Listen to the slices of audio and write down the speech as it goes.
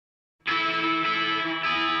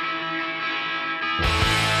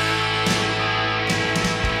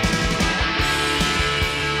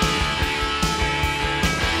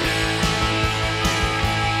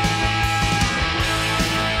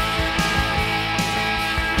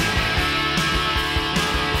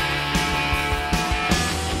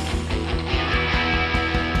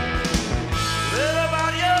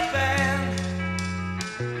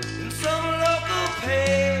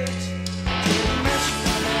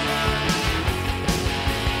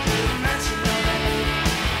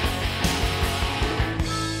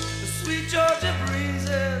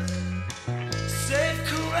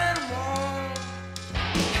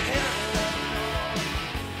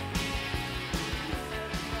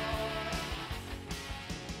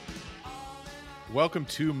Welcome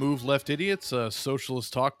to Move Left Idiots, a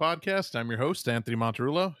socialist talk podcast. I'm your host, Anthony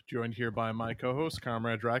Monterulo, joined here by my co-host,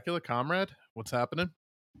 Comrade Dracula. Comrade, what's happening?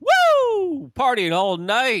 Woo! Partying all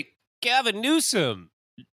night. Gavin Newsom,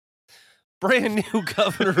 brand new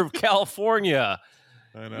governor of California.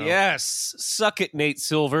 I know. Yes. Suck it, Nate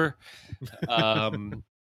Silver.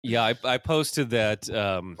 I posted that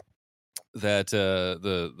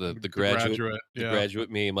the graduate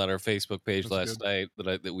meme on our Facebook page last night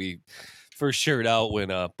that we first shared out when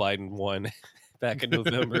Biden won back in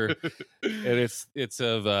November, and it's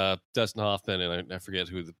of Dustin Hoffman, and I forget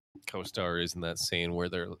who the co-star is in that scene where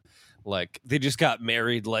they're like they just got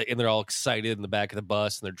married, like, and they're all excited in the back of the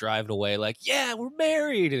bus and they're driving away like, yeah, we're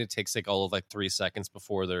married, and it takes like all of like 3 seconds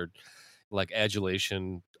before their like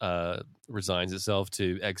adulation resigns itself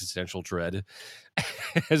to existential dread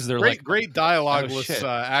as they're great dialogueless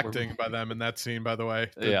acting by them in that scene, by the way.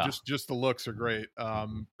 Just the looks are great.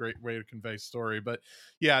 Great way to convey story. But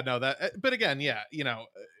yeah, no, but again, yeah, you know,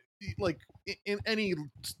 like in any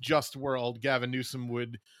just world, Gavin Newsom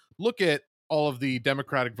would look at all of the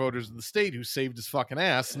Democratic voters of the state who saved his fucking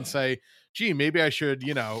ass and say, gee, maybe I should,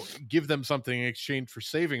 you know, give them something in exchange for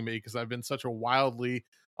saving me because I've been such a wildly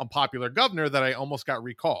unpopular governor that I almost got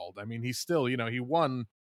recalled. I mean, he's still, you know, he won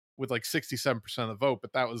with like 67% of the vote,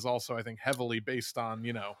 but that was also, I think, heavily based on,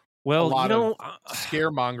 you know, a lot of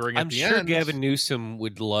scaremongering. I'm sure Gavin Newsom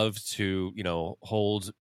would love to, you know,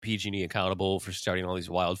 hold PG&E accountable for starting all these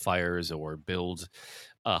wildfires or build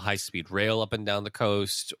high-speed rail up and down the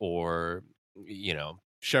coast, or, you know,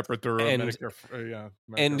 shepherd through and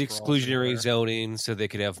exclusionary zoning so they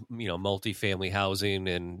could have, you know, multifamily housing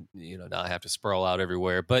and, you know, not have to sprawl out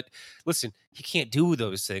everywhere. But listen, he can't do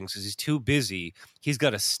those things because he's too busy. He's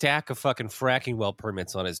got a stack of fucking fracking well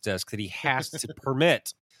permits on his desk that he has to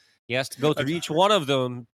permit. He has to go through each one of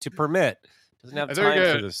them to permit. Doesn't have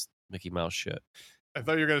time for this Mickey Mouse shit. I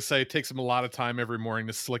thought you were going to say it takes him a lot of time every morning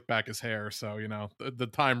to slick back his hair. So, you know, the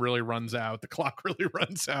time really runs out. The clock really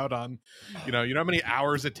runs out on, you know how many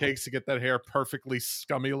hours it takes to get that hair perfectly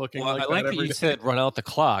scummy looking. Well, like I like that you said run out the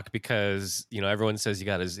clock because, you know, everyone says you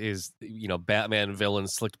got his you know, Batman villain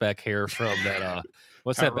slicked back hair from that.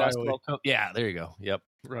 What's that basketball coach? Yeah, there you go. Yep.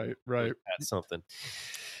 Right. That's something.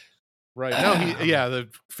 Right. No,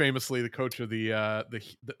 famously the coach of the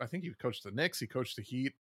I think he coached the Knicks. He coached the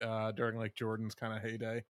Heat during like Jordan's kind of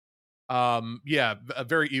heyday. A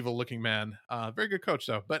very evil looking man. Very good coach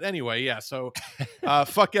though. But anyway, yeah. So,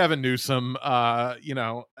 fuck Gavin Newsom. You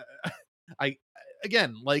know, I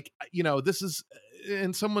again, like, you know, this is,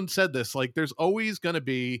 and someone said this, like, there's always going to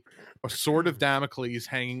be a sword of Damocles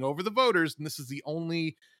hanging over the voters, and this is the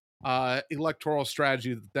only electoral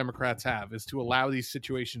strategy that the Democrats have, is to allow these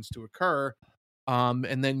situations to occur.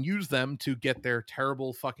 And then use them to get their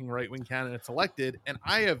terrible fucking right-wing candidates elected. And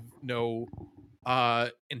I have no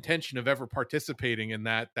intention of ever participating in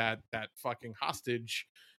that fucking hostage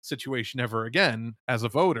situation ever again as a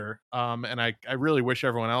voter. And I really wish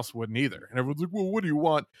everyone else wouldn't either. And everyone's like, well, what do you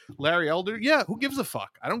want? Larry Elder? Yeah, who gives a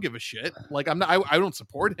fuck? I don't give a shit. Like, I don't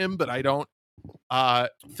support him, but I don't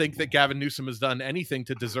think that Gavin Newsom has done anything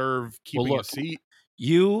to deserve keeping a seat.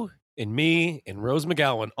 You and me and Rose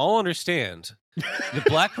McGowan all understand the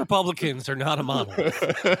black Republicans are not a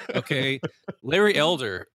monolith. Okay. Larry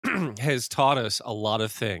Elder has taught us a lot of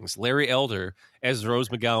things. Larry Elder, as Rose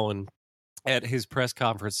McGowan at his press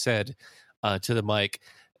conference said to the mic,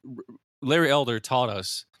 Larry Elder taught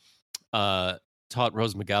Rose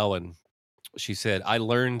McGowan, she said, I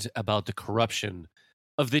learned about the corruption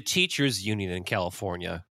of the teachers union in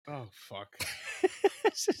California. Oh, fuck.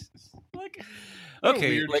 Like, okay,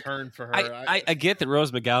 weird turn for her. I get that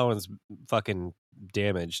Rose McGowan's fucking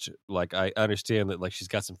damaged. Like, I understand that, like, she's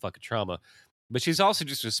got some fucking trauma, but she's also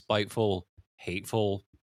just a spiteful, hateful,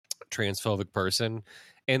 transphobic person.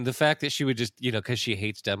 And the fact that she would just, you know, because she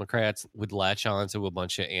hates Democrats, would latch on to a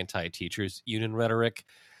bunch of anti-teachers union rhetoric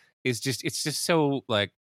is just, it's just so,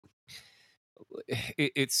 like,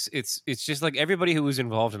 it's just like everybody who was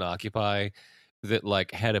involved in Occupy that,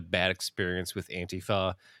 like, had a bad experience with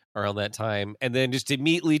Antifa around that time, and then just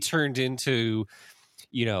immediately turned into,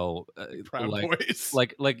 you know, Proud Boys.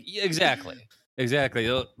 like exactly,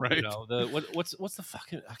 right. You know, what's the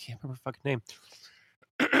fucking, I can't remember the fucking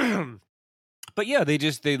name. But yeah,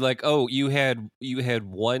 they like, oh, you had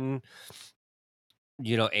one,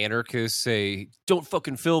 you know, anarchist say, don't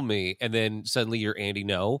fucking film me, and then suddenly you're Andy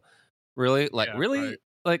No. Really? Like, yeah, really? Right.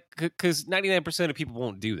 Like, because 99% of people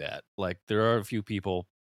won't do that. Like, there are a few people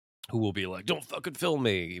who will be like, don't fucking film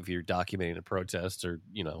me if you're documenting a protest or,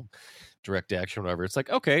 you know, direct action or whatever. It's like,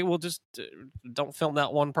 okay, well, just don't film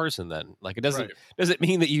that one person then. Like, it doesn't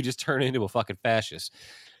mean that you just turn into a fucking fascist.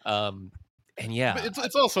 And And yeah, but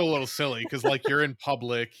it's also a little silly because like you're in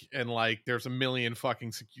public and like there's a million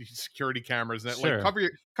fucking security cameras that like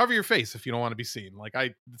cover your face if you don't want to be seen. Like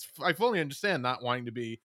I fully understand not wanting to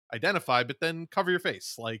be identified, but then cover your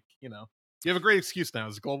face. Like, you know, you have a great excuse now.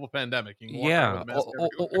 It's a global pandemic. You can walk around with a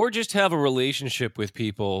mask or just have a relationship with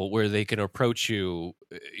people where they can approach you,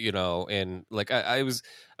 you know. And like I was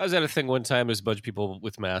at a thing one time. There's a bunch of people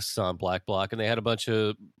with masks on Black Block, and they had a bunch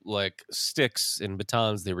of like sticks and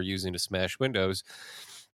batons they were using to smash windows.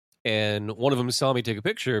 And one of them saw me take a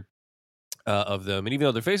picture of them, and even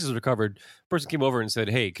though their faces were covered, the person came over and said,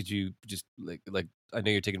 "Hey, could you just like I know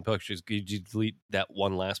you're taking pictures. Could you delete that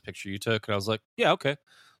one last picture you took?" And I was like, "Yeah, okay."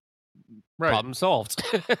 Right. Problem solved.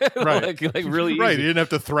 Right. like really easy. Right. You didn't have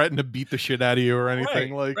to threaten to beat the shit out of you or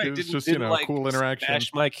anything. Right. Like it was just, you know, like, cool interaction.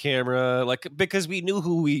 Smash my camera, like, because we knew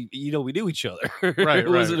we knew each other. Right. It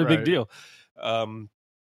wasn't a big deal.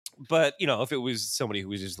 But you know, if it was somebody who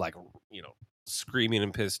was just like, you know, screaming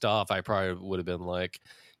and pissed off, I probably would have been like,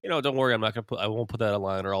 you know, don't worry, I won't put that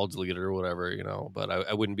online, or I'll delete it or whatever, you know. But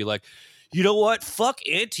I wouldn't be like, you know what, fuck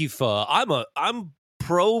Antifa. I'm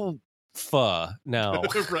pro Fa now.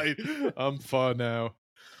 Right. I'm fa now.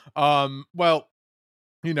 Well,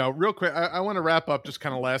 you know, real quick, I want to wrap up just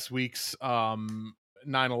kind of last week's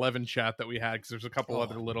 9/11 chat that we had, because there's a couple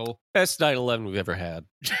other little best 9/11 we've ever had.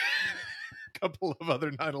 Couple of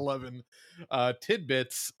other 9/11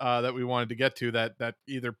 tidbits that we wanted to get to that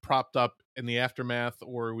either propped up in the aftermath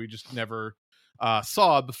or we just never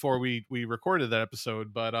saw before we recorded that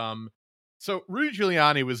episode. But so Rudy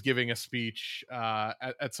Giuliani was giving a speech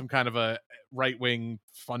at some kind of a right-wing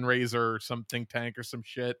fundraiser or some think tank or some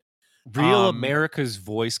shit. Real America's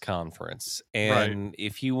Voice conference. And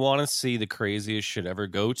if you want to see the craziest shit ever,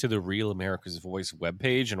 go to the Real America's Voice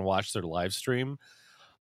webpage and watch their live stream.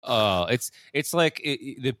 It's like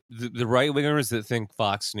the right wingers that think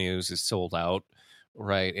Fox News is sold out,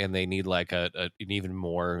 right? And they need like an even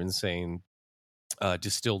more insane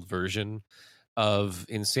distilled version of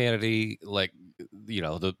insanity, like, you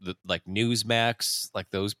know, the like Newsmax, like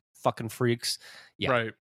those fucking freaks. Yeah.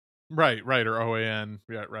 Right, or OAN.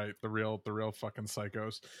 Yeah, right. The real fucking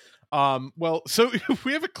psychos. Well, so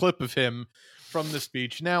we have a clip of him from the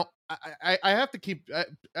speech. Now, I have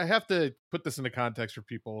to put this into context for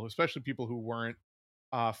people, especially people who weren't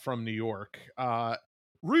from New York.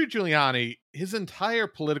 Rudy Giuliani, his entire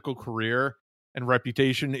political career and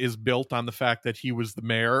reputation is built on the fact that he was the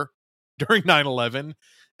mayor during 9/11,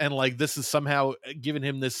 and like this has somehow given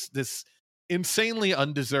him this insanely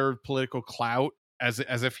undeserved political clout, as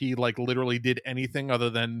if he like literally did anything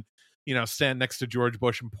other than, you know, stand next to George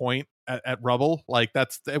Bush and point at rubble. Like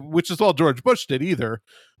which is all George Bush did either.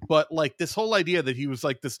 But like this whole idea that he was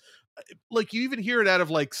like this, like you even hear it out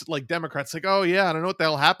of like Democrats, like, oh yeah, I don't know what the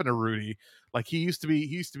hell happened to Rudy. Like he used to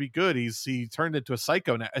be good. He turned into a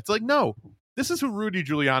psycho now. It's like, no, this is who Rudy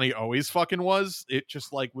Giuliani always fucking was. It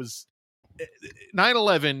just like was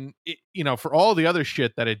 9/11, you know, for all the other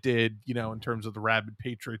shit that it did, you know, in terms of the rabid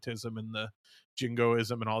patriotism and the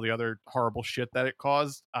jingoism and all the other horrible shit that it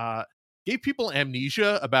caused, gave people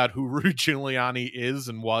amnesia about who Rudy Giuliani is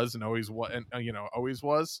and was and always was, and you know, always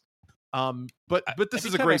was. But this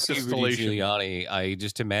is a great distillation. Rudy Giuliani, I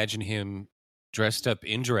just imagine him dressed up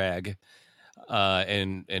in drag,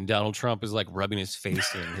 and Donald Trump is like rubbing his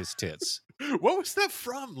face in his tits. What was that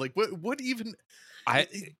from? Like what even?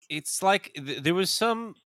 It's like there was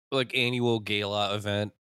some like annual gala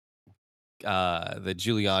event that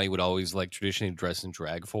Giuliani would always like traditionally dress in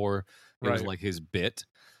drag for. It was like his bit,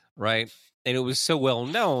 right? And it was so well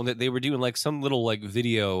known that they were doing like some little like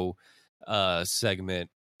video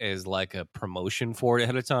segment as like a promotion for it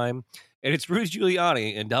ahead of time. And it's Rudy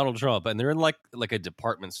Giuliani and Donald Trump, and they're in like a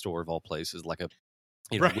department store of all places, like a,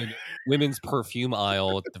 you know, women's perfume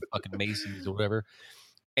aisle at the fucking Macy's or whatever.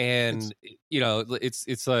 And you know,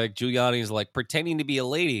 it's like Giuliani's like pretending to be a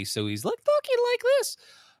lady, so he's like talking like this,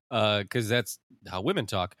 because that's how women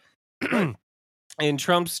talk. And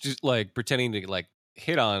Trump's just like pretending to like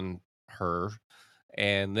hit on her,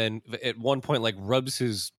 and then at one point like rubs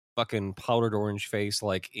his fucking powdered orange face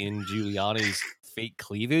like in Giuliani's fake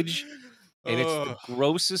cleavage, and it's the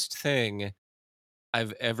grossest thing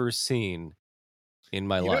I've ever seen in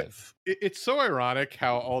my life. It's so ironic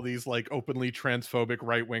how all these like openly transphobic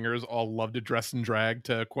right wingers all love to dress in drag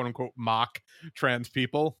to quote unquote mock trans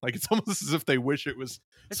people. Like it's almost as if they wish it was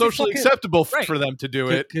socially acceptable for them to do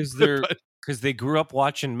it, because they grew up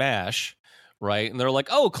watching MASH, right? And they're like,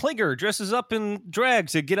 oh, Klinger dresses up in drag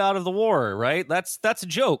to get out of the war, right? That's a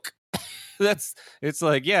joke. It's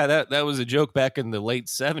like, yeah, that was a joke back in the late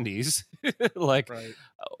 70s. Like, right.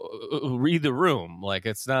 Read the room. Like,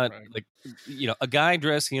 it's not like, a guy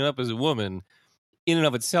dressing up as a woman in and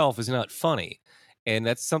of itself is not funny. And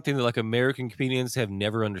that's something that like American comedians have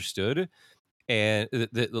never understood. And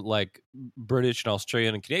that like British and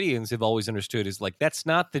Australian and Canadians have always understood is like, that's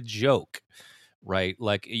not the joke, right?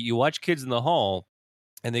 Like, you watch Kids in the Hall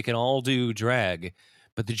and they can all do drag,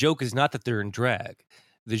 but the joke is not that they're in drag.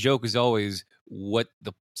 The joke is always what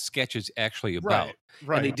the sketch is actually about.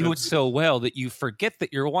 Right. And they do it so well that you forget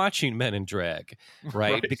that you're watching men in drag,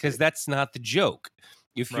 right? Because that's not the joke.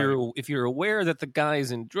 If you're aware that the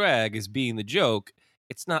guys in drag is being the joke,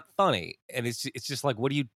 it's not funny. And it's just like,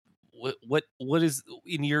 what is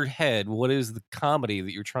in your head? What is the comedy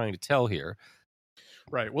that you're trying to tell here?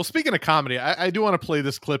 Right. Well, speaking of comedy, I do want to play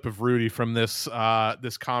this clip of Rudy from this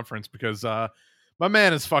this conference because my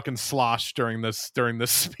man is fucking sloshed during this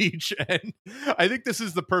speech, and I think this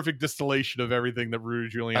is the perfect distillation of everything that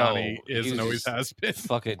Rudy Giuliani is and always has been.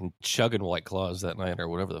 Fucking chugging White Claws that night or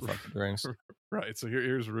whatever the fuck he drinks. Right. So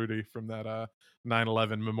here's Rudy from that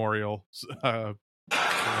 9/11 memorial. Can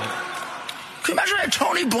you imagine that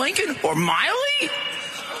Tony Blinken or Miley?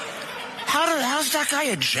 How's that guy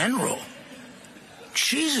a general?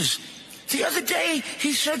 Jesus. The other day,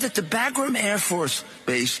 he said that the Bagram Air Force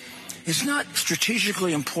Base is not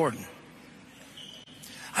strategically important.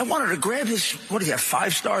 I wanted to grab his, what do you have,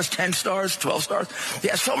 5 stars, 10 stars, 12 stars? He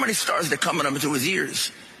has so many stars that come into his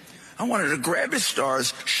ears. I wanted to grab his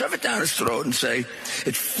stars, shove it down his throat and say,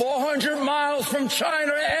 it's 400 miles from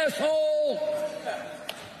China, asshole!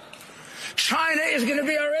 China is going to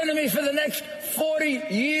be our enemy for the next 40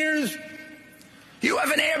 years. You have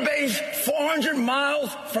an air base 400 miles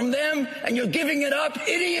from them, and you're giving it up,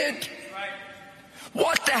 idiot.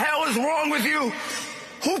 What the hell is wrong with you?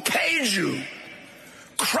 Who paid you?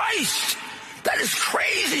 Christ, that is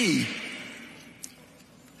crazy.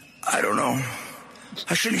 I don't know.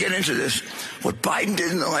 I shouldn't get into this. What Biden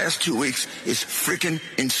did in the last 2 weeks is freaking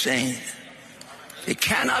insane. It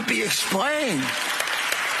cannot be explained.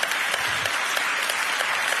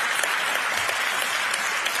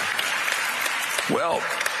 Well,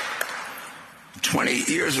 20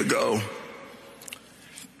 years ago,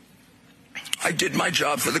 I did my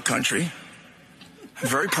job for the country. I'm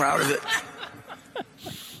very proud of it.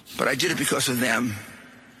 But I did it because of them.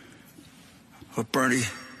 What Bernie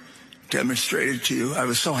demonstrated to you, I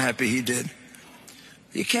was so happy he did.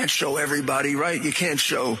 You can't show everybody, right? You can't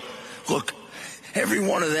show, look, every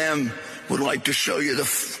one of them would like to show you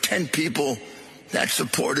the 10 people that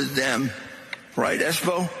supported them. Right,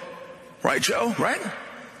 Espo? Right, Joe? Right?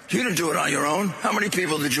 You didn't do it on your own. How many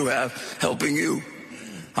people did you have helping you?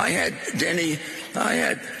 I had Denny. I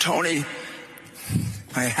had Tony.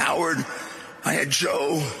 I had Howard. I had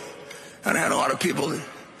Joe. And I had a lot of people.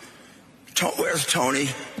 Where's Tony?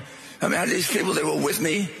 I mean, I had these people that were with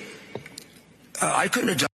me. I couldn't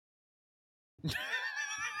have done.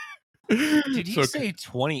 Did he say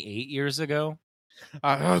 28 years ago?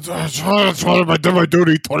 I did my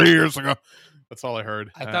duty 20 years ago. That's all I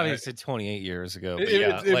heard. I thought he said 28 years ago.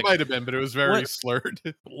 It might have been, but it was very slurred.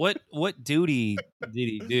 What duty did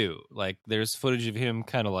he do? Like, there's footage of him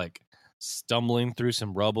kind of like stumbling through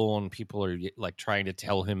some rubble, and people are like trying to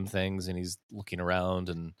tell him things, and he's looking around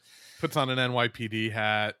and puts on an NYPD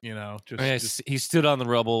hat. He stood on the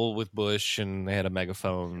rubble with Bush, and they had a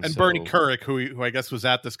megaphone. And Bernie Couric, who I guess was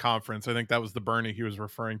at this conference, I think that was the Bernie he was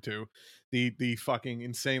referring to. The fucking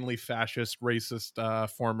insanely fascist, racist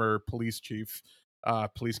former police chief,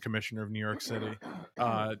 police commissioner of New York City,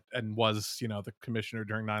 and was, the commissioner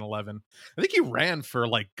during 9/11. I think he ran for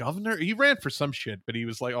like governor. He ran for some shit, but he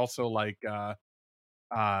was like also like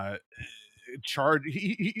charged.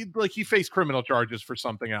 He faced criminal charges for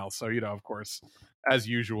something else. So of course, as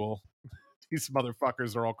usual, these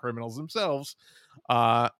motherfuckers are all criminals themselves.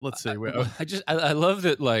 Let's see. I love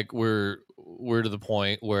that. Like we're to the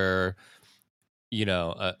point where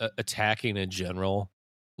attacking a general,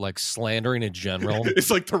 like slandering a general.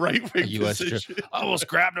 It's like the right wing U.S. I almost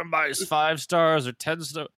grabbed him by his 5 stars or 10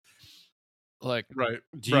 stars. Like, right?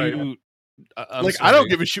 You? Like, sorry. I don't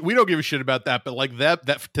give a shit. We don't give a shit about that. But like that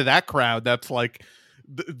to that crowd, that's like,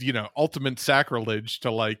 ultimate sacrilege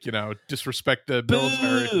to like disrespect the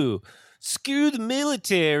military. Boo! Screw the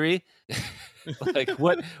military. Like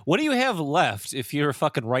what do you have left if you're a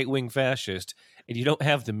fucking right wing fascist and you don't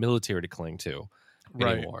have the military to cling to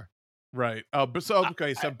anymore? Right. Oh, but so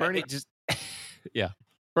okay. So Bernie just yeah.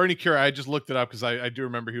 Bernie Couric, I just looked it up because I do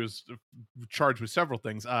remember he was charged with several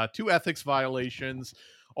things. 2 ethics violations,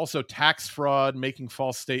 also tax fraud, making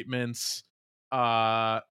false statements,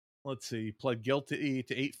 let's see, he pled guilty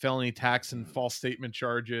to 8 felony tax and false statement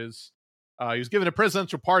charges. He was given a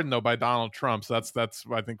presidential pardon though by Donald Trump, so that's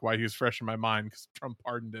I think why he was fresh in my mind, because Trump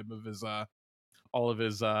pardoned him of his all of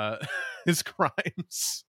his his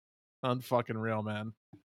crimes. Unfucking real, man.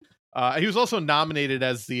 He was also nominated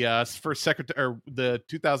as the first secretary, or the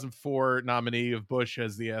 2004 nominee of Bush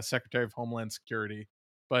as the Secretary of Homeland Security,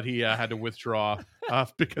 but he had to withdraw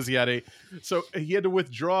because he had to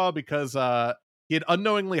withdraw because he had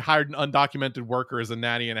unknowingly hired an undocumented worker as a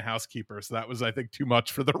nanny and a housekeeper. So that was, I think, too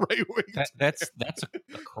much for the right wing. That's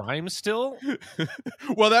a crime still.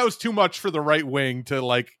 Well, that was too much for the right wing to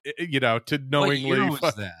to knowingly. What year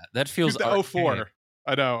was that? That feels 04.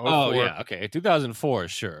 I know. 04. Oh yeah, okay. 2004,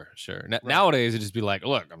 sure. Right. Nowadays it'd just be like,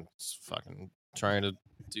 look, I'm just fucking trying to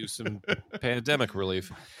do some pandemic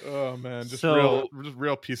relief. Oh man, just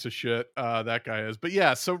real piece of shit. That guy is. But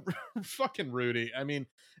yeah, so fucking Rudy. I mean,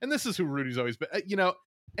 and this is who Rudy's always been.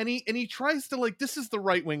 And he tries to this is the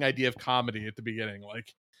right wing idea of comedy at the beginning.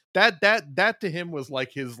 Like that to him was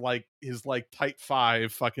his tight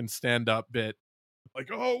five fucking stand up bit. Like,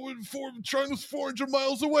 oh, China's 400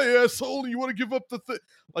 miles away, asshole. You want to give up the thing?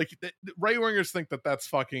 Right wingers think that that's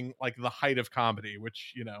fucking the height of comedy,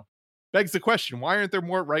 which begs the question: why aren't there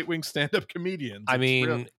more right wing stand up comedians? I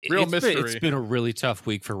mean, real mystery. It's been a really tough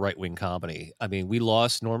week for right wing comedy. I mean, we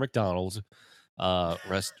lost Norm Macdonald.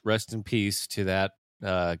 Rest in peace to that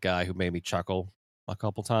guy who made me chuckle a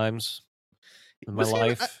couple times in my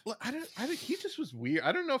life. He just was weird.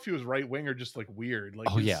 I don't know if he was right wing or just weird.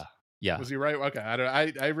 Yeah. Was he right? Okay,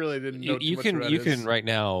 I really didn't know. You can right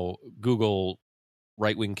now Google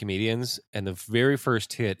right wing comedians, and the very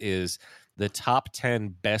first hit is the top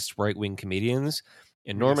 10 best right wing comedians,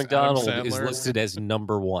 and Norm Macdonald is listed as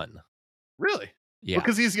number 1. Really? Yeah,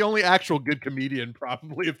 because he's the only actual good comedian,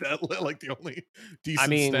 probably, if that the only decent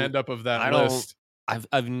stand up of that list.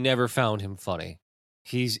 I've never found him funny.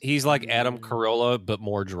 He's like Adam Carolla, but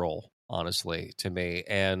more droll, honestly, to me.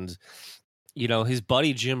 And his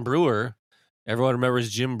buddy Jim Brewer, everyone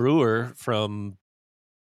remembers Jim Brewer from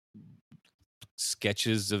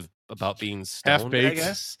sketches about being stoned, Half-Baked. I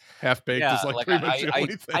guess. Half-Baked is pretty much the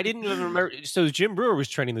only thing. I didn't even remember. So Jim Brewer was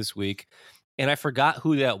trending this week, and I forgot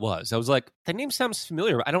who that was. I was like, that name sounds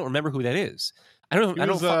familiar, but I don't remember who that is. I don't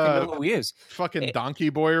fucking know who he is. Fucking Donkey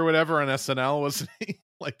Boy or whatever on SNL, wasn't he?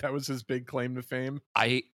 That was his big claim to fame.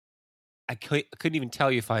 I couldn't even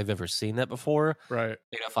tell you if I've ever seen that before. Right.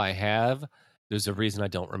 And if I have, there's a reason I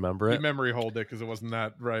don't remember it. You memory hold it because it wasn't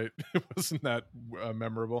that right. It wasn't that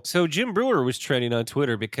memorable. So Jim Brewer was trending on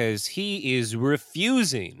Twitter because he is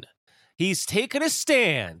refusing. He's taken a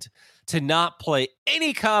stand to not play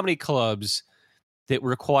any comedy clubs that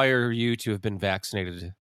require you to have been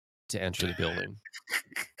vaccinated to enter the building.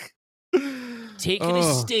 Taking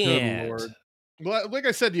a stand. Good Lord. Well, like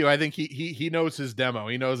I said to you, I think he knows his demo.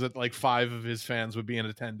 He knows that 5 of his fans would be in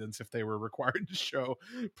attendance if they were required to show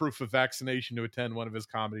proof of vaccination to attend one of his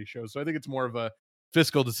comedy shows. So I think it's more of a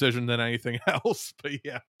fiscal decision than anything else. But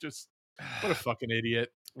yeah, just what a fucking idiot.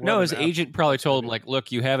 No, his agent probably told him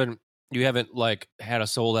look, you haven't had a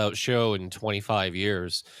sold out show in 25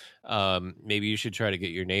 years. Maybe you should try to get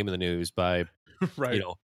your name in the news by right.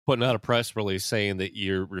 Putting out a press release saying that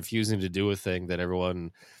you're refusing to do a thing that everyone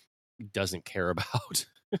doesn't care about.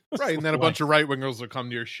 Right, and then a bunch of right wingers will come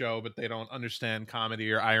to your show, but they don't understand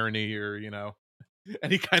comedy or irony or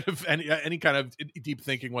any kind of deep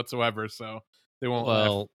thinking whatsoever. So they won't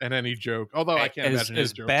laugh at any joke. Although I can't imagine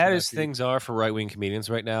as bad as things are for right wing comedians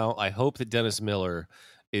right now. I hope that Dennis Miller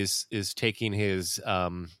is taking his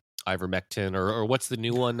ivermectin or what's the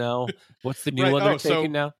new one now? What's the new one they're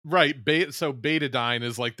taking now? Right, so betadine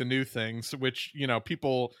is the new thing, which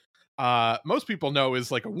people. Most people know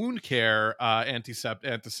is a wound care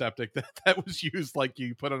antiseptic that was used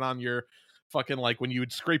you put it on your fucking when you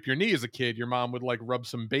would scrape your knee as a kid, your mom would rub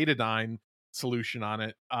some betadine solution on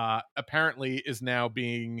it. Apparently is now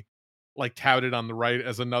being touted on the right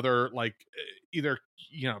as another either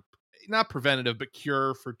not preventative but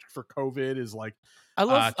cure for COVID is I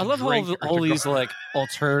love how all these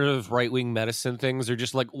alternative right wing medicine things are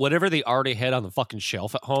just whatever they already had on the fucking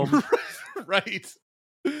shelf at home. Right.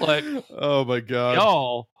 Oh my god,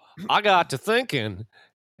 y'all! I got to thinking,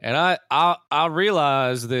 and I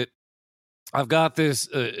realized that I've got this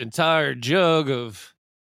entire jug of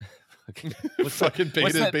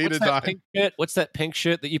betadine. What's that pink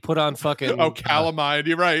shit that you put on fucking? Oh, calamine.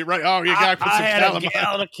 You're right. Oh, you got to put some calamine. A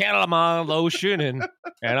gallon of calamine lotion, and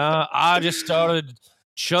I just started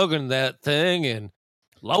chugging that thing, and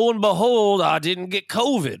lo and behold, I didn't get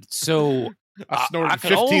COVID. So. I snorted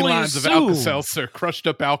 15 lines of Alka-Seltzer, crushed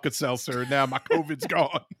up Alka-Seltzer, and now my COVID's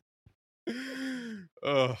gone.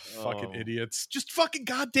 Oh, fucking idiots. Just fucking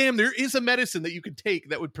goddamn, there is a medicine that you could take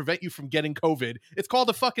that would prevent you from getting COVID. It's called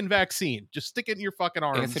a fucking vaccine. Just stick it in your fucking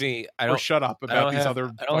arms. Anthony, or shut up about these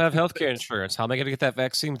other I don't have healthcare insurance. How am I going to get that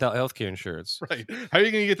vaccine without healthcare insurance? Right. How are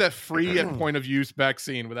you going to get that free at point of use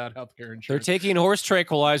vaccine without healthcare insurance? They're taking horse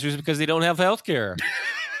tranquilizers because they don't have healthcare.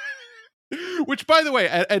 Which, by the way,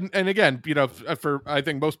 and again, you know, for I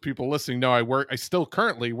think most people listening know I still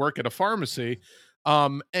currently work at a pharmacy.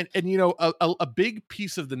 And you know, a big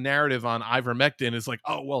piece of the narrative on ivermectin is like,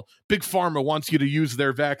 oh, well, Big Pharma wants you to use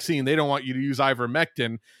their vaccine. They don't want you to use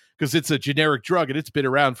ivermectin because it's a generic drug and it's been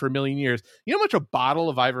around for 1 million years. You know how much a bottle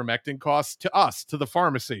of ivermectin costs to us, to the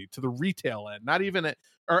pharmacy, to the retail end, not even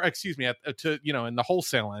to, you know, in the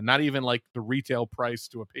wholesale end, not even like the retail price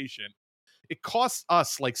to a patient. It costs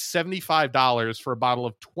us like $75 for a bottle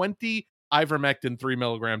of 20 ivermectin 3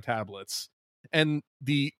 milligram tablets. And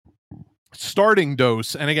the starting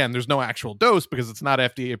dose, and again, there's no actual dose because it's not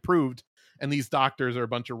FDA approved, and these doctors are a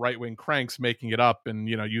bunch of right-wing cranks making it up and,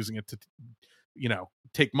 you know, using it to, you know,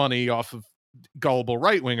 take money off of gullible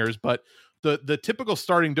right-wingers. But the typical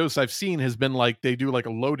starting dose I've seen has been like they do like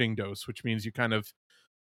a loading dose, which means you kind of,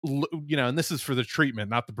 you know, and this is for the treatment,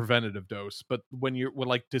 not the preventative dose, but when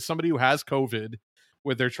like to somebody who has COVID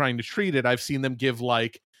where they're trying to treat it, I've seen them give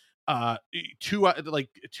like two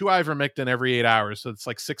ivermectin every 8 hours, so it's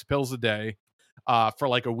like 6 pills a day for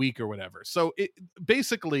like a week or whatever. So it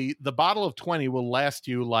basically, the bottle of 20 will last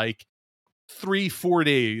you like 3-4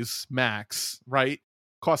 days max, right?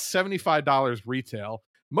 Costs $75 retail.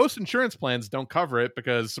 Most insurance plans don't cover it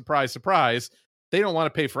because, surprise surprise, they don't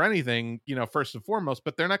want to pay for anything, you know, first and foremost,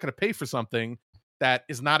 but they're not going to pay for something that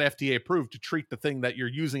is not FDA approved to treat the thing that you're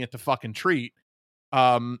using it to fucking treat.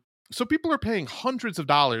 So people are paying hundreds of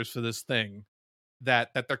dollars for this thing that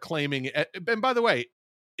they're claiming. And by the way,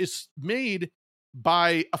 it's made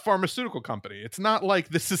by a pharmaceutical company. It's not like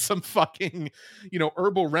this is some fucking, you know,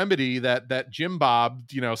 herbal remedy that Jim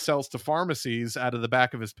Bob, you know, sells to pharmacies out of the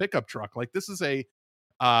back of his pickup truck. Like, this is a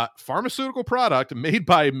pharmaceutical product made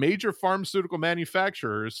by major pharmaceutical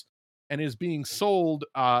manufacturers and is being sold,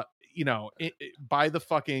 you know, by the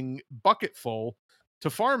fucking bucketful to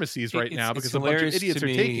pharmacies right now because a bunch of idiots are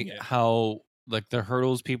taking it. How like the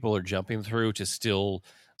hurdles people are jumping through to still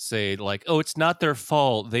say like, oh, it's not their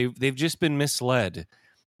fault. They've just been misled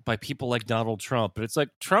by people like Donald Trump. But it's like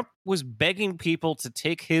Trump was begging people to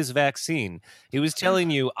take his vaccine. He was telling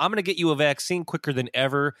you, I'm going to get you a vaccine quicker than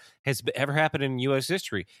ever happened in U.S.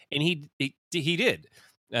 history. And he did.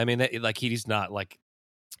 I mean, like, he's not like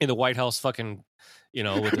in the White House fucking, you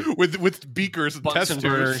know, with beakers and test tubes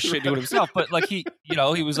and shit doing himself. But like, he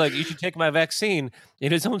was like, you should take my vaccine.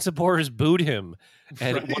 And his own supporters booed him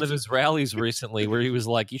at one of his rallies recently, where he was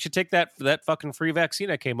like, you should take that fucking free vaccine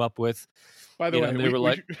I came up with. By the way, they were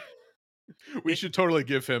like, we should totally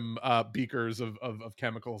give him beakers of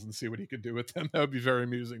chemicals and see what he could do with them. That would be very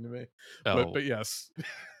amusing to me. But yes.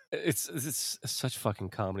 It's such fucking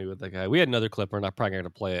comedy with that guy. We had another clip. We're not probably going to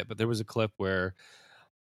play it, but there was a clip where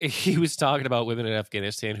he was talking about women in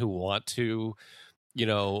Afghanistan who want to, you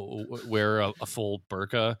know, wear a full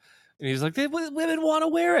burqa, and he's like, women want to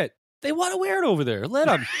wear it. They want to wear it over there. Let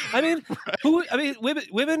them. I mean,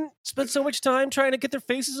 women spend so much time trying to get their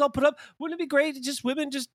faces all put up. Wouldn't it be great to just women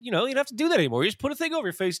just, you know, you don't have to do that anymore. You just put a thing over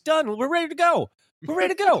your face. Done. We're ready to go. We're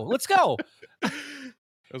ready to go. Let's go. I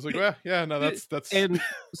was like, well, yeah, no, that's. And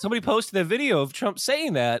somebody posted a video of Trump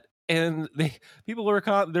saying that, and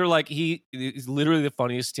they're like, he's literally the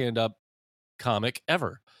funniest stand-up comic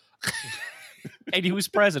ever. And he was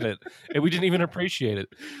president, and we didn't even appreciate it,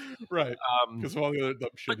 right? Because of all the other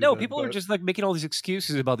dumb shit. But no, people are just like making all these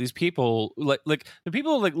excuses about these people, like the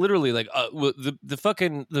people like literally like the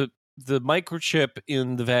fucking the microchip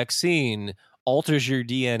in the vaccine alters your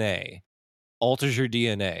DNA,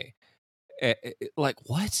 like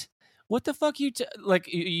what the fuck like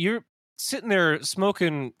you're sitting there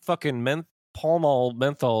smoking fucking Pall Mall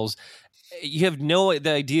menthols. You have no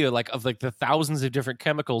idea like of like the thousands of different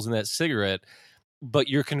chemicals in that cigarette, but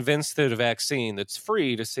you're convinced that a vaccine that's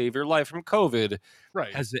free to save your life from COVID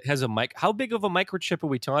has a mic. How big of a microchip are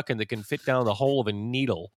we talking that can fit down the hole of a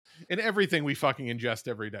needle? And everything we fucking ingest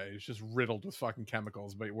every day is just riddled with fucking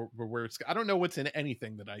chemicals. But I don't know what's in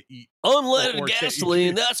anything that I eat. Unleaded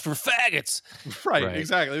gasoline, that's for faggots. Right,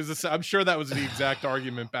 exactly. I'm sure that was the exact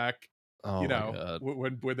argument back,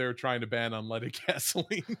 when they were trying to ban unleaded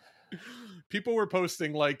gasoline. People were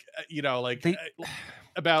posting about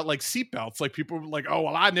like seatbelts. Like people were like, "Oh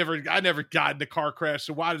well, I never got in a car crash,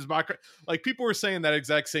 so why does my car?" Like people were saying that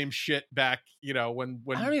exact same shit back, when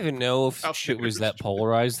I don't even know if shit was that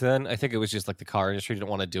polarized then. I think it was just like the car industry didn't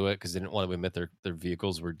want to do it because they didn't want to admit their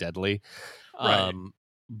vehicles were deadly. Right.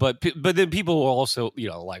 But then people were also,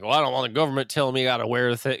 like, well, I don't want the government telling me I gotta wear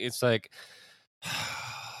a thing. It's like,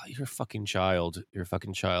 you're a fucking child. You're a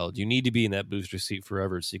fucking child. You need to be in that booster seat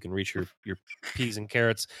forever so you can reach your peas and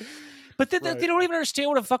carrots. But they don't even understand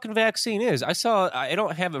what a fucking vaccine is. I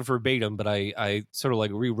don't have it verbatim, but I sort of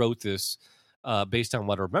like rewrote this based on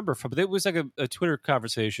what I remember from. But it was like a Twitter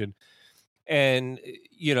conversation, and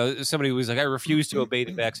somebody was like, "I refuse to obey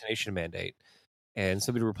the vaccination mandate," and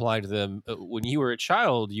somebody replied to them, "When you were a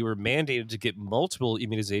child, you were mandated to get multiple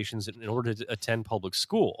immunizations in order to attend public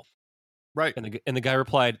school." Right. And the guy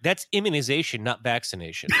replied, "That's immunization, not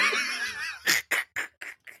vaccination."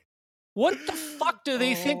 What the fuck do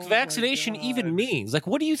they think vaccination even means? Like,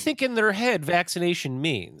 what do you think in their head vaccination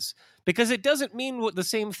means? Because it doesn't mean the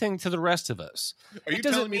same thing to the rest of us. Are you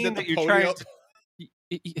telling me that the polio...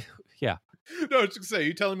 Yeah. No, I was just saying, are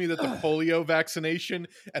you telling me that the polio vaccination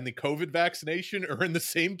and the COVID vaccination are in the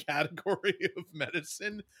same category of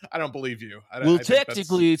medicine? I don't believe you.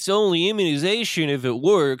 Technically, it's only immunization if it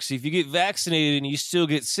works. If you get vaccinated and you still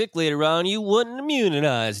get sick later on, you wasn't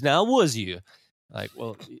immunized. Now, was you? Like,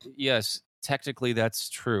 well, yes, technically that's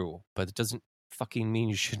true, but it doesn't fucking mean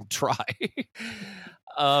you shouldn't try.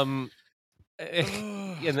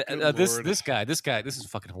 This guy, this is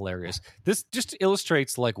fucking hilarious. This just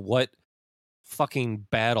illustrates like what fucking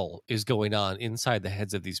battle is going on inside the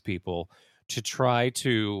heads of these people to try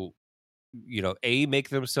to, A, make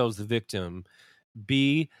themselves the victim,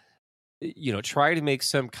 B, try to make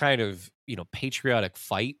some kind of, patriotic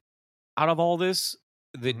fight out of all this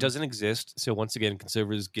that doesn't exist. So once again,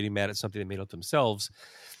 conservatives getting mad at something they made up themselves,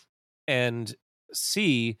 and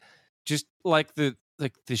C, just like the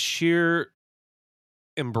sheer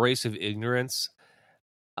embrace of ignorance,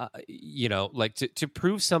 like to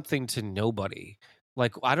prove something to nobody.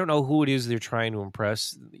 Like, I don't know who it is they're trying to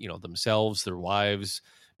impress, themselves, their wives,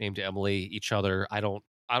 named Emily, each other. I don't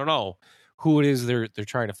know who it is they're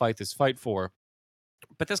trying to fight this fight for.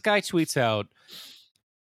 But this guy tweets out,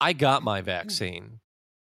 "I got my vaccine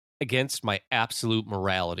against my absolute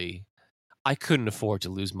morality. I couldn't afford to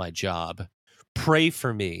lose my job. Pray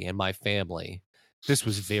for me and my family. This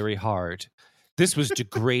was very hard. This was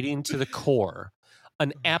degrading to the core.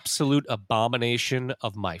 An absolute abomination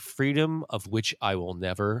of my freedom, of which I will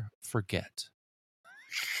never forget."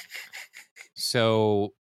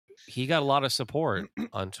 So he got a lot of support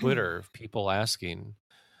on Twitter of people asking,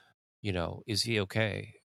 is he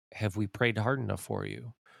okay? Have we prayed hard enough for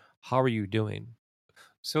you? How are you doing?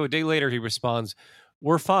 So a day later, he responds,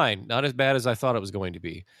 "We're fine. Not as bad as I thought it was going to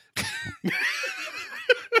be."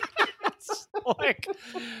 Like,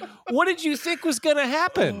 what did you think was going to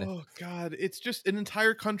happen? Oh God, it's just an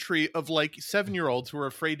entire country of like 7-year-olds who are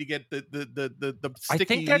afraid to get the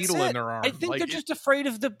sticky needle in their arm. I think they're just afraid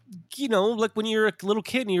of the, like when you're a little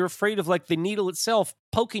kid and you're afraid of like the needle itself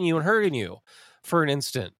poking you and hurting you for an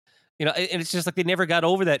instant, and it's just like they never got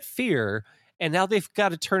over that fear. And now they've got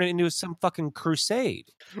to turn it into some fucking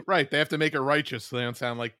crusade. Right. They have to make it righteous so they don't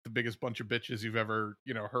sound like the biggest bunch of bitches you've ever,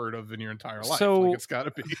 heard of in your entire life. So, like, it's got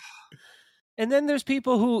to be. And then there's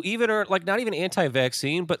people who even are like not even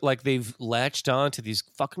anti-vaccine, but like they've latched on to these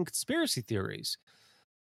fucking conspiracy theories.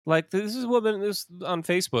 Like, this is a woman on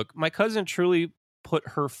Facebook. "My cousin truly put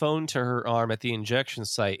her phone to her arm at the injection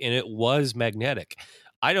site, and it was magnetic.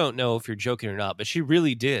 I don't know if you're joking or not, but she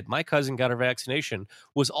really did. My cousin got her vaccination,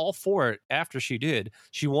 was all for it after she did.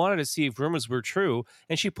 She wanted to see if rumors were true,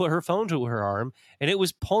 and she put her phone to her arm, and it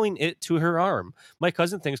was pulling it to her arm. My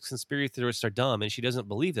cousin thinks conspiracy theorists are dumb, and she doesn't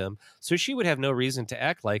believe them, so she would have no reason to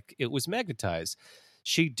act like it was magnetized.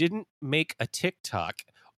 She didn't make a TikTok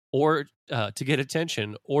or to get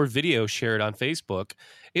attention or video shared on Facebook.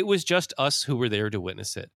 It was just us who were there to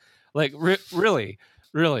witness it." Like, really?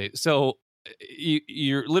 So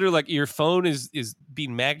you're literally like, your phone is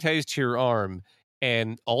being magnetized to your arm,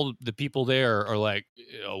 and all the people there are like,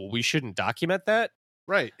 we shouldn't document that.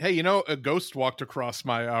 Right. Hey, a ghost walked across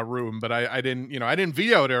my room, but I didn't, I didn't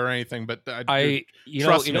video it or anything, but trust me.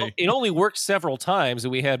 It only worked several times,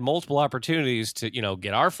 and we had multiple opportunities to,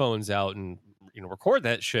 get our phones out and, record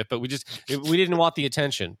that shit, but we didn't want the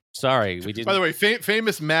attention. Sorry, we didn't. By the way,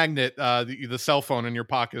 famous magnet, the cell phone in your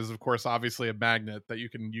pocket is, of course, obviously a magnet that you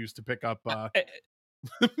can use to pick up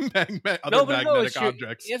Other magnetic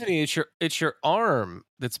objects. Anthony, it's your arm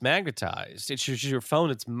that's magnetized. It's your phone.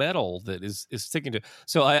 It's metal that is sticking to.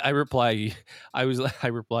 So I replied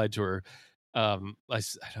to her. I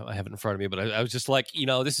have it in front of me, but I was just like,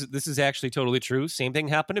 this is actually totally true. Same thing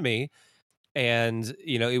happened to me, and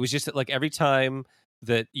it was just like every time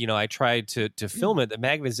that I tried to film it, the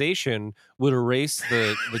magnetization would erase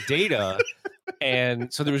the data,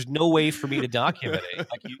 and so there was no way for me to document it.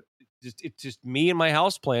 Like it's just me and my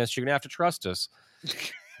houseplants. You're gonna have to trust us.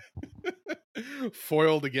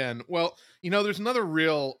 Foiled again. Well, there's another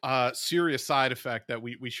real serious side effect that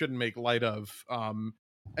we shouldn't make light of.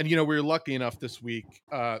 And we were lucky enough this week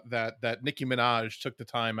that Nicki Minaj took the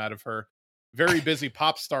time out of her very busy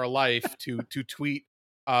pop star life to tweet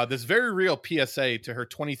this very real PSA to her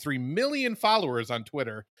 23 million followers on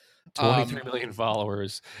Twitter. 23 million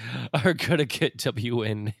followers are gonna get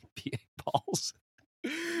WNBA balls.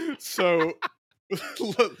 So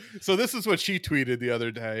this is what she tweeted the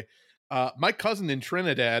other day. My cousin in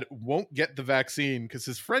Trinidad won't get the vaccine because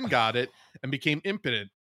his friend got it and became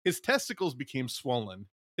impotent. His testicles became swollen.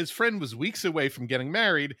 His friend was weeks away from getting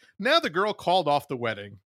married. Now the girl called off the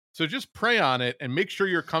wedding. So just pray on it and make sure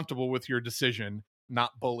you're comfortable with your decision,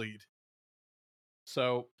 not bullied.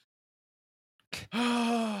 So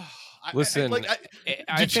listen,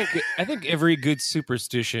 I think every good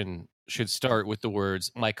superstition should start with the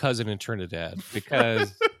words "my cousin in Trinidad,"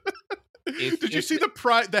 because did you see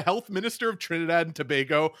the health minister of Trinidad and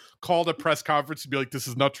Tobago called a press conference to be like, "This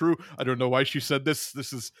is not true. I don't know why she said this.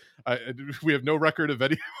 This is we have no record of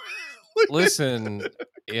any." Listen,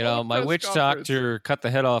 my witch doctor cut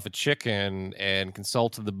the head off a chicken and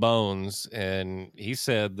consulted the bones, and he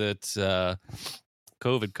said that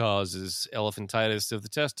COVID causes elephantitis of the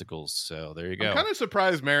testicles. So there you go. I'm kind of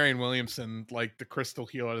surprised Marianne Williamson, like the crystal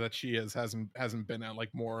healer that she is, hasn't been at like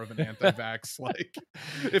more of an anti-vax. Like,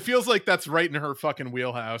 it feels like that's right in her fucking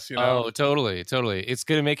wheelhouse. Oh, totally. It's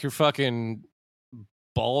gonna make your fucking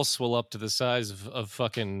balls swell up to the size of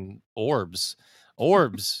fucking orbs.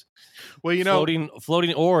 Well,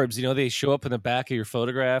 floating orbs. They show up in the back of your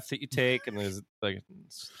photograph that you take, and there's like.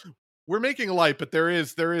 We're making light, but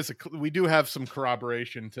we do have some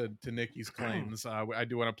corroboration to Nicki's claims. I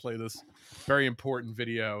do want to play this very important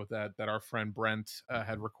video that our friend Brent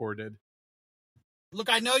had recorded. Look,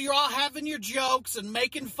 I know you're all having your jokes and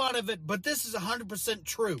making fun of it, but this is 100%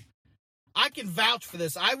 true. I can vouch for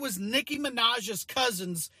this. I was Nicki Minaj's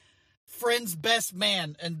cousin's friend's best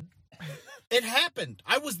man, and it happened.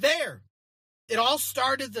 I was there. It all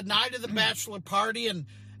started the night of the bachelor party, and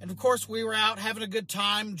of course, we were out having a good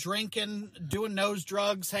time, drinking, doing nose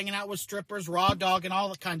drugs, hanging out with strippers, raw dog, and all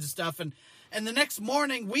that kinds of stuff. And the next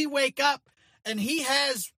morning, we wake up, and he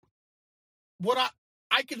has what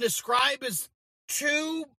I can describe as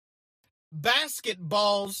 2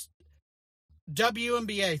 basketballs,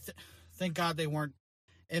 WNBA. Thank God they weren't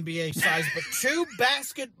NBA size, but 2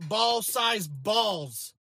 basketball-sized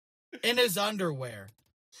balls in his underwear.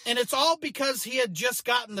 And it's all because he had just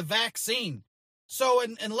gotten the vaccine. So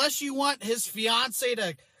unless you want his fiance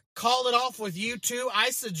to call it off with you two, I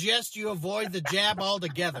suggest you avoid the jab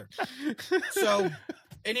altogether. So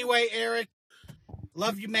anyway, Eric,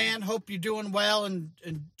 love you, man. Hope you're doing well, and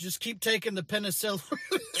just keep taking the penicillin.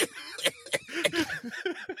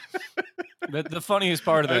 The funniest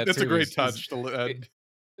part of that, that's a great touch.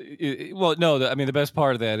 Well, no, the best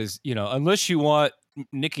part of that is, unless you want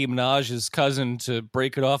Nicki Minaj's cousin to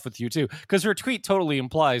break it off with you too, because her tweet totally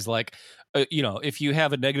implies like, if you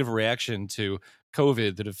have a negative reaction to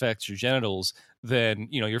COVID that affects your genitals, then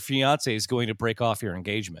your fiance is going to break off your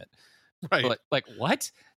engagement. Right? But, like what?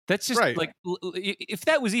 That's just right. Like, if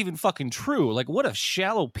that was even fucking true, like what a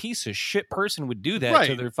shallow piece of shit person would do that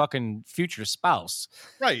to their fucking future spouse.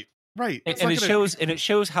 Right. And it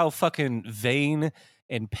shows how fucking vain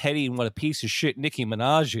and petty and what a piece of shit Nicki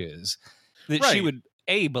Minaj is, that she would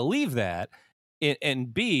A, believe that,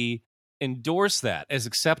 and B, endorse that as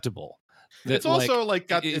acceptable. It's also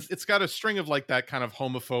it's got a string of like that kind of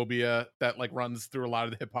homophobia that like runs through a lot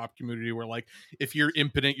of the hip hop community, where like if you're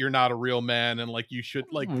impotent, you're not a real man, and like you should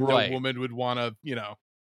like no woman would want to,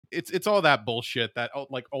 it's all that bullshit, that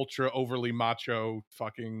like ultra overly macho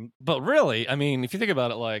fucking. But really, I mean, if you think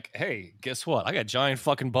about it, like, hey, guess what? I got giant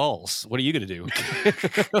fucking balls. What are you gonna do?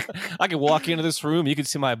 I can walk into this room, you can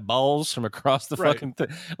see my balls from across the fucking thing.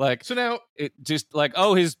 Like, so now it just like,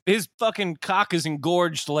 oh, his fucking cock is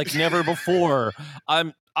engorged like never before.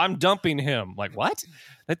 I'm dumping him. Like, what?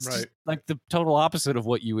 That's just like the total opposite of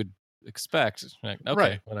what you would expect. Like, okay,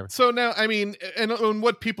 right. Whatever. So now, I mean, and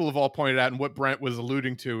what people have all pointed out, and what Brent was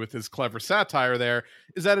alluding to with his clever satire there,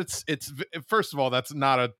 is that it's first of all, that's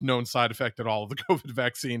not a known side effect at all of the COVID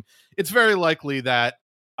vaccine. It's very likely that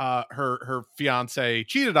her fiance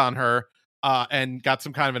cheated on her and got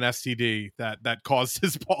some kind of an STD that caused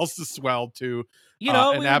his balls to swell to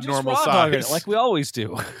an abnormal size, like we always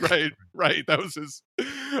do. Right. That was his.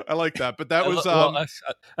 I like that, but that was.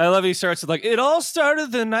 I love he starts with like, it all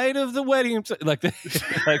started the night of the wedding, like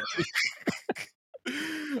like.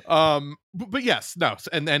 But yes, no,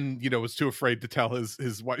 and then was too afraid to tell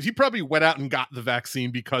his wife. He probably went out and got the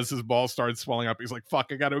vaccine because his balls started swelling up. He's like,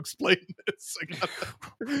 "Fuck, I got to explain this."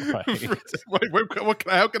 How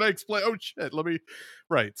can I explain? Oh shit, let me.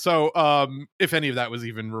 Right. So, if any of that was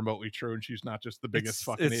even remotely true, and she's not just the biggest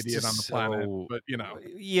fucking idiot on the planet, but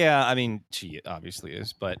yeah, I mean, she obviously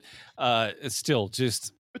is, but it's still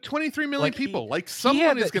just. But 23 million people,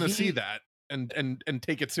 someone is going to see that. And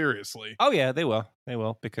take it seriously. Oh yeah, they will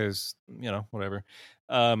because whatever.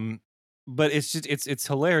 But it's just it's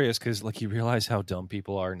hilarious because like you realize how dumb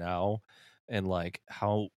people are now, and like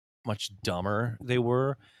how much dumber they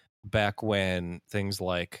were back when things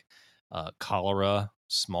like cholera,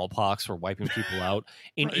 smallpox were wiping people out,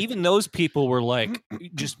 and even those people were like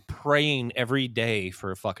just praying every day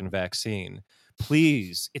for a fucking vaccine.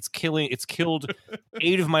 Please, it's killed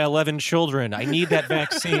 8 of my 11 children. I need that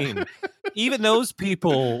vaccine. Even those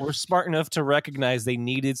people were smart enough to recognize they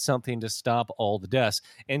needed something to stop all the deaths.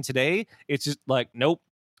 And today, it's just like, nope,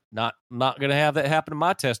 not gonna have that happen to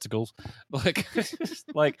my testicles. Like,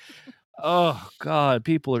 oh god,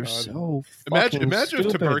 people are so imagine stupid.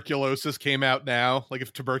 If tuberculosis came out now, like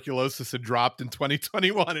if tuberculosis had dropped in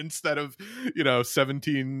 2021 instead of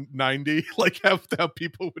 1790, like how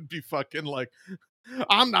people would be fucking like,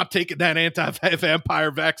 I'm not taking that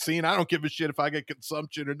anti-vampire vaccine. I don't give a shit if I get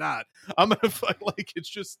consumption or not. I'm gonna like. It's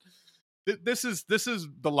just this is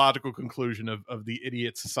the logical conclusion of the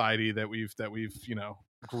idiot society that we've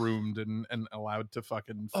groomed and allowed to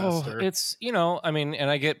fucking fester. It's I mean,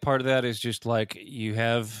 and I get part of that is just like you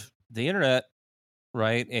have the internet,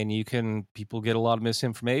 right? And people get a lot of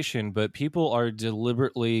misinformation, but people are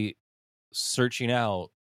deliberately searching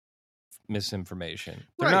out misinformation.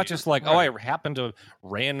 They're not just like, I happen to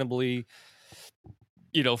randomly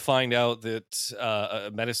find out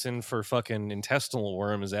that medicine for fucking intestinal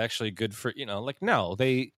worm is actually good for like, no,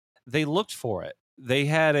 they looked for it. They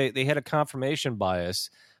had a confirmation bias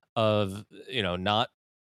of not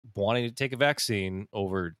wanting to take a vaccine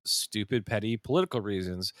over stupid petty political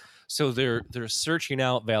reasons, so they're searching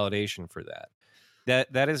out validation for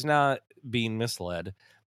that is not being misled.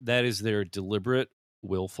 That is their deliberate,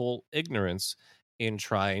 willful ignorance in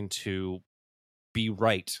trying to be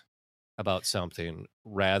right about something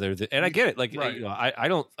rather than. And I get it, like I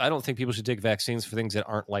don't think people should take vaccines for things that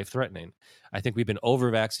aren't life-threatening. I think we've been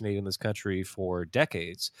over-vaccinated in this country for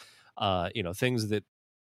decades. Things that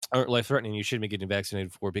aren't life-threatening you shouldn't be getting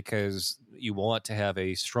vaccinated for because you want to have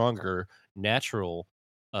a stronger natural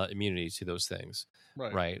immunity to those things.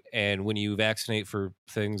 Right. And when you vaccinate for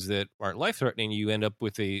things that aren't life-threatening, you end up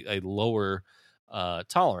with a lower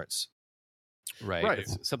tolerance. Right.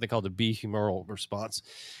 It's something called the B-humoral response.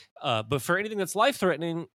 But for anything that's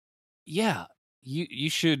life-threatening, yeah, you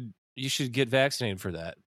should get vaccinated for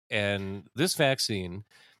that. And this vaccine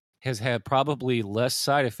has had probably less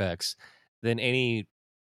side effects than any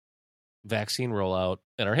vaccine rollout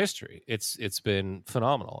in our history. It's been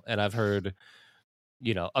phenomenal. And I've heard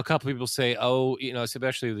a couple people say,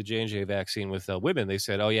 especially the J&J vaccine with women, they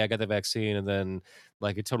said, oh yeah, I got the vaccine and then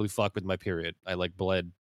like it totally fucked with my period. I like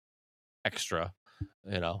bled extra,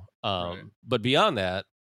 but beyond that,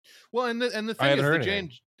 well, and the thing is the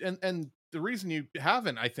J&J and the reason you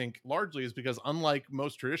haven't, I think, largely is because unlike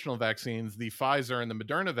most traditional vaccines, the Pfizer and the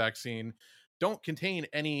Moderna vaccine don't contain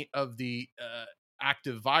any of the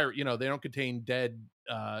active virus. They don't contain dead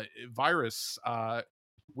virus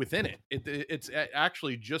within it. It's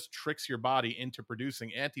actually just tricks your body into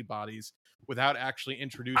producing antibodies without actually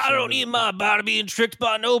introducing. I don't need my body being tricked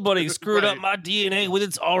by nobody. Screwed up my DNA with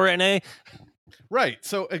its RNA. Right.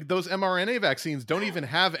 So those mRNA vaccines don't even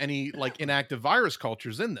have any like inactive virus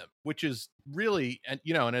cultures in them, which is really, and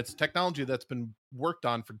it's technology that's been worked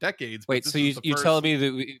on for decades. Wait, so you telling me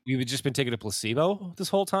that we've just been taking a placebo this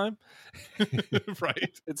whole time?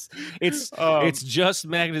 Right. It's just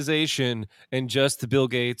magnetization and just the Bill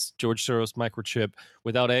Gates, George Soros microchip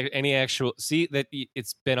without any actual. See that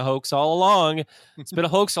it's been a hoax all along. It's been a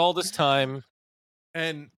hoax all this time.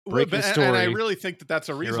 And I really think that that's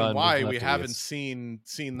a reason why we haven't seen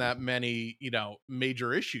that many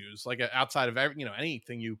major issues like outside of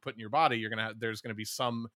anything you put in your body. There's gonna be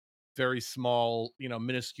some very small,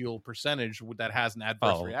 minuscule percentage that has an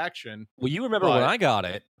adverse reaction. Well, you remember when I got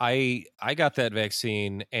it, I got that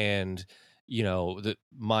vaccine, and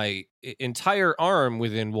my entire arm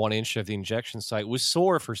within 1 inch of the injection site was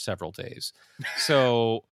sore for several days.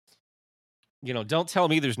 So, don't tell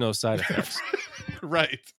me there's no side effects.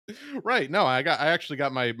 Right. No, I actually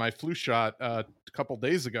got my flu shot a couple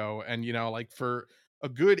days ago, and like for a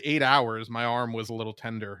good 8 hours, my arm was a little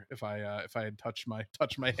tender if I had touched my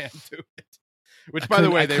hand to it. Which, by the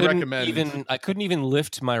way, they recommend. I couldn't even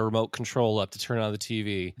lift my remote control up to turn on the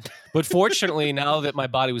TV. But fortunately, now that my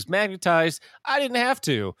body was magnetized, I didn't have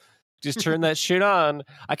to. Just turn that shit on.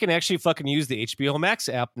 I can actually fucking use the HBO Max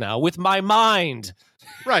app now with my mind.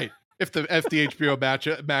 Right. If the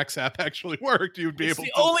HBO Max app actually worked, you'd be able to.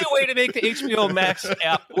 The only way to make the HBO Max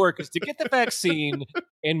app work is to get the vaccine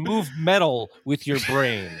and move metal with your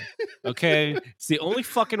brain. Okay? It's the only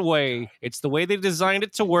fucking way. It's the way they designed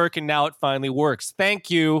it to work, and now it finally works. Thank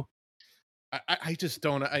you. I just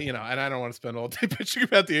don't, and I don't want to spend all day bitching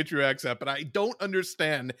about the HBO Max app, but I don't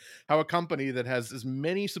understand how a company that has as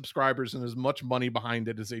many subscribers and as much money behind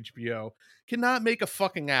it as HBO cannot make a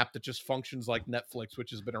fucking app that just functions like Netflix,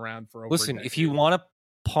 which has been around for over. Listen, if you want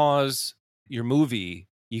to pause your movie,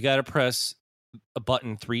 you got to press a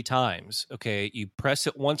button 3 times. Okay, you press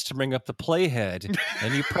it once to bring up the playhead,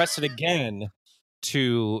 and you press it again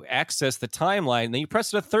to access the timeline, and then you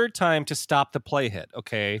press it a 3rd time to stop the playhead.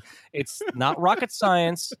 Okay, it's not rocket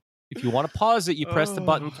science. If you want to pause it, you press the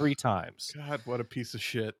button 3 times. God, what a piece of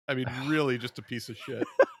shit. I mean, really just a piece of shit.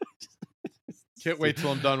 Can't wait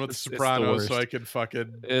till I'm done with The Sopranos so I can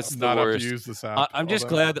fucking not have to use this app. I'm just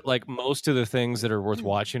glad that like most of the things that are worth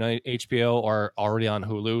watching on HBO are already on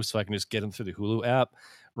Hulu, so I can just get them through the Hulu app.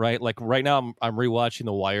 Right, like right now I'm rewatching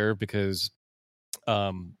The Wire because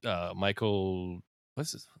Michael,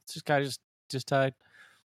 what's this guy just died?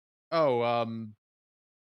 Oh,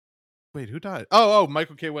 wait, who died? Oh,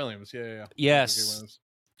 Michael K. Williams. Yeah. Yes.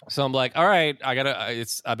 So I'm like, all right,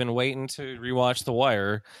 I've been waiting to rewatch The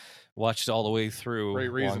Wire. Watched it all the way through a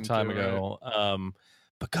long time ago. Right?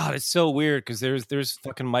 But God, it's so weird because there's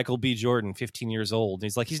fucking Michael B. Jordan, 15 years old.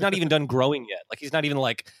 And he's not even done growing yet. Like he's not even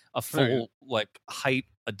like a full like height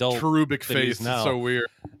adult. Cherubic face. Now. It's so weird.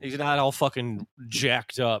 He's not all fucking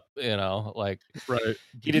jacked up, like right.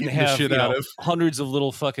 He didn't have hundreds of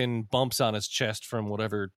little fucking bumps on his chest from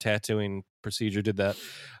whatever tattooing procedure did that.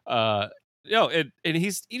 And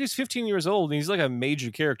he's 15 years old and he's like a major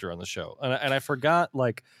character on the show. And I forgot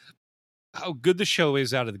like how good the show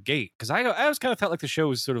is out of the gate, because I always kind of felt like the show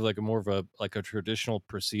was sort of like more of a traditional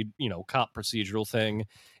cop procedural thing,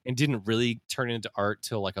 and didn't really turn into art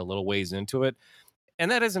till like a little ways into it,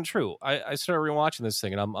 and that isn't true. I started rewatching this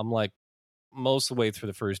thing, and I'm like most of the way through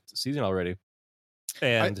the first season already,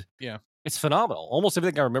 and it's phenomenal. Almost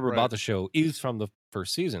everything I remember about the show is from the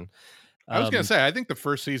first season. I was gonna say, I think the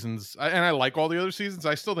first season's, and I like all the other seasons,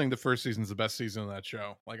 I still think the first season's the best season of that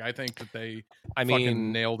show. Like, I think that they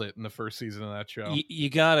fucking nailed it in the first season of that show. You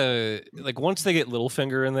gotta, like, once they get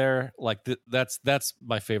Littlefinger in there, like, that's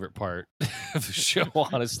my favorite part of the show,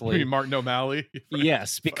 honestly. You mean Martin O'Malley?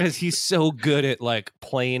 Yes, because he's so good at, like,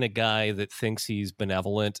 playing a guy that thinks he's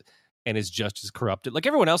benevolent and is just as corrupted. Like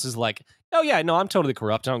everyone else is like, oh yeah, no, I'm totally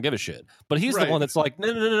corrupt. I don't give a shit. But he's the one that's like,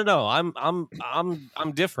 no.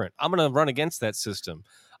 I'm different. I'm gonna run against that system.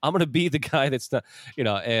 I'm gonna be the guy that's not,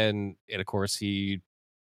 and of course he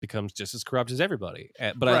becomes just as corrupt as everybody.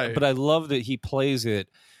 But I love that he plays it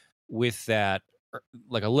with that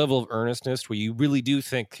like a level of earnestness where you really do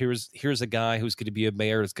think here's a guy who's going to be a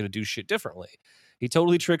mayor that's going to do shit differently. He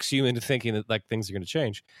totally tricks you into thinking that like things are going to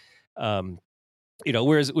change.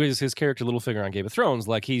 Whereas his character Littlefinger on Game of Thrones,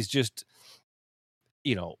 like he's just,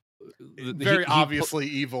 very obviously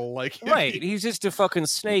evil, like right. He's just a fucking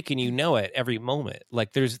snake, and it every moment.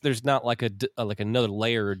 Like there's not like like another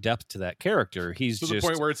layer or depth to that character. He's to just the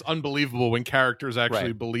point where it's unbelievable when characters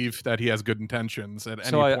actually believe that he has good intentions at any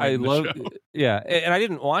point. So I love, and I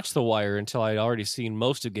didn't watch The Wire until I'd already seen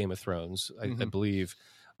most of Game of Thrones, I believe.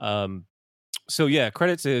 So yeah,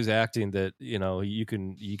 credit to his acting that he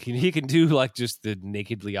can do like just the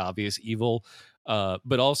nakedly obvious evil,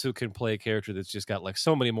 but also can play a character that's just got like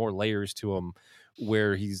so many more layers to him,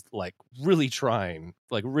 where he's like really trying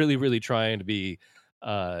to be,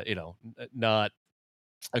 not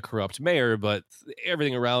a corrupt mayor, but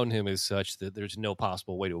everything around him is such that there's no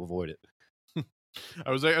possible way to avoid it.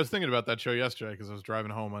 I was thinking about that show yesterday because I was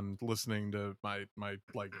driving home and listening to my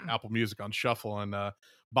like Apple Music on shuffle, and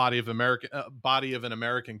Body of an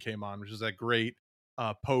American came on, which is that great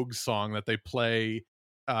Pogues song that they play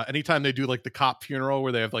anytime they do like the cop funeral,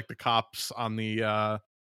 where they have like the cops on the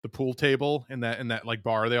the pool table in that like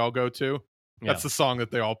bar they all go to. That's the song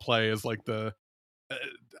that they all play as like the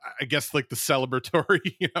I guess like the celebratory,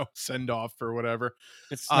 send off or whatever.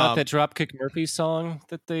 It's not that Dropkick Murphy song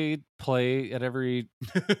that they play at every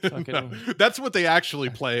fucking... No, that's what they actually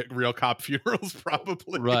play at real cop funerals,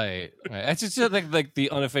 probably. Right. It's just like the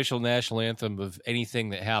unofficial national anthem of anything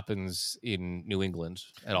that happens in New England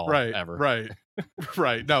at all, ever. Right.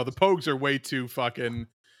 No, the Pogues are way too fucking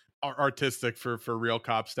artistic for real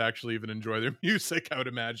cops to actually even enjoy their music, I would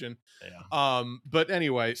imagine. Yeah. But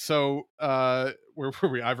anyway, so where were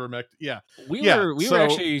we? Ivermectin. Yeah. We were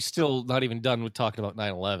actually still not even done with talking about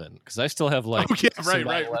 9/11 because I still have like right. Shit.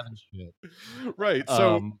 Right.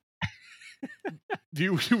 So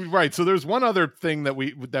right. So there's one other thing that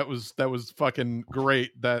was fucking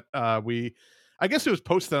great that I guess it was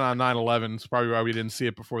posted on 9/11. It's probably why we didn't see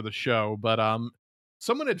it before the show, but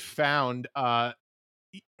someone had found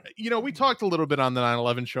we talked a little bit on the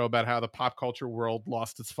 9/11 show about how the pop culture world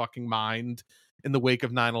lost its fucking mind in the wake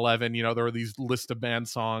of 9/11. There were these list of banned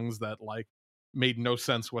songs that like made no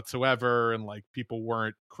sense whatsoever, and like people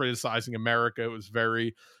weren't criticizing America. It was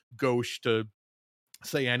very gauche to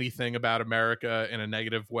say anything about America in a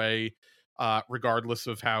negative way, regardless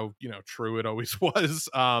of how true it always was.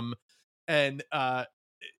 And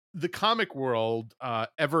the comic world,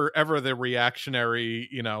 ever the reactionary,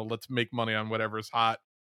 let's make money on whatever's hot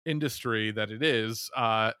industry that it is,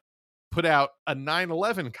 put out a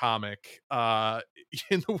 9/11 comic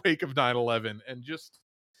in the wake of 9/11, and just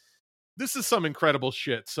this is some incredible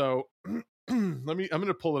shit. So I'm going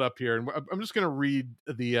to pull it up here, and I'm just going to read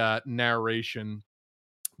the narration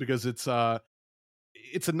because it's a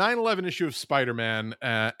 9/11 issue of Spider-Man,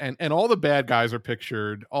 and all the bad guys are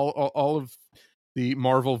pictured. All of the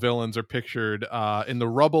Marvel villains are pictured in the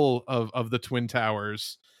rubble of the Twin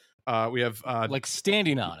Towers. We have like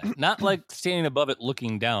standing on it, not like standing above it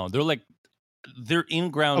looking down. They're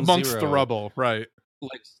in ground amongst zero, the rubble, right?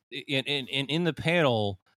 Like in the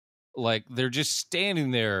panel, like they're just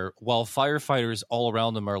standing there while firefighters all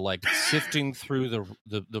around them are like sifting through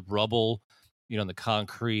the rubble, the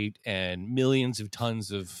concrete and millions of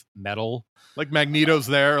tons of metal. Like Magneto's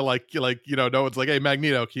there, like no one's like, hey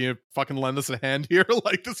Magneto, can you fucking lend us a hand here?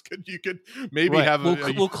 Like you could maybe have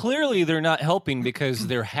well, clearly they're not helping because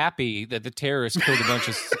they're happy that the terrorists killed a bunch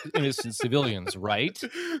of innocent civilians, right?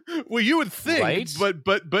 Well, you would think, right?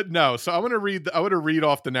 but no. So I want to read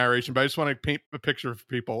off the narration, but I just want to paint a picture for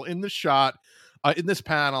people. In the shot, in this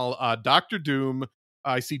panel, Dr. Doom,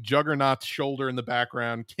 I see Juggernaut's shoulder in the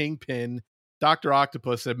background, Kingpin, Dr.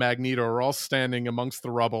 Octopus, and Magneto are all standing amongst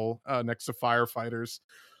the rubble next to firefighters.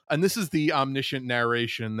 And this is the omniscient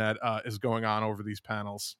narration that is going on over these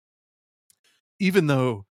panels. Even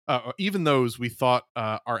those we thought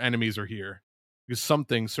our enemies are here, because some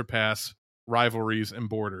things surpass rivalries and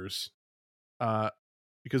borders.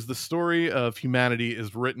 Because the story of humanity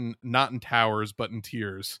is written not in towers, but in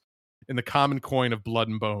tears, in the common coin of blood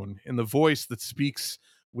and bone, in the voice that speaks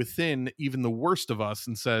within even the worst of us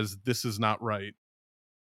and says, this is not right.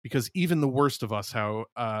 Because even the worst of us,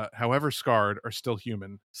 however scarred, are still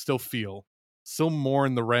human, still feel, still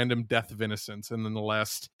mourn the random death of innocence. And then the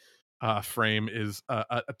last frame is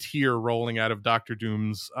a tear rolling out of Dr.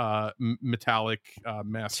 Doom's metallic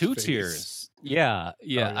mask. Two face. Tears. Yeah. Oh,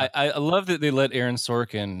 yeah. I love that they let Aaron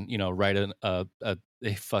Sorkin, write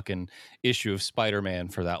a fucking issue of Spider-Man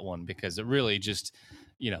for that one, because it really just,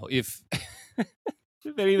 if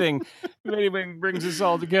if anything brings us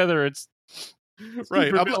all together, it's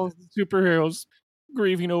right. Superheroes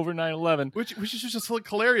grieving over 9/11, which is just like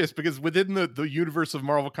hilarious, because within the universe of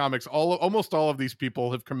Marvel Comics, almost all of these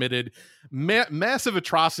people have committed massive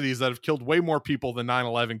atrocities that have killed way more people than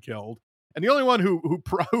 9/11 killed. And the only one who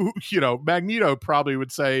Magneto probably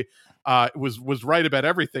would say was right about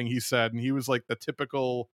everything he said, and he was like the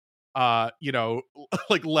typical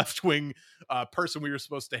like left-wing person we were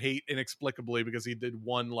supposed to hate inexplicably because he did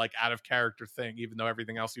one like out of character thing, even though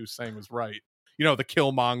everything else he was saying was right. The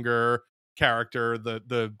Killmonger character, the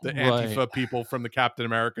Antifa people from the Captain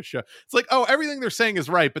America show. It's like, oh, everything they're saying is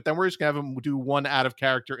right, but then we're just gonna have them do one out of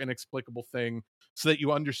character inexplicable thing so that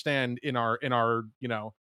you understand in our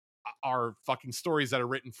our fucking stories that are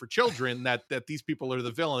written for children that these people are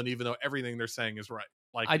the villain, even though everything they're saying is right.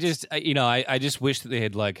 Like, I just wish that they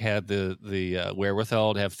had like had the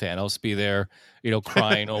wherewithal to have Thanos be there,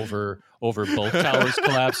 crying over both towers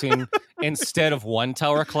collapsing instead of one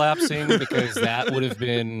tower collapsing, because that would have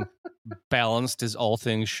been balanced as all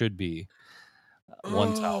things should be.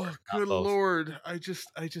 one tower. Good Lord.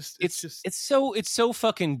 It's so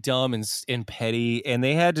fucking dumb and petty. And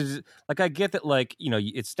they had to, like, I get that, like, you know,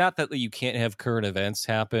 it's not that you can't have current events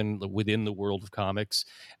happen within the world of comics.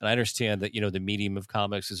 And I understand that, you know, the medium of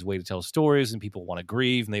comics is a way to tell stories and people want to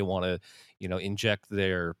grieve and they want to, you know, inject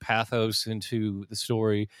their pathos into the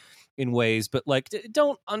story in ways, but like,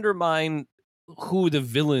 don't undermine who the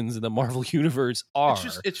villains in the Marvel universe are.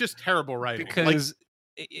 It's just terrible writing. Because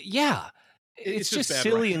it's just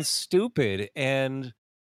silly writing. And stupid. And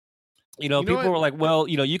people were like, well,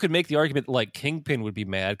 you know, you could make the argument like Kingpin would be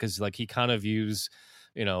mad because like he kind of views,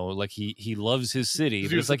 you know, like he loves his city,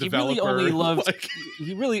 but it's like he really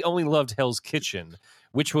only loved Hell's Kitchen,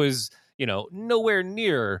 which was, you know, nowhere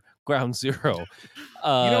near Ground Zero. You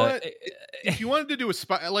know what? If you wanted to do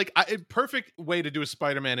a perfect way to do a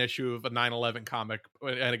Spider-Man issue of a 9/11 comic,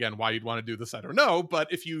 and again, why you'd want to do this, I don't know.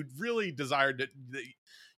 But if you really desired it,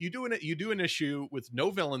 you do an issue with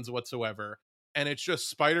no villains whatsoever, and it's just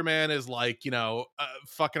Spider-Man is like, you know,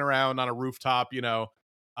 fucking around on a rooftop, you know,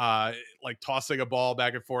 like tossing a ball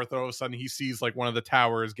back and forth. And all of a sudden, he sees like one of the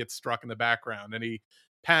towers get struck in the background, and he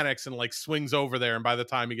panics and like swings over there, and by the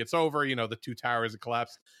time he gets over, you know, the two towers have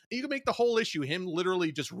collapsed. And you can make the whole issue him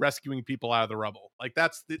literally just rescuing people out of the rubble. Like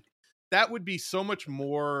that would be so much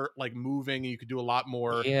more like moving, and you could do a lot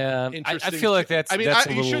more. Yeah, interesting. I feel like that's. I mean,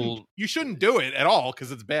 you shouldn't do it at all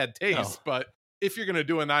because it's bad taste. No. But if you're gonna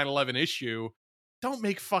do a 9/11 issue, don't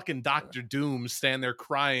make fucking Dr. Doom stand there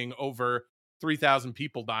crying over 3,000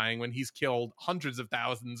 people dying when he's killed hundreds of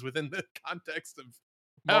thousands within the context of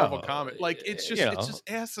Marvel comic. Like it's just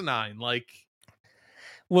asinine. Like,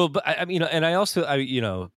 well, but I mean, and I also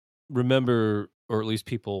remember, or at least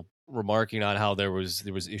people remarking on how there was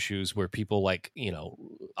issues where people like, you know,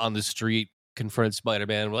 on the street confront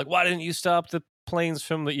Spider-Man, were like, why didn't you stop the planes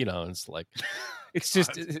from the, you know, it's like, it's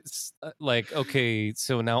just, it's like, okay,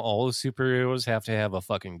 so now all the superheroes have to have a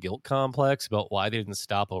fucking guilt complex about why they didn't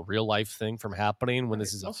stop a real life thing from happening when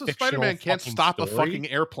this is also Spider-Man can't stop story. A fucking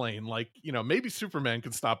airplane. Like, you know, maybe Superman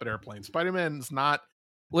can stop an airplane. Spider-Man's not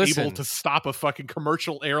able to stop a fucking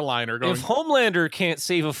commercial airliner going. If Homelander can't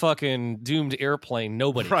save a fucking doomed airplane,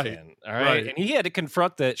 nobody can. All right? And he had to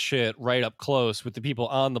confront that shit right up close with the people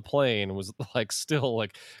on the plane, and was like, still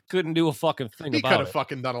like, couldn't do a fucking thing about it. He could have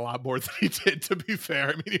fucking done a lot more than he did, to be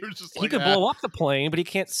fair. I mean, he was just like, he could blow up the plane, but he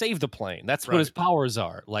can't save the plane. That's what his powers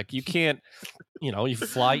are. Like, you can't, you know, you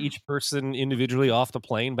fly each person individually off the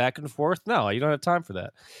plane back and forth. No, you don't have time for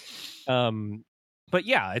that. But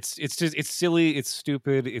yeah, it's just, it's silly, it's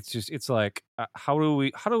stupid. It's like, how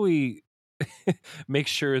do we make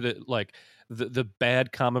sure that like the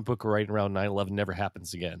bad comic book writing around 9/11 never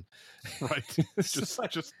happens again? Right. just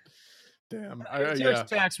damn.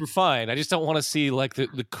 Attacks were fine. I just don't want to see like the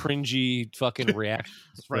cringy fucking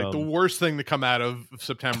reactions. Right. The worst thing to come out of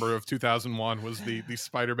September of 2001 was the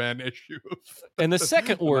Spider-Man issue. And the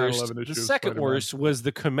second worst was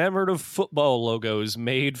the commemorative football logos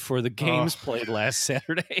made for the games played last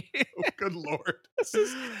Saturday. Oh, good Lord.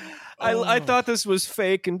 I thought this was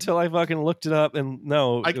fake until I fucking looked it up, and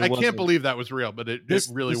no, I can't believe that was real, but it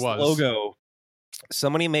really was. Logo.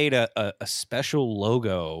 Somebody made a special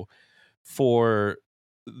logo for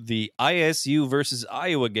the ISU versus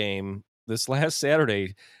Iowa game this last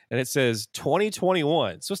Saturday, and it says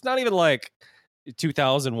 2021. So it's not even like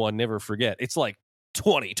 2001, never forget. It's like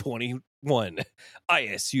 2021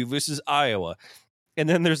 ISU versus Iowa. And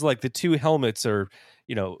then there's like the two helmets are,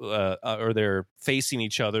 you know, or they're facing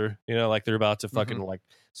each other, you know, like they're about to fucking like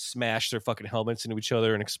smash their fucking helmets into each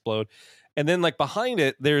other and explode. And then like behind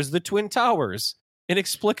it, there's the Twin Towers.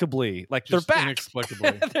 Inexplicably, like just they're back.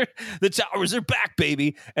 Inexplicably, the towers are back,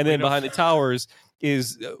 baby. And then behind the towers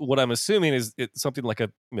is what I'm assuming is it's something like a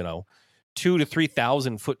 2,000 to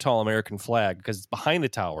 3,000 foot tall American flag, because it's behind the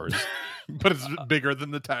towers. But it's bigger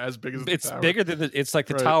than as big as it's bigger than it's like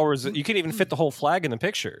the towers. You can't even fit the whole flag in the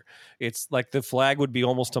picture. It's like the flag would be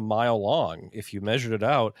almost a mile long if you measured it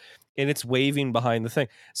out. And it's waving behind the thing.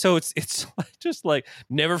 So it's just like,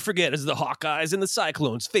 never forget as the Hawkeyes and the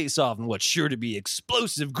Cyclones face off in what's sure to be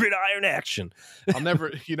explosive gridiron action. I'll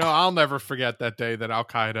never forget that day that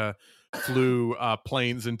Al-Qaeda flew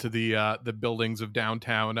planes into the buildings of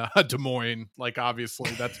downtown Des Moines. Like,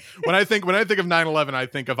 obviously, that's when I think of 9/11, I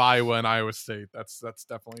think of Iowa and Iowa State. That's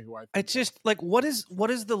definitely who I think. I just like, what is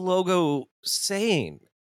the logo saying?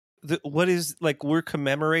 What is, like, we're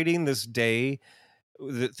commemorating this day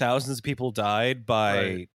that thousands of people died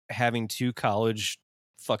by having two college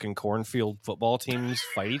fucking cornfield football teams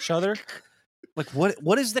fight each other. Like,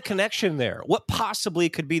 what is the connection there? What possibly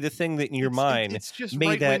could be the thing that in your mind it's just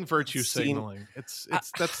made right-wing that virtue signaling? It's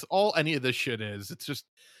that's all any of this shit is. It's just,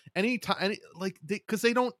 because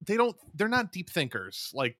they're not deep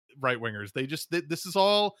thinkers like right wingers. This is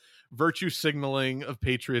all virtue signaling of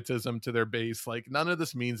patriotism to their base. Like none of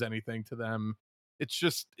this means anything to them.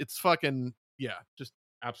 It's fucking, yeah, just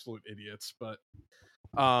absolute idiots. But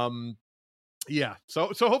yeah,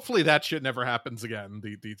 so hopefully that shit never happens again.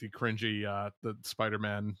 The cringy the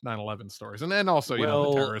Spider-Man 9/11 stories, and then also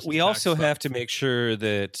the terrorist. We also have to make sure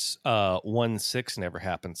that 1/6 never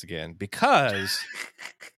happens again, because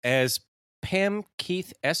as Pam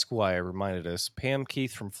Keith Esquire reminded us, Pam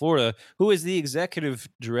Keith from Florida, who is the executive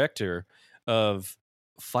director of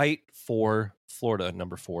Fight for Florida,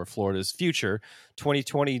 number 4, Florida's future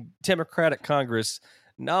 2020 Democratic Congress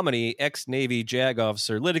nominee, ex-Navy JAG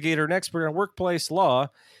officer, litigator, and expert on workplace law,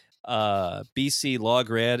 BC law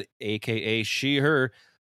grad, aka she, her,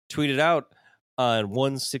 tweeted out on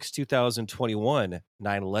 1/6/2021,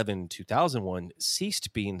 9/11/2001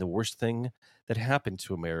 ceased being the worst thing that happened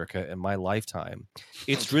to America in my lifetime.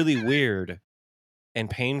 It's really weird and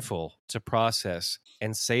painful to process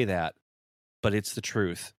and say that, but it's the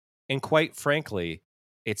truth. And quite frankly,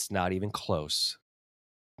 it's not even close.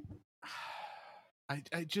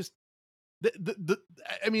 I just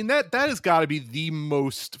I mean that has got to be the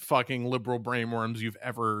most fucking liberal brainworms you've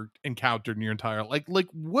ever encountered in your entire like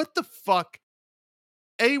what the fuck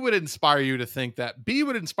A would inspire you to think that, B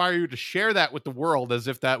would inspire you to share that with the world as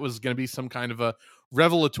if that was going to be some kind of a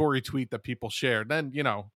revelatory tweet that people shared. Then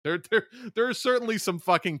there are certainly some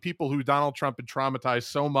fucking people who Donald Trump had traumatized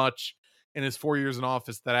so much in his 4 years in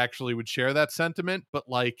office that actually would share that sentiment, but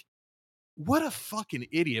like, what a fucking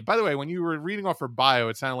idiot. By the way, when you were reading off her bio,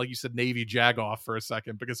 it sounded like you said Navy JAG-off for a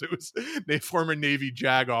second, because it was a former Navy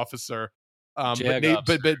JAG officer. But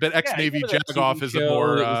ex-Navy JAG-off is a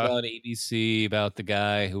more... It was on ABC about the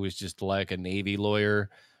guy who was just like a Navy lawyer,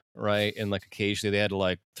 right? And like occasionally they had to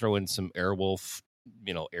like throw in some Airwolf,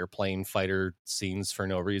 airplane fighter scenes for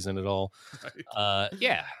no reason at all. Right.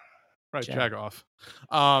 Yeah. Right, JAG-off.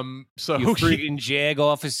 So you freaking JAG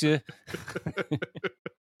officer.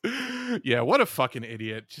 Yeah, what a fucking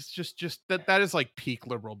idiot. Just that is like peak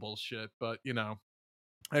liberal bullshit, but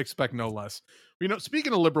I expect no less.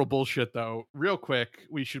 Speaking of liberal bullshit though, real quick,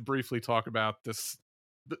 we should briefly talk about this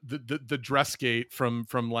the dress gate from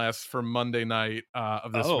Monday night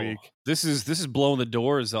of this week. This is blowing the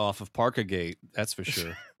doors off of Parkagate, that's for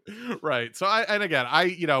sure. Right. So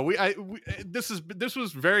this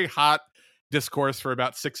was very hot discourse for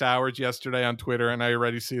about 6 hours yesterday on Twitter, and I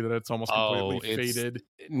already see that it's almost completely faded.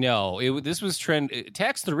 No, this was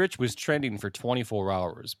Tax the Rich was trending for 24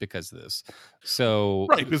 hours because of this. So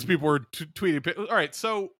right, because people were tweeting. All right,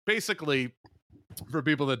 so basically, for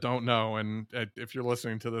people that don't know, and if you're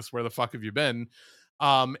listening to this, where the fuck have you been?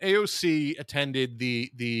 AOC attended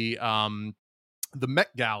the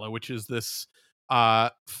Met Gala, which is this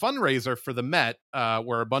fundraiser for the Met,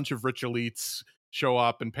 where a bunch of rich elites show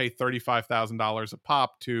up and pay $35,000 a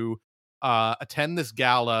pop to attend this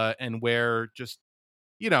gala and wear just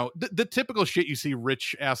the typical shit you see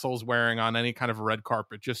rich assholes wearing on any kind of red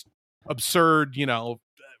carpet, just absurd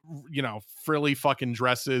frilly fucking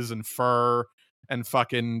dresses and fur and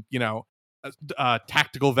fucking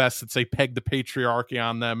tactical vests that say "peg the patriarchy"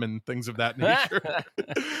 on them and things of that nature.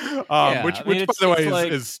 Which by the way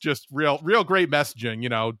is just real great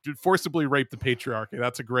messaging. Forcibly rape the patriarchy.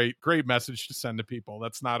 That's a great message to send to people.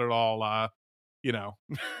 That's not at all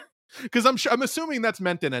because I'm assuming that's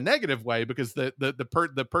meant in a negative way, because the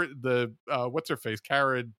what's her face,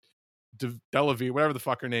 Cara Delevingne, whatever the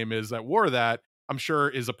fuck her name is, that wore that, I'm sure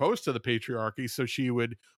is opposed to the patriarchy, so she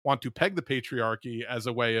would want to peg the patriarchy as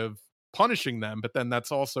a way of punishing them. But then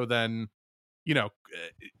that's also then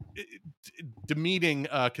demeaning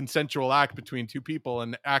a consensual act between two people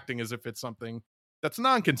and acting as if it's something that's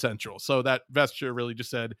non-consensual. So that vesture really just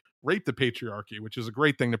said rape the patriarchy, which is a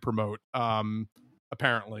great thing to promote,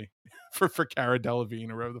 apparently, for Cara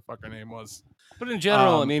Delevingne or whatever the fuck her name was. But in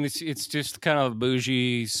general, I mean, it's just kind of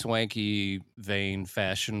bougie, swanky, vain,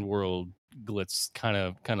 fashion world glitz kind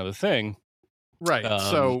of a thing,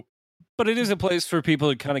 right? But it is a place for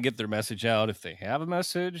people to kind of get their message out if they have a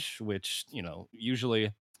message, which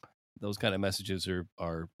usually those kind of messages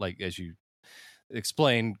are like, as you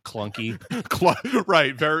explained, clunky.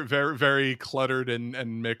 Right, very very very cluttered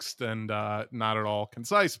and mixed and not at all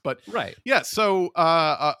concise. But right, yeah. So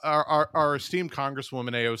our esteemed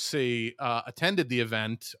Congresswoman AOC attended the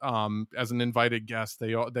event as an invited guest.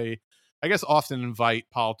 They I guess often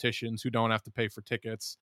invite politicians who don't have to pay for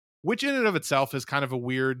tickets, which in and of itself is kind of a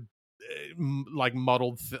weird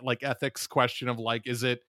muddled ethics question of like, is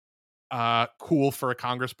it cool for a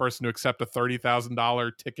congressperson to accept a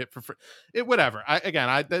 $30,000 ticket for free. Whatever.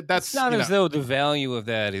 That's it's not as though the value of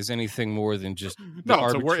that is anything more than just the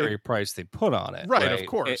arbitrary price they put on it. Right. Of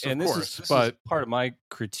course. This is part of my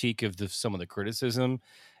critique of some of the criticism.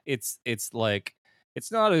 It's like,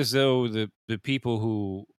 it's not as though the people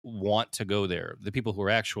who want to go there, the people who are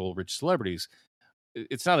actual rich celebrities,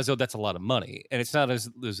 it's not as though that's a lot of money, and it's not as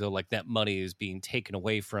though like that money is being taken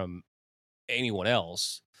away from anyone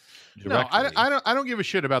else directly. No, I don't give a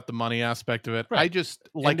shit about the money aspect of it. Right. I just,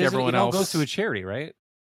 like everyone else, goes to a charity, right?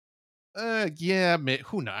 Yeah,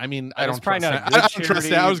 who knows? I mean, I don't trust that. I don't trust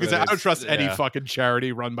that. I was gonna say, I don't trust any fucking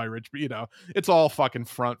charity run by rich people. It's all fucking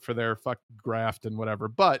front for their fucking graft and whatever.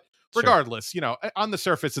 But regardless, on the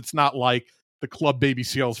surface, it's not like the Club Baby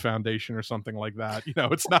Seals Foundation or something like that.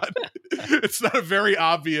 It's not it's not a very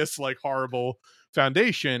obvious, like, horrible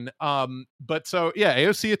foundation. But so yeah,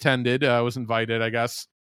 AOC attended, was invited, I guess,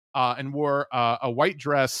 and wore a white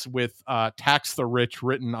dress with "Tax the Rich"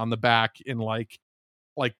 written on the back in like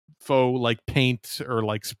faux like paint or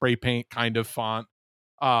like spray paint kind of font.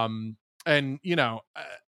 And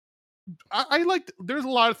I like, there's a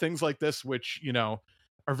lot of things like this which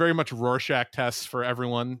are very much Rorschach tests for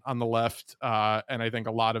everyone on the left, and I think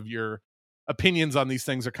a lot of your opinions on these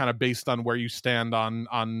things are kind of based on where you stand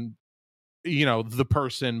on the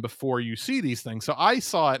person before you see these things. So I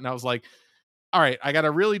saw it and I was like, all right, I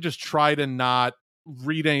gotta really just try to not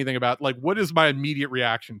read anything about, like, what is my immediate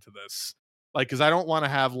reaction to this, like, because I don't want to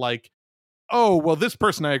have like, oh well, this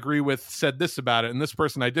person I agree with said this about it and this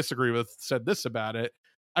person I disagree with said this about it.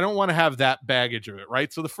 I don't want to have that baggage of it,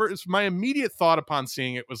 right? So my immediate thought upon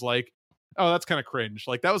seeing it was like, oh, that's kind of cringe.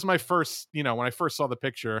 Like, that was my first, when I first saw the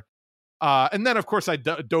picture. And then, of course, I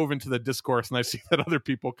dove into the discourse, and I see that other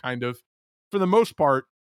people kind of, for the most part,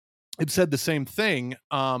 have said the same thing.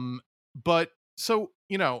 But so,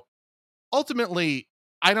 ultimately,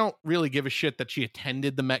 I don't really give a shit that she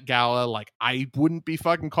attended the Met Gala. Like, I wouldn't be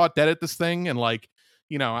fucking caught dead at this thing. And like,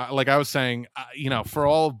 like I was saying, for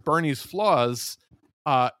all of Bernie's flaws,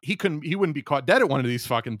 he wouldn't be caught dead at one of these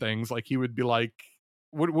fucking things. Like, he would be like,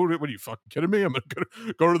 what are you fucking kidding me? I'm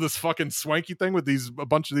gonna go to this fucking swanky thing with a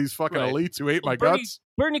bunch of these fucking elites who ate my guts.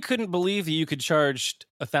 Bernie couldn't believe that you could charge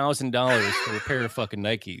 $1,000 for a pair of fucking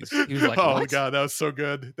Nikes. He was like, "Oh what? God, that was so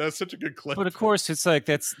good. That was such a good clip." But of course, it's like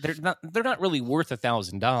they're not really worth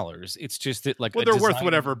 $1,000. It's just that, like, they're worth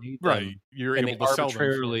whatever, right? You're able to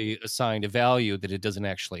arbitrarily assigned a value that it doesn't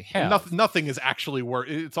actury have. Nothing is actually worth.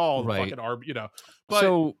 It's all fucking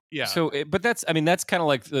But but that's kind of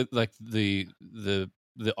like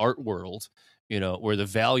the art world, where the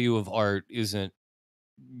value of art isn't,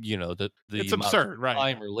 it's absurd, right?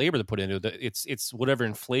 Time or labor to put into it. It's whatever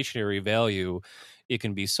inflationary value it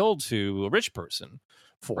can be sold to a rich person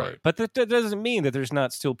for. Right. But that doesn't mean that there's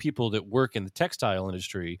not still people that work in the textile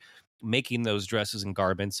industry making those dresses and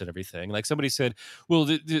garments and everything. Like, somebody said, well,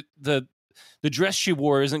 the dress she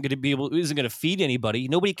wore isn't going to feed anybody.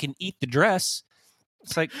 Nobody can eat the dress.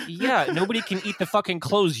 It's like, yeah, nobody can eat the fucking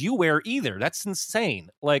clothes you wear either. That's insane.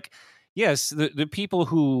 Like, yes, the people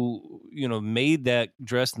who, made that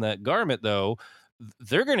dress and that garment, though,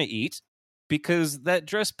 they're going to eat because that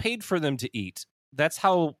dress paid for them to eat. That's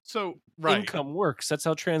how income works. That's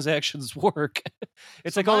how transactions work.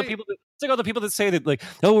 It's like all the people that say that, like,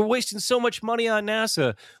 oh, we're wasting so much money on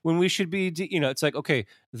NASA when we should be, it's like, okay,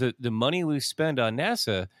 the money we spend on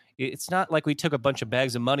NASA, it's not like we took a bunch of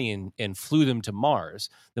bags of money and flew them to Mars.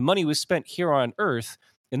 The money was spent here on Earth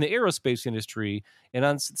in the aerospace industry and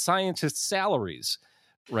on scientists' salaries,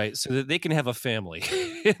 right? So that they can have a family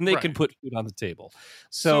and they can put food on the table.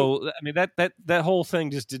 So I mean, that whole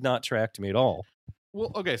thing just did not track to me at all.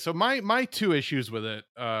 Well, okay. So my two issues with it,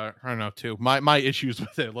 I don't know, my issues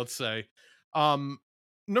with it, let's say,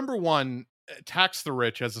 number one, tax the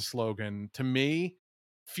rich as a slogan to me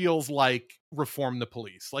feels like reform the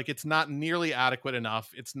police. Like, it's not nearly adequate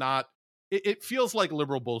enough. It's not, it feels like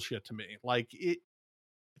liberal bullshit to me. Like,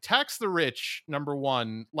 tax the rich, number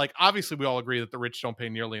one, like, obviously we all agree that the rich don't pay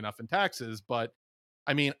nearly enough in taxes, but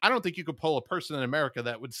I mean, I don't think you could poll a person in America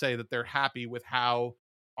that would say that they're happy with how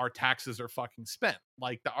our taxes are fucking spent.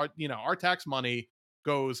 Like, our tax money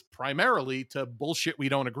goes primarily to bullshit we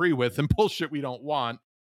don't agree with and bullshit we don't want.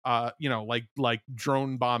 Like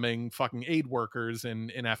drone bombing fucking aid workers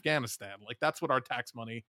in Afghanistan. Like, that's what our tax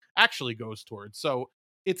money actually goes towards. So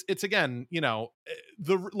it's again,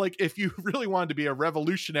 like, if you really wanted to be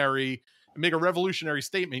make a revolutionary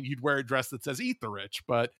statement, you'd wear a dress that says "Eat the Rich,"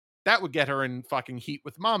 but that would get her in fucking heat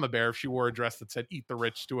with Mama Bear if she wore a dress that said "Eat the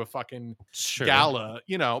Rich" to a fucking gala,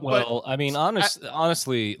 Well, but I mean,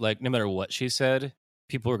 honestly, like, no matter what she said,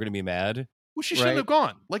 people are going to be mad Well, she shouldn't have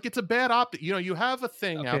gone. Like, it's a bad optic. You know, you have a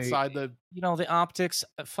thing outside the. You know, the optics.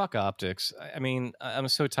 Fuck optics. I mean, I'm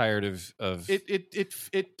so tired of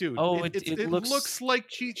it, dude. Oh, it looks like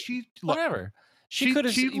she whatever. She could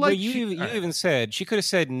have. Well, you even said she could have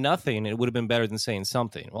said nothing, and it would have been better than saying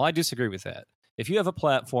something. Well, I disagree with that. If you have a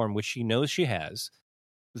platform, which she knows she has,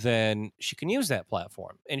 then she can use that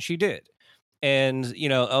platform, and she did. And you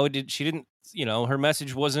know, she didn't. You know, her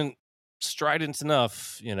message wasn't strident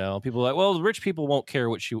enough. You know, people are like, well, rich people won't care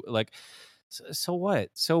what she like. So what?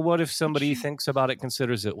 So what if somebody thinks about it,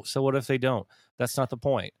 considers it? So what if they don't? That's not the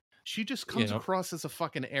point. She just comes across as a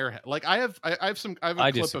fucking airhead. Like I have a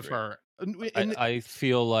clip disagree. of her. I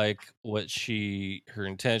feel like what her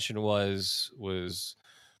intention was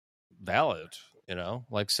valid. You know,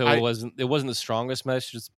 like it wasn't the strongest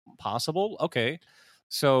message possible. Okay,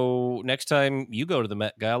 so next time you go to the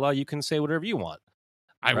Met Gala, you can say whatever you want.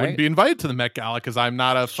 I wouldn't be invited to the Met Gala because I'm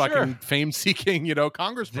not a fucking fame-seeking,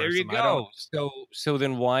 congressperson. There you go. So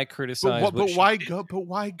then why criticize? But why go? But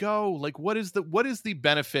why go? Like, what is the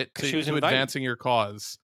benefit to advancing your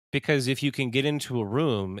cause? Because if you can get into a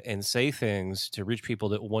room and say things to rich people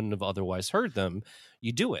that wouldn't have otherwise heard them,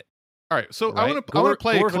 you do it. All right. So right? I want to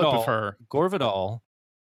play a clip of her. Gore Vidal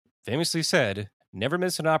famously said, "Never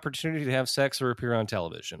miss an opportunity to have sex or appear on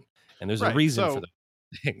television," and there's a reason for that.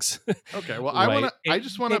 Things. Okay, well, I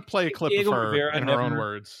just want to play a clip of her in her own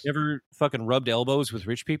words. Never fucking rubbed elbows with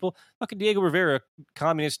rich people. Fucking Diego Rivera,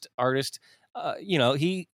 communist artist.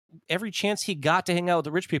 He every chance he got to hang out with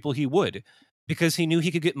the rich people, he would, because he knew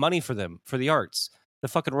he could get money for them for the arts. The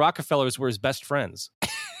fucking Rockefellers were his best friends.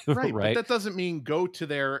 Right, but that doesn't mean go to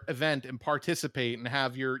their event and participate and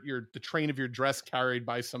have the train of your dress carried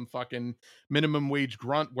by some fucking minimum wage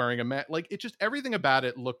grunt wearing a mat. Like, it just, everything about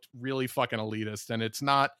it looked really fucking elitist, and it's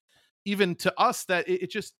not even to us that it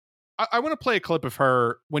just. I want to play a clip of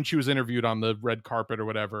her when she was interviewed on the red carpet or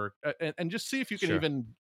whatever, and just see if you can even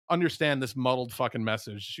understand this muddled fucking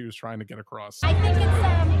message she was trying to get across. I think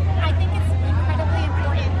it's incredibly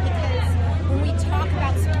important because when we talk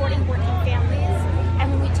about supporting working families. And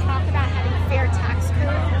when we talk about having a fair tax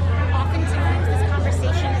code, oftentimes this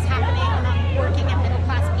conversation is happening among working and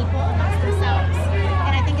middle-class people amongst themselves.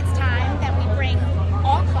 And I think it's time that we bring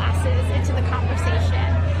all classes into the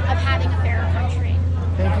conversation of having a fairer country.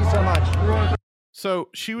 Thank you so much. So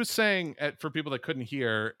she was saying, for people that couldn't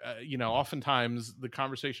hear, oftentimes the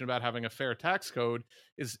conversation about having a fair tax code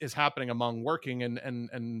is happening among working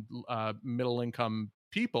and middle-income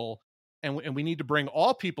people. And we need to bring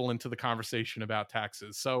all people into the conversation about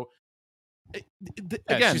taxes. So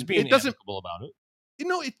again, she's being amicable about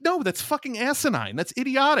it. No, that's fucking asinine. That's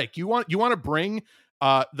idiotic. You want to bring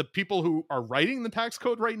the people who are writing the tax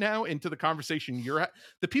code right now into the conversation.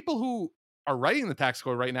 The people who are writing the tax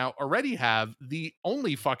code right now already have the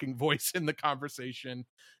only fucking voice in the conversation.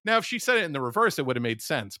 Now, if she said it in the reverse, it would have made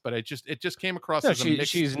sense. But it just came across as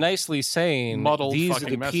she's nicely saying these are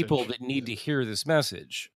the people that need to hear this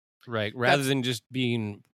message. Right, rather than just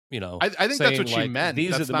being, I think that's what she meant.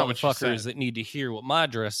 These are the motherfuckers that need to hear what my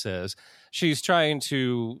dress says. She's trying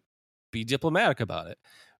to be diplomatic about it.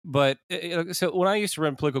 But so when I used to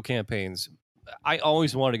run political campaigns, I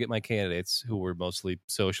always wanted to get my candidates, who were mostly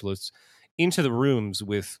socialists, into the rooms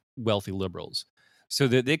with wealthy liberals so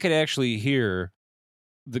that they could actually hear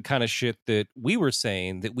the kind of shit that we were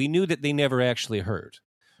saying that we knew that they never actually heard.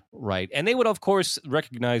 Right. And they would, of course,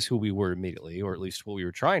 recognize who we were immediately, or at least what we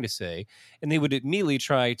were trying to say. And they would immediately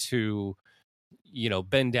try to,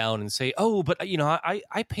 bend down and say, oh, but,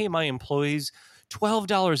 I pay my employees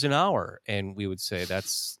 $12 an hour. And we would say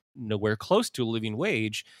that's nowhere close to a living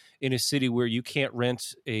wage in a city where you can't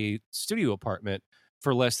rent a studio apartment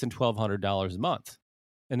for less than $1,200 a month.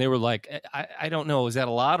 And they were like, I don't know. Is that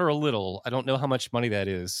a lot or a little? I don't know how much money that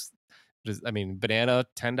is. Banana,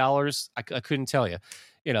 $10. I couldn't tell you.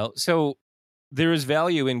 So there is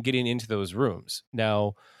value in getting into those rooms. Now,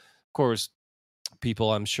 of course,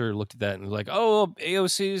 people I'm sure looked at that and like, oh,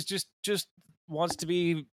 AOC is just wants to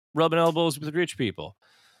be rubbing elbows with rich people,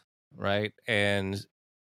 right? And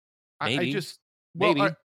maybe,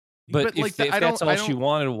 but if that's all she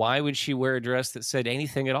wanted, why would she wear a dress that said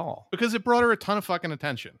anything at all? Because it brought her a ton of fucking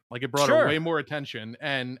attention. Like, it brought her way more attention.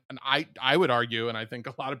 And I would argue, and I think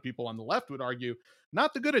a lot of people on the left would argue,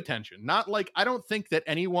 not the good attention. Not like, I don't think that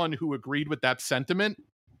anyone who agreed with that sentiment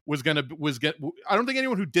I don't think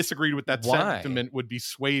anyone who disagreed with that sentiment would be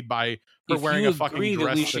swayed by her wearing a fucking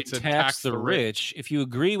dress that should tax the rich. If you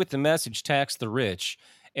agree with the message, tax the rich,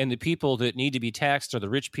 and the people that need to be taxed are the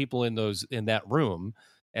rich people in that room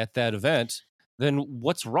at that event, then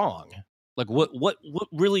what's wrong? Like, what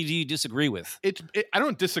really do you disagree with? I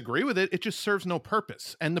don't disagree with it. It just serves no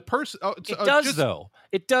purpose. And the person,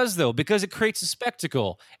 It does though, because it creates a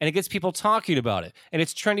spectacle and it gets people talking about it, and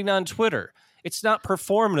it's trending on Twitter. It's not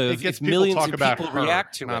performative. It's millions of people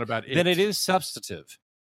react to it. About it. Then it is substantive.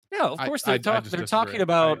 No, of course they're talking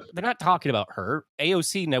about. They're not talking about her.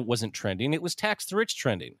 AOC wasn't trending. It was Tax the Rich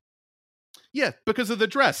trending. Yeah, because of the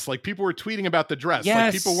dress. Like, people were tweeting about the dress.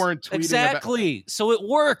 Yes, like, people weren't tweeting exactly. So it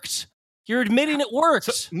worked. You're admitting it worked.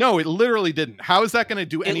 So, no, it literally didn't. How is that going to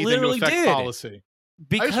do anything to affect policy?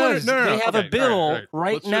 Because they have a bill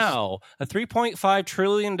right now, a $3.5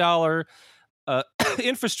 trillion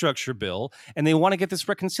infrastructure bill, and they want to get this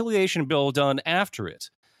reconciliation bill done after it.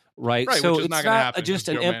 Right. So it's not just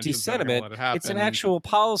an empty sentiment. It's an actual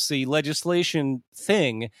policy legislation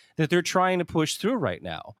thing that they're trying to push through right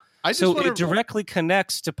now. So it directly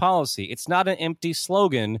connects to policy. It's not an empty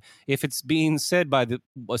slogan if it's being said by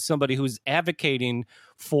somebody who's advocating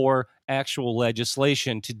for actual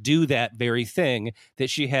legislation to do that very thing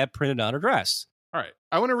that she had printed on her dress. All right.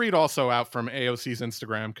 I want to read also out from AOC's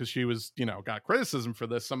Instagram, because she was, got criticism for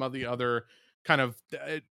this. Some of the other kind of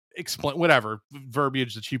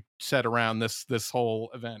verbiage that she said around this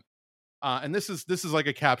whole event. And this is like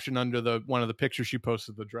a caption under one of the pictures she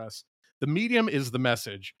posted the dress. The medium is the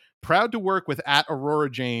message. Proud to work with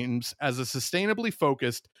 @Aurora James as a sustainably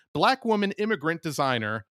focused Black woman immigrant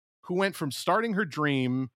designer who went from starting her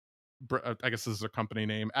dream, I guess this is her company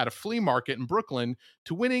name, at a flea market in Brooklyn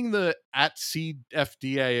to winning the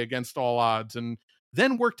 @CFDA against all odds, and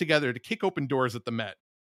then worked together to kick open doors at the Met.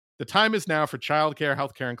 The time is now for childcare,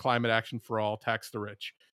 healthcare, and climate action for all. Tax the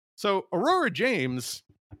rich. So Aurora James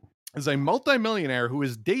is a multimillionaire who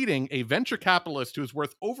is dating a venture capitalist who is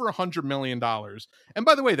worth over $100 million. And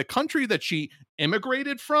by the way, the country that she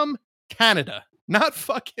immigrated from, Canada, not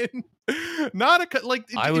fucking, not a, like.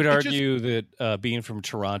 I would argue that being from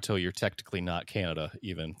Toronto, you're technically not Canada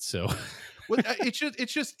even. So. Well,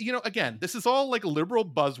 it's just, again, this is all like a liberal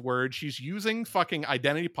buzzword. She's using fucking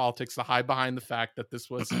identity politics to hide behind the fact that this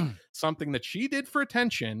was something that she did for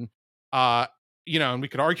attention. And we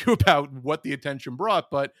could argue about what the attention brought,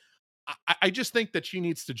 but I just think that she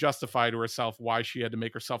needs to justify to herself why she had to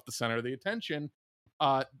make herself the center of the attention,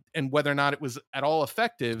 and whether or not it was at all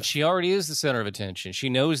effective. She already is the center of attention. She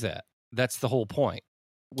knows that. That's the whole point.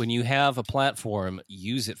 When you have a platform,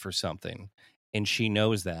 use it for something. And she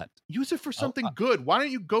knows that. Use it for something good. Why don't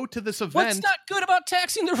you go to this event? What's not good about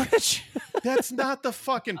taxing the rich? That's not the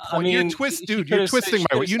fucking point. I mean, you're twisting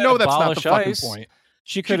my way. You know that's not the fucking point.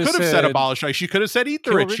 She could have said abolish ICE. She could have said eat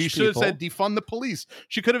the rich. She should have said defund the police.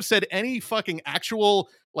 She could have said any fucking actual,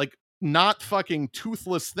 like, not fucking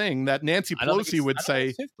toothless thing that Nancy Pelosi would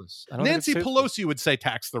say. Nancy Pelosi would say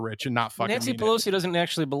tax the rich and not fucking. Nancy Pelosi doesn't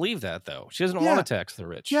actually believe that, though. She doesn't want to tax the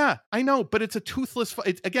rich. Yeah, I know, but it's a toothless.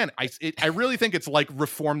 I really think it's like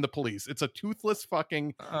reform the police. It's a toothless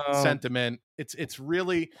fucking sentiment. It's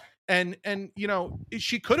really and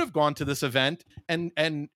she could have gone to this event and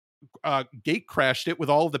gate crashed it with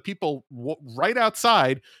all of the people right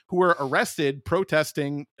outside who were arrested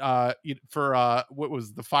protesting for what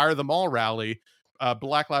was the Fire the Mall rally,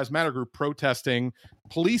 Black Lives Matter group protesting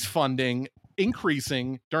police funding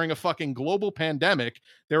increasing during a fucking global pandemic.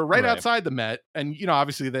 They were right outside the Met, and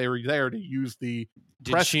obviously they were there to use the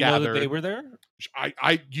press. Did she know that they were there?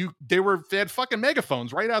 They had fucking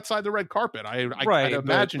megaphones right outside the red carpet. I'd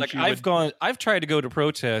imagine. Like, I've tried to go to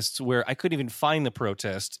protests where I couldn't even find the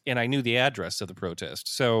protest, and I knew the address of the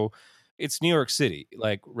protest. So it's New York City,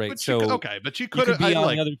 like, right? But so but you could be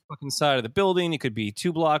on the other fucking side of the building. You could be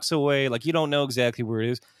 2 blocks away. Like, you don't know exactly where it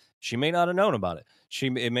is. She may not have known about it.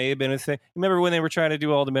 It may have been a thing. Remember when they were trying to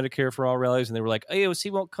do all the Medicare for All rallies, and they were like,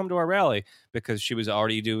 AOC won't come to our rally because she was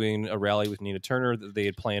already doing a rally with Nina Turner that they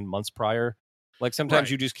had planned months prior. Like,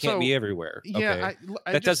 sometimes you just can't be everywhere. Yeah, okay?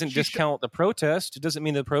 That doesn't discount the protest. It doesn't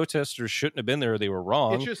mean the protesters shouldn't have been there. They were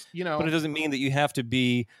wrong. It's just, but it doesn't mean that you have to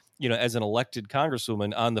be, as an elected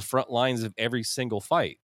congresswoman on the front lines of every single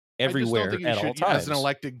fight, everywhere at all times. As an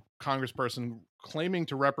elected congressperson claiming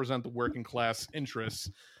to represent the working class interests,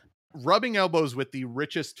 rubbing elbows with the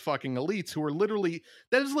richest fucking elites who are literally,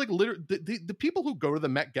 that is like the people who go to the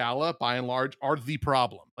Met Gala by and large are the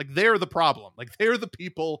problem. Like, they're the problem. Like, they're the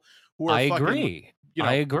people who are I agree.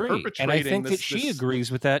 And I think that she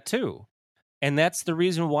agrees with that too. And that's the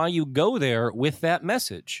reason why you go there with that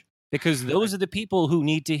message, because those are the people who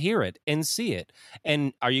need to hear it and see it.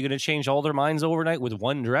 And are you going to change all their minds overnight with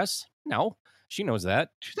one dress? No. She knows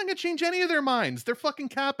that. She's not going to change any of their minds. They're fucking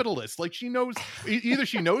capitalists. Like, she knows, either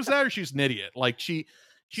she knows that or she's an idiot. Like,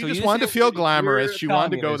 She just wanted to feel glamorous. She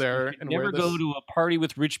wanted to go there and never go to a party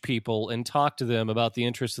with rich people and talk to them about the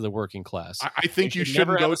interests of the working class. I think you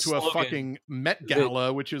shouldn't go to a fucking Met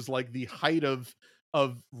Gala, which is like the height of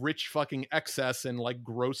rich fucking excess and like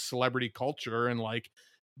gross celebrity culture, and like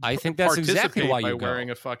I think that's exactly why you go. Wearing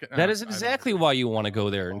a fucking, that is exactly why you want to go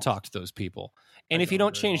there and talk to those people. And if you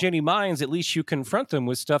don't change any minds, at least you confront them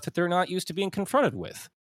with stuff that they're not used to being confronted with.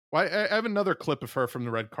 Well, I have another clip of her from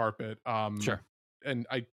the red carpet. Sure. And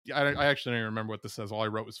I actually don't even remember what this says. All I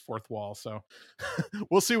wrote was fourth wall. So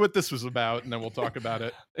we'll see what this was about, and then we'll talk about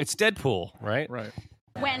it. It's Deadpool, right? Right.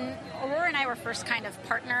 When Aurora and I were first kind of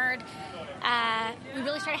partnered, we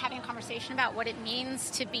really started having a conversation about what it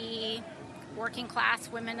means to be working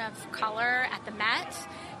class women of color at the Met.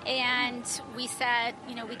 And we said,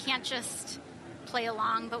 we can't just play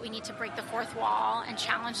along, but we need to break the fourth wall and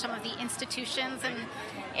challenge some of the institutions.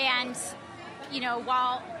 And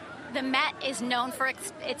while the Met is known for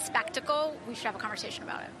its spectacle, we should have a conversation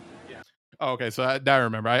about it. Oh, okay, so I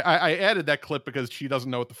remember. I added that clip because she doesn't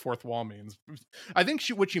know what the fourth wall means. I think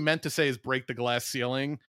what she meant to say is break the glass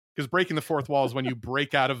ceiling, because breaking the fourth wall is when you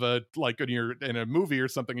break out of in a movie or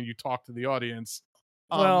something and you talk to the audience.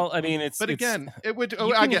 Well, I mean, it would.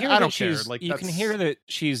 I don't care. Like, you can hear that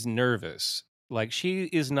she's nervous. Like, she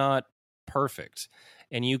is not perfect,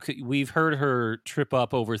 and we've heard her trip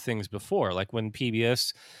up over things before, like when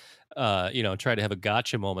PBS. Tried to have a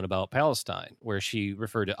gotcha moment about Palestine, where she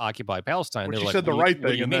referred to Occupy Palestine. She said the right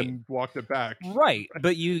thing and then walked it back. Right,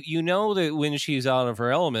 but you know that when she's out of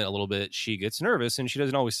her element a little bit, she gets nervous and she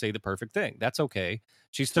doesn't always say the perfect thing. That's okay.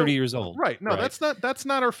 She's 30 years old. Right. No, right? That's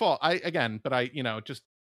not her fault.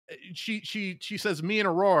 She says me and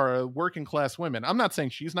Aurora, working class women. I'm not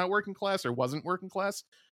saying she's not working class or wasn't working class.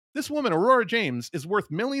 This woman, Aurora James, is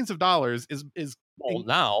worth millions of dollars.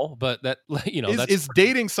 Now, but that is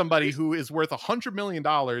dating somebody who is worth $100 million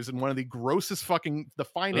in one of the grossest the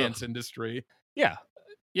finance industry. Yeah.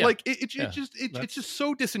 Like it's just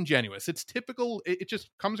so disingenuous. It's typical. It just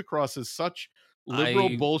comes across as such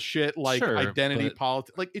liberal bullshit, like identity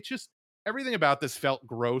politics. Like, it's just everything about this felt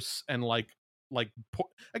gross and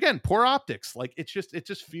poor optics. Like, it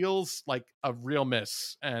just feels like a real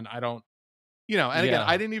miss, and I don't. Again,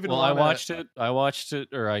 I didn't even. Well, I watched it,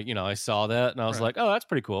 or I saw that, and I was like, "Oh, that's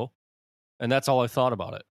pretty cool," and that's all I thought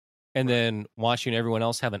about it. And then watching everyone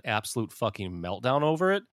else have an absolute fucking meltdown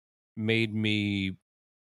over it made me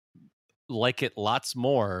like it lots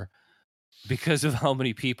more because of how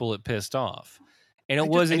many people it pissed off. And it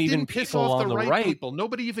wasn't even people on the right. People.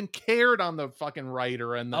 Nobody even cared on the fucking right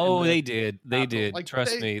or in the. Oh, they did. They did. Like,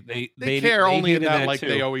 trust me. They care only in that, like, too.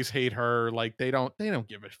 They always hate her. Like, they don't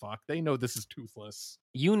give a fuck. They know this is toothless.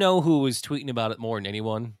 You know who was tweeting about it more than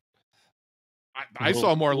anyone? I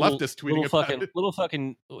saw more leftists tweeting about it.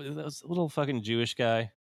 Little fucking Jewish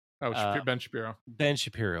guy. Oh, Ben Shapiro. Ben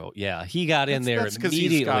Shapiro, yeah, he got in there that's because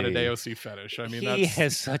he's got an AOC fetish. I mean, he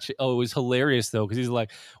has such. Oh, it was hilarious though, because he's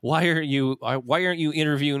like, "Why aren't you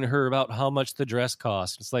interviewing her about how much the dress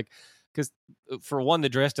costs?" It's like, because for one, the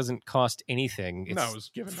dress doesn't cost anything.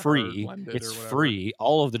 It's free. It's free.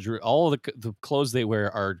 All of the clothes they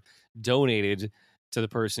wear are donated to the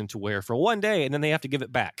person to wear for one day, and then they have to give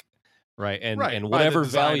it back. Right. And whatever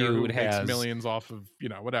value it has, millions off of,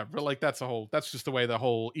 whatever. Like, that's just the way the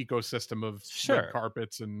whole ecosystem of red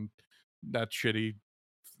carpets and that shitty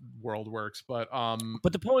world works. But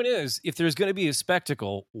the point is, if there's going to be a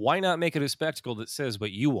spectacle, why not make it a spectacle that says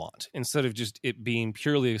what you want, instead of just it being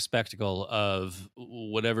purely a spectacle of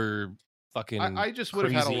whatever fucking I just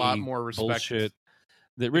would have had a lot more respect bullshit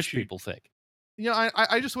that rich people think.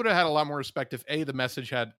 I just would have had a lot more respect if A, the message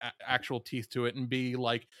had actual teeth to it, and B,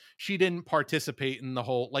 like, she didn't participate in the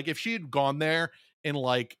whole, like, if she had gone there in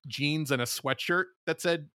like jeans and a sweatshirt that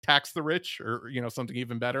said tax the rich, or something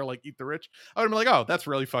even better, like eat the rich, I would have been like, oh, that's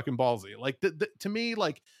really fucking ballsy. Like, to me,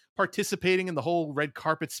 like, participating in the whole red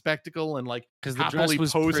carpet spectacle and like because the dress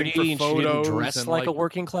was posing pretty for photos, and she didn't dress like a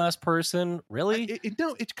working class person. Really?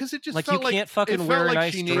 It's because it just like felt you can't fucking wear a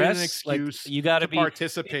nice dress. An excuse like, you got to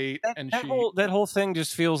participate, and that whole thing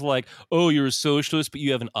just feels like, oh, you're a socialist, but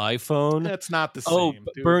you have an iPhone. That's not the same. Oh,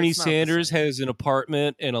 dude. Bernie Sanders has an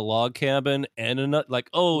apartment and a log cabin and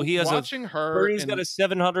he has Bernie's got a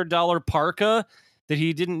 $700 parka that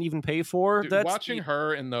he didn't even pay for. Dude, watching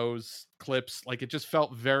her in those clips, like, it just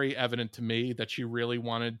felt very evident to me that she really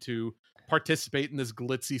wanted to participate in this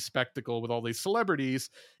glitzy spectacle with all these celebrities,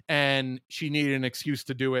 and she needed an excuse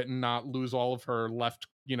to do it and not lose all of her left,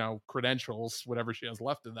 credentials, whatever she has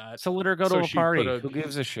left of that. So let her go to a party. Who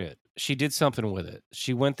gives a shit? She did something with it.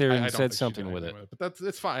 She went there and said something with it. But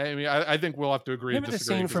it's fine. I mean, I think we'll have to agree. Remember the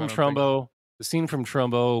scene from Trumbo? the scene from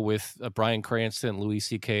Trumbo with Bryan Cranston and Louis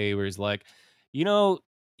C.K. where he's like,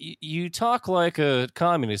 you talk like a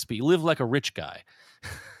communist, but you live like a rich guy.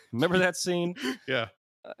 Remember that scene? Yeah.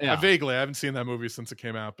 Yeah. Vaguely, I haven't seen that movie since it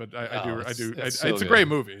came out, but I do. It's a great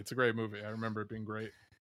movie. It's a great movie. I remember it being great.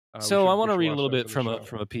 So I want to read a little bit from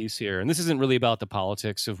a piece here, and this isn't really about the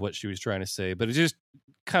politics of what she was trying to say, but it just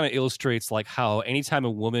kind of illustrates like how anytime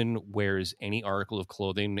a woman wears any article of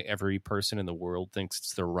clothing, every person in the world thinks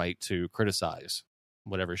it's their right to criticize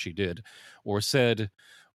whatever she did or said,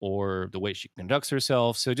 or the way she conducts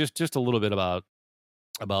herself. So just a little bit about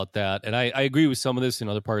that, and I agree with some of this. In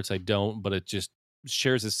other parts, I don't, but it just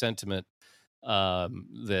shares a sentiment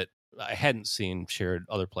that I hadn't seen shared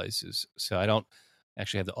other places. So I don't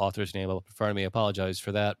actually have the author's name up in front of me. I apologize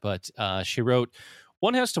for that. But she wrote,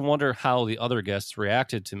 one has to wonder how the other guests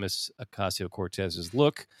reacted to Miss Ocasio-Cortez's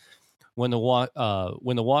look. When the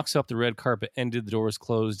walks up the red carpet ended, the doors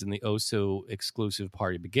closed, and the oh-so-exclusive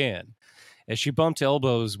party began. As she bumped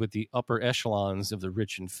elbows with the upper echelons of the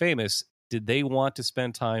rich and famous, did they want to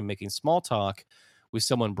spend time making small talk with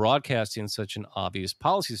someone broadcasting such an obvious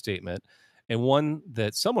policy statement, and one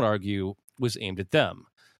that some would argue was aimed at them?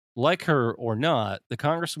 Like her or not, the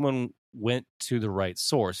Congresswoman went to the right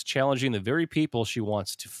source, challenging the very people she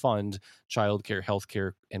wants to fund childcare,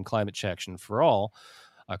 healthcare, and climate action for all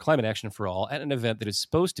at an event that is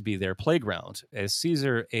supposed to be their playground. As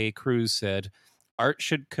Cesar A. Cruz said, art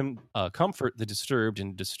should comfort the disturbed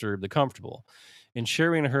and disturb the comfortable. In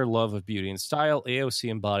sharing her love of beauty and style,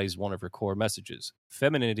 AOC embodies one of her core messages: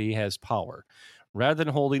 femininity has power. Rather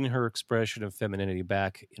than holding her expression of femininity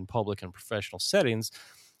back in public and professional settings,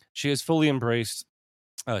 she has fully embraced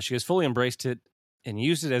it and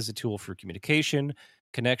used it as a tool for communication,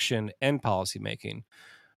 connection, and policymaking.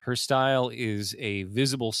 Her style is a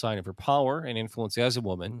visible sign of her power and influence as a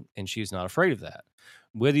woman, and she is not afraid of that.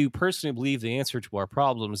 Whether you personally believe the answer to our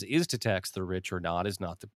problems is to tax the rich or not is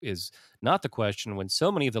not the question, when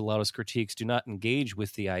so many of the loudest critiques do not engage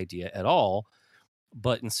with the idea at all,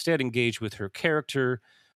 but instead engage with her character,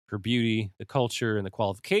 her beauty, the culture, and the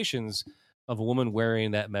qualifications of a woman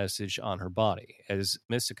wearing that message on her body. As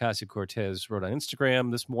Miss Ocasio-Cortez wrote on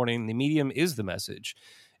Instagram this morning, the medium is the message.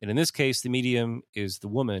 And in this case, the medium is the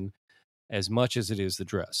woman as much as it is the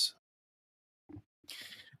dress.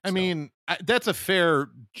 I mean, that's a fair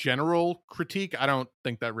general critique. I don't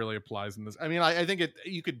think that really applies in this. I mean, I think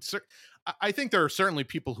I think there are certainly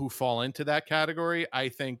people who fall into that category. I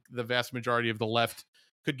think the vast majority of the left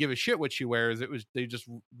could give a shit what she wears. They just,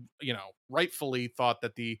 rightfully thought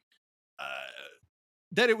that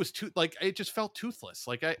that it was it just felt toothless.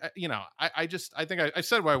 Like I think I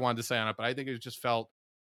said what I wanted to say on it, but I think it just felt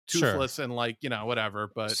toothless. Sure. And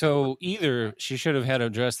whatever. But so either she should have had a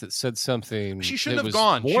dress that said something. She shouldn't have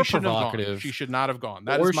gone. More provocative. She should not have gone.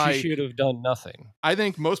 She should have done nothing. I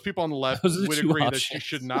think most people on the left would agree that she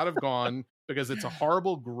should not have gone, because it's a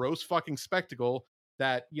horrible, gross fucking spectacle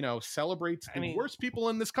that celebrates the worst people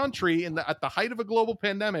in this country at the height of a global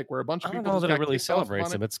pandemic, where a bunch of people. I don't know that it really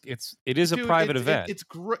celebrates them. It is a private event.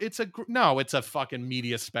 It's a fucking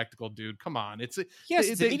media spectacle, dude. Come on, it's a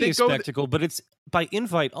media spectacle, but it's by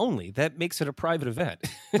invite only. That makes it a private event,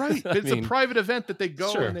 right? It's a private event that they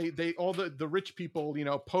go and they all the rich people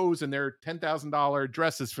pose in their $10,000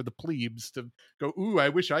 dresses for the plebes to go. Ooh, I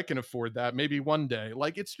wish I can afford that. Maybe one day.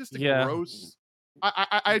 Like, it's just gross.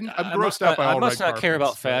 I'm grossed out by all red carpets. I must not care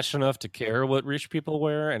about fashion enough to care what rich people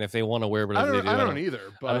wear, and if they want to wear whatever they do, I don't either.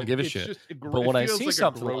 But I don't give a shit. But when I see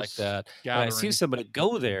something like that, when I see somebody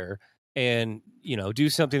go there and do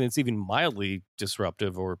something that's even mildly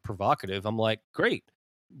disruptive or provocative, I'm like, great,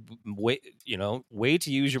 way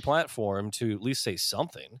to use your platform to at least say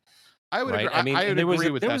something. I would agree. I mean, there was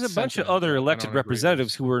a bunch of other elected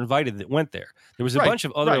representatives who were invited that went there. There was a bunch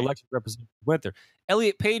of other elected representatives who went there.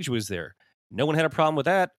 Elliot Page was there. No one had a problem with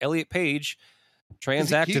that. Elliot Page,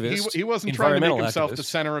 trans activist. He wasn't trying to make himself the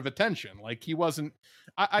center of attention. Like, he wasn't.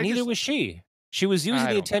 Neither was she. She was using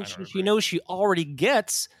the attention she knows she already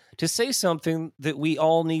gets to say something that we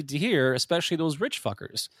all need to hear, especially those rich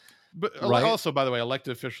fuckers. But also, by the way,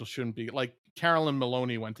 elected officials shouldn't be like Carolyn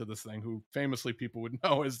Maloney went to this thing, who famously people would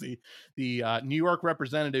know as the New York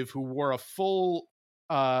representative who wore a full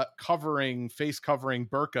face covering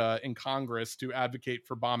burqa in Congress to advocate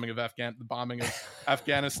for the bombing of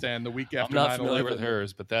Afghanistan the week after 9/11. I'm not familiar with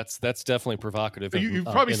hers, but that's definitely provocative. You've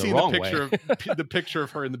probably seen the picture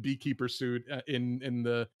of her in the beekeeper suit in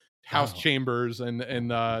the House chambers in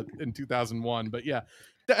 2001. But yeah,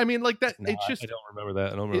 I mean, like that. It's just I don't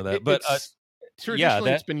remember that. But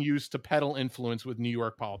traditionally, it's been used to peddle influence with New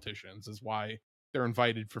York politicians, is why they're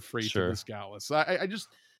invited for free to this gala. So I just.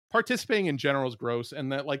 participating in general is gross.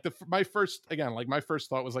 And that like my first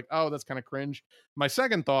thought was like, oh, that's kind of cringe. My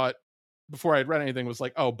second thought before I had read anything was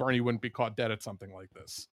like, oh, Bernie wouldn't be caught dead at something like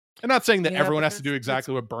this. I'm not saying that everyone has to do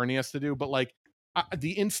exactly what Bernie has to do, but like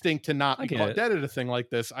the instinct to not be caught dead at a thing like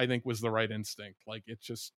this, I think was the right instinct. Like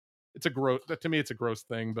it's a gross, to me, it's a gross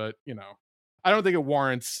thing, but I don't think it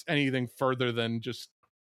warrants anything further than just,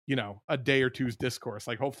 a day or two's discourse.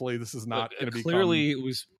 Like, hopefully this is not going to be clearly it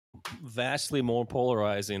was vastly more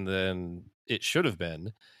polarizing than it should have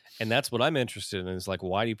been. And that's what I'm interested in, is like,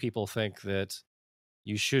 why do people think that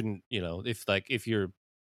you shouldn't, if you're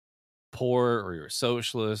poor or you're a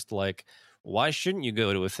socialist, like, why shouldn't you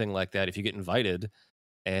go to a thing like that if you get invited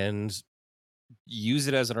and use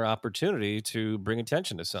it as an opportunity to bring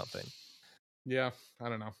attention to something? Yeah, I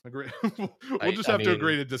don't know. Agree. We'll just have to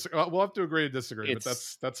agree to disagree. We'll have to agree to disagree, but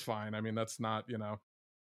that's fine. I mean, that's not,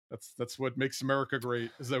 that's what makes America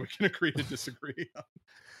great, is that we can agree to disagree.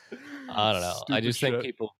 I don't know. I just think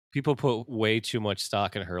people put way too much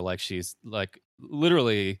stock in her. Like, she's like,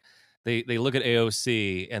 literally, they look at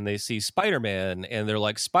AOC and they see Spider-Man and they're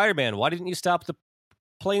like, Spider-Man, why didn't you stop the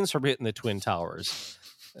planes from hitting the Twin Towers?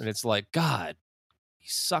 And it's like, God, he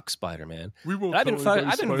sucks, Spider-Man. I've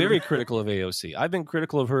been very critical of AOC. I've been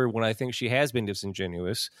critical of her when I think she has been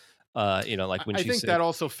disingenuous. Like when I she think said that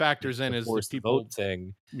also factors in as the people vote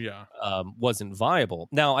thing. Yeah, wasn't viable.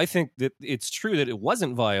 Now, I think that it's true that it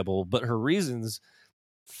wasn't viable, but her reasons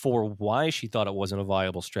for why she thought it wasn't a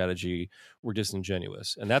viable strategy were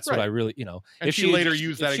disingenuous, and that's what I really, And if she later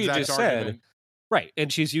used that exact argument, right?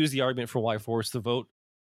 And she's used the argument for why force the vote.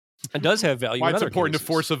 It does have value. Why in it's other important cases.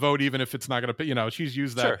 to force a vote, even if it's not going to. She's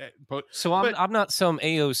used that. Sure. So I'm not some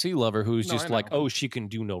AOC lover who's just like, oh, she can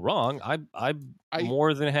do no wrong. I'm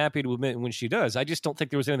more than happy to admit when she does. I just don't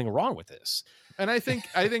think there was anything wrong with this. And I think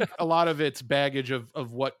a lot of it's baggage of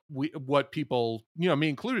what people, me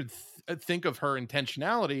included, think of her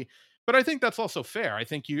intentionality. But I think that's also fair. I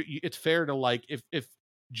think it's fair to, like, if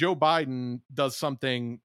Joe Biden does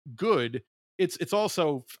something good, it's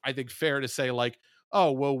also, I think, fair to say, like, oh,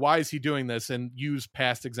 well, why is he doing this, and use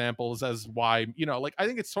past examples as why, like, I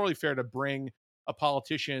think it's totally fair to bring a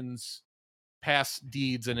politician's past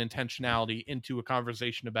deeds and intentionality into a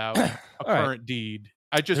conversation about a current deed.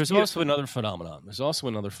 There's also another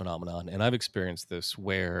phenomenon. And I've experienced this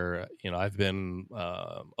where, I've been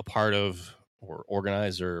a part of or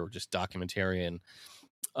organizer or just documentarian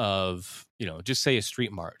of, just say a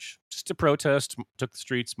street march, just to protest, took the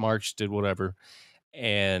streets, marched, did whatever.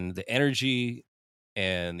 And the energy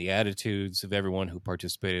and the attitudes of everyone who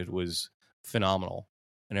participated was phenomenal.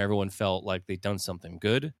 And everyone felt like they'd done something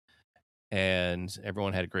good. And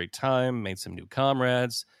everyone had a great time, made some new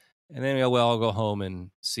comrades. And then we all go home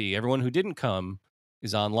and see everyone who didn't come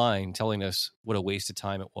is online telling us what a waste of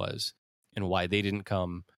time it was and why they didn't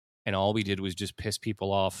come. And all we did was just piss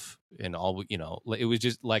people off. And it was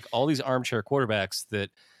just like all these armchair quarterbacks that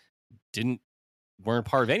weren't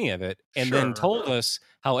part of any of it, and then told us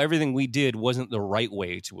how everything we did wasn't the right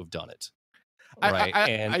way to have done it. Right.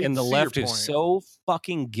 And the left is so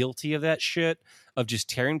fucking guilty of that shit, of just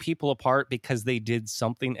tearing people apart because they did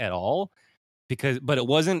something at all. But it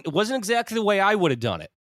wasn't exactly the way I would have done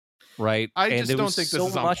it. Right. I just don't think this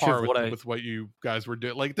is on par with what you guys were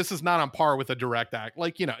doing. Like, this is not on par with a direct act.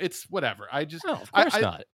 Like, it's whatever. No, of course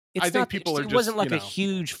not. I think people are just, it wasn't like a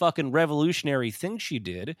huge fucking revolutionary thing she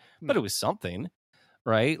did, but it was something.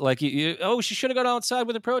 Right? Like, she should have gone outside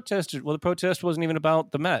with a protest. Well, the protest wasn't even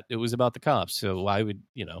about the Met. It was about the cops. So why would,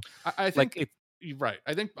 I think, right.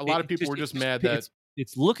 I think a lot of people were just mad that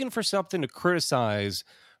it's looking for something to criticize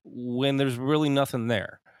when there's really nothing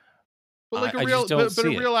there. But like a real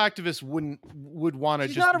activist would want to.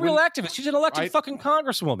 She's not a real activist. She's an elected fucking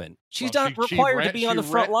congresswoman. She's not required to be on the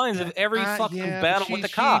front lines of every fucking battle with the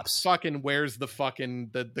cops. She fucking wears the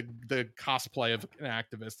fucking the cosplay of an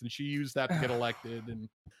activist, and she used that to get elected. And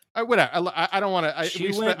I don't want to.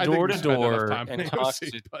 She went door to door and talked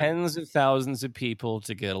to tens of thousands of people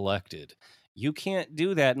to get elected. You can't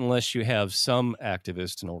do that unless you have some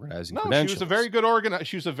activist and organizing credentials. She was a very good organizer.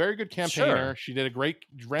 She was a very good campaigner. Sure. She ran a great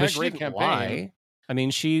campaign. Lie. I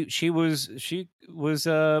mean, she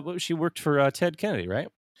worked for Ted Kennedy, right?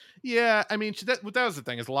 Yeah, I mean, that was the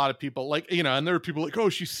thing. Is a lot of people like, and there were people like, oh,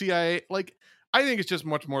 she's CIA. Like, I think it's just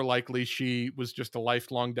much more likely she was just a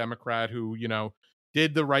lifelong Democrat who,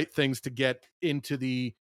 did the right things to get into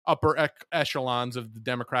the upper echelons of the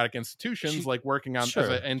democratic institutions, like working on as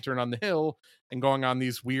an intern on the Hill and going on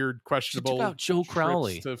these weird, questionable Joe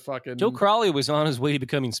Crowley. To Joe Crowley was on his way to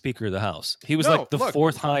becoming Speaker of the House. He was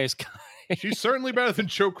fourth highest guy. She's certainly better than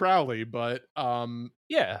Joe Crowley, but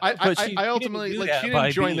yeah. I ultimately, like, she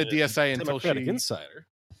didn't join the DSA until insider.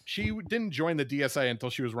 she didn't join the DSA until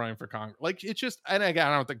she was running for Congress. Like, it's just, and again,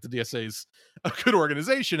 I don't think the DSA is a good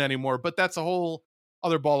organization anymore, but that's a whole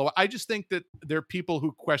other ball of, I just think that there are people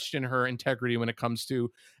who question her integrity when it comes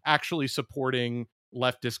to actually supporting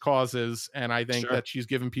leftist causes, and I think that she's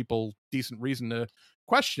given people decent reason to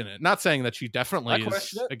question it. Not saying that she definitely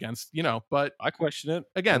is against, but I question it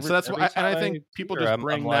again. So that's why, and I think people just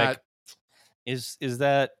bring that. Is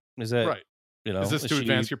that right? Is this to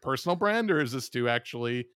advance your personal brand, or is this to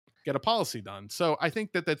actually get a policy done? So I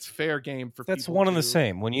think that that's fair game for. That's one and the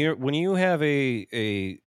same. When you have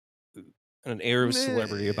an air of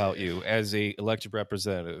celebrity about you as a elected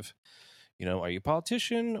representative, are you a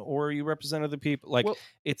politician or are you representative of the people? Like,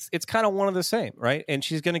 it's kind of one of the same, right? And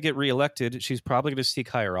she's going to get reelected. She's probably going to seek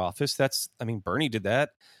higher office. Bernie did that.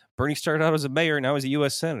 Bernie started out as a mayor, now he's a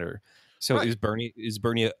U.S. senator. So is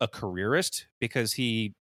Bernie a careerist because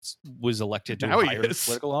he was elected to a higher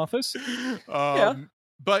political office?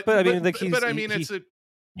 But I mean,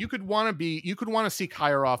 you could want to seek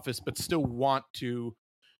higher office, but still want to.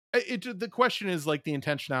 The question is like the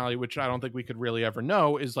intentionality, which I don't think we could really ever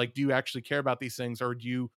know, is like, do you actually care about these things, or do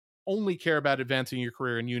you only care about advancing your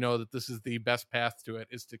career? And that this is the best path to it,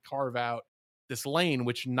 is to carve out this lane,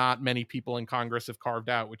 which not many people in Congress have carved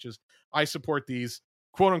out, which is, I support these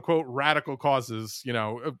quote unquote radical causes,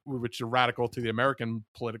 which are radical to the American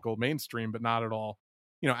political mainstream, but not at all,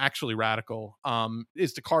 actually radical,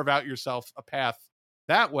 is to carve out yourself a path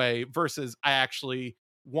that way, versus I actually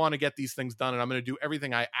want to get these things done, and I'm going to do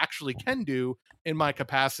everything I actually can do in my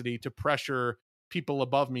capacity to pressure people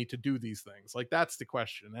above me to do these things. Like, that's the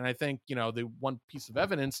question. And I think, the one piece of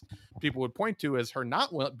evidence people would point to as her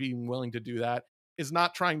not being willing to do that is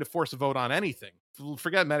not trying to force a vote on anything.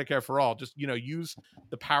 Forget Medicare for all. Just, use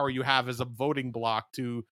the power you have as a voting bloc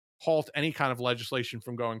to halt any kind of legislation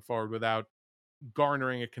from going forward without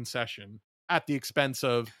garnering a concession at the expense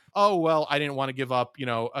of, oh, well, I didn't want to give up,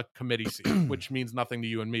 a committee seat, which means nothing to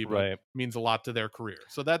you and me, but means a lot to their career.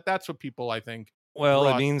 So that's what people, I think, well,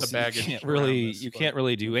 it means you can't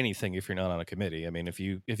really do anything if you're not on a committee. I mean, if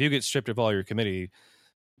you get stripped of all your committee,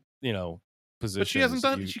 positions, but she hasn't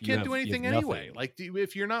done. She can't do anything anyway. Like,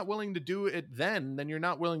 if you're not willing to do it, then you're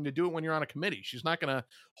not willing to do it when you're on a committee. She's not going to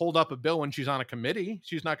hold up a bill when she's on a committee.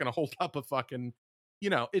 She's not going to hold up a fucking.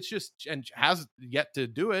 It's just, and has yet to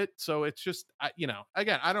do it. So it's just,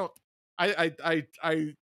 again, I've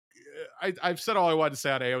said all I wanted to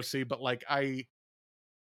say on AOC, but like, I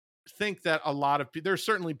think that a lot of there's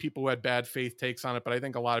certainly people who had bad faith takes on it, but I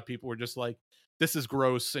think a lot of people were just like, this is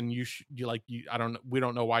gross, and we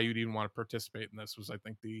don't know why you'd even want to participate in this, was I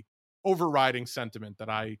think the overriding sentiment that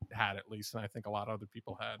I had, at least, and I think a lot of other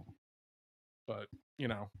people had. But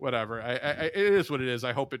whatever. It is what it is.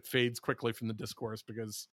 I hope it fades quickly from the discourse,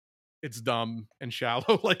 because it's dumb and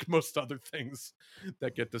shallow, like most other things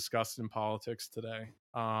that get discussed in politics today.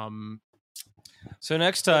 So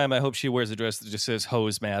next time, I hope she wears a dress that just says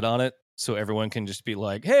 "Ho's mad" on it, so everyone can just be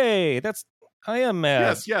like, "Hey, I am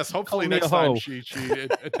mad." Yes. Hopefully next time she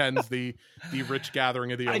attends the rich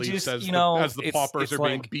gathering of the elites, as the paupers are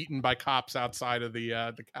being beaten by cops outside of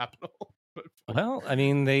the Capitol. Well, I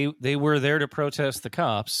mean, they were there to protest the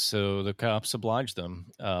cops, so the cops obliged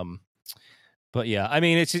them. But yeah, I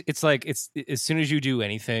mean, it's like as soon as you do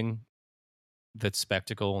anything that's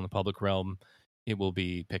spectacle in the public realm, it will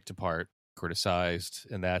be picked apart, criticized,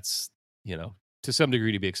 and that's to some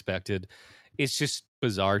degree to be expected. It's just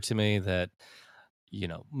bizarre to me that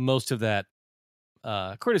most of that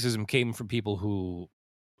criticism came from people who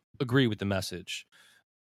agree with the message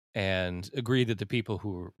and agree that the people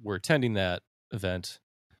who were attending that event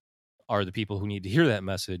are the people who need to hear that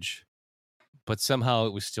message, but somehow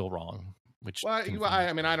it was still wrong. Which, I think I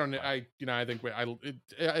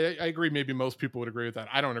agree. Maybe most people would agree with that.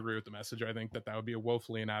 I don't agree with the message. I think that would be a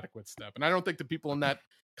woefully inadequate step, and I don't think the people in that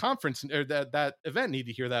conference or that event need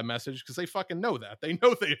to hear that message, because they fucking know that. They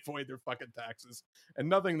know they avoid their fucking taxes, and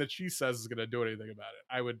nothing that she says is going to do anything about it.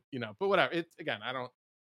 I would, but whatever. I don't.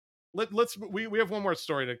 We have one more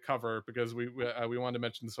story to cover, because we wanted to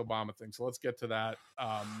mention this Obama thing, so let's get to that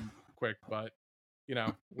quick. But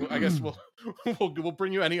I guess we'll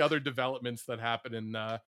bring you any other developments that happen in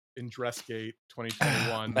Dressgate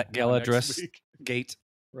 2021, Met Gala Dress Gate,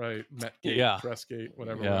 right? Met Gate, Dressgate,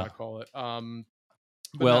 whatever we want to call it.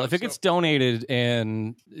 Well, if it gets donated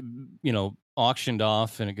and auctioned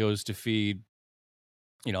off, and it goes to feed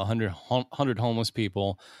 100 homeless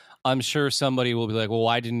people, I'm sure somebody will be like, well,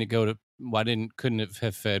 couldn't it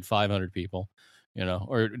have fed 500 people?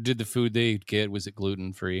 Or did the food they get, was it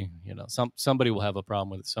gluten free? Somebody will have a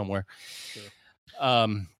problem with it somewhere. Sure.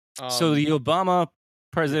 So the Obama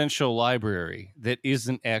presidential library that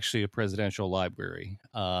isn't actually a presidential library.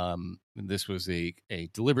 This was a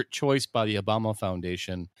deliberate choice by the Obama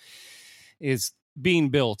Foundation. Is being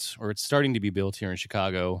built, or it's starting to be built here in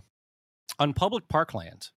Chicago, on public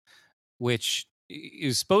parkland, which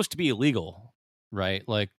is supposed to be illegal, right?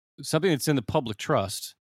 Like something that's in the public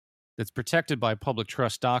trust, that's protected by public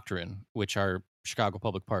trust doctrine, which our Chicago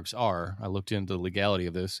public parks are. I looked into the legality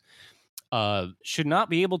of this. Should not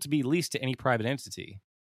be able to be leased to any private entity.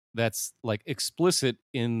 That's like explicit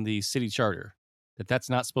in the city charter, that's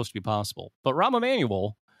not supposed to be possible. But Rahm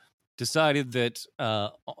Emanuel decided that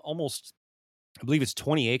almost, I believe it's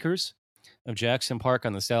 20 acres of Jackson Park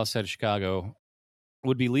on the south side of Chicago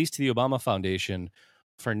would be leased to the Obama Foundation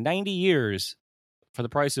for 90 years for the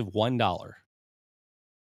price of $1.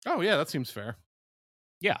 Oh, yeah, that seems fair.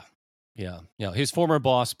 Yeah. His former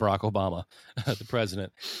boss, Barack Obama, the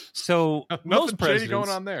president. So nothing shady going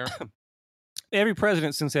on there. Every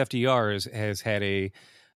president since FDR has had a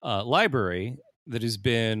library that has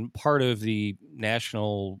been part of the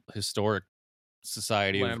National Historic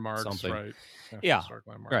Society landmarks, or something. Right? Yeah,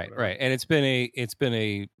 right. And it's been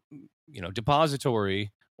a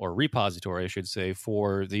depository or repository, I should say,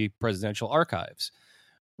 for the presidential archives.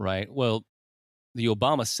 Right. Well, the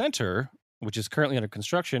Obama Center, which is currently under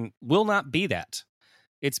construction, will not be that.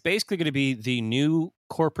 It's basically going to be the new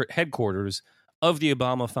corporate headquarters of the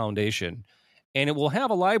Obama Foundation, and it will have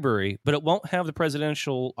a library, but it won't have the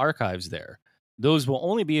presidential archives there. Those will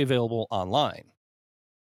only be available online.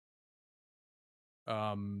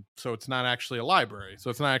 So it's not actually a library. So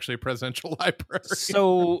it's not actually a presidential library.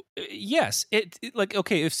 So yes, it like,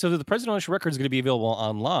 okay, if so the presidential record is going to be available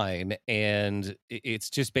online, and it's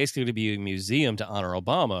just basically going to be a museum to honor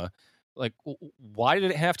Obama. Like, why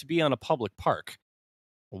did it have to be on a public park?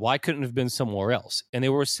 Why couldn't it have been somewhere else? And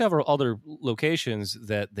there were several other locations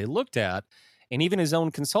that they looked at, and even his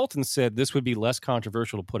own consultant said this would be less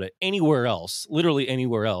controversial to put it anywhere else, literally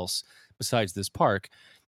anywhere else besides this park.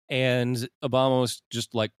 And Obama was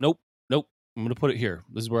just like, nope, I'm going to put it here.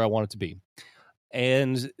 This is where I want it to be.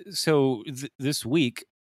 And so this week,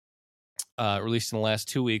 or at least in the last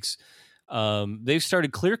 2 weeks, they've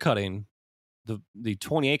started clear cutting the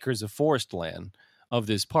 20 acres of forest land of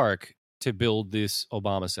this park to build this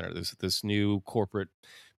Obama Center, this new corporate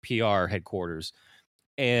PR headquarters.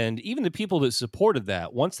 And even the people that supported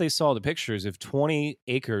that, once they saw the pictures of 20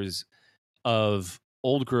 acres of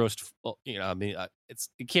old growth, you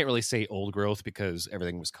can't really say old growth because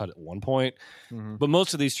everything was cut at one point, but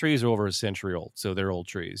most of these trees are over a century old, so they're old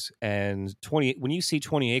trees. And when you see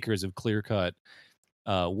 20 acres of clear cut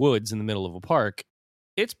woods in the middle of a park,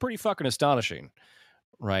 it's pretty fucking astonishing,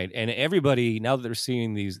 right? And everybody, now that they're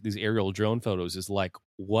seeing these aerial drone photos, is like,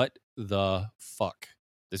 what the fuck?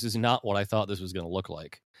 This is not what I thought this was going to look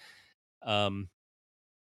like. And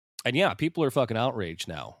yeah, people are fucking outraged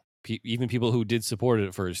now. Even people who did support it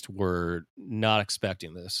at first were not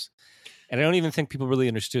expecting this. And I don't even think people really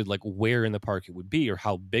understood like where in the park it would be or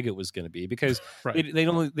how big it was going to be, because right.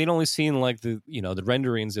 they'd only seen like the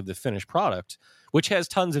renderings of the finished product, which has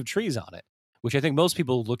tons of trees on it, which I think most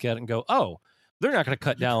people look at it and go, oh, they're not going to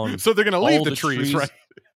cut down. So they're going to leave the trees, right?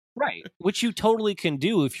 Right. Which you totally can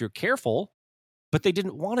do if you're careful, but they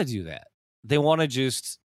didn't want to do that. They want to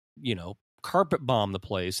just, carpet bomb the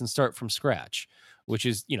place and start from scratch, which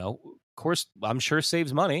is, of course, I'm sure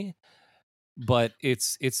saves money, but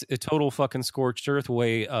it's a total fucking scorched earth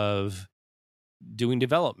way of doing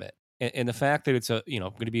development. And the fact that it's going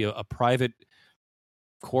to be a private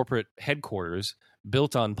corporate headquarters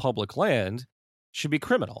built on public land should be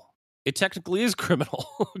criminal. It technically is criminal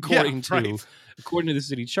according to the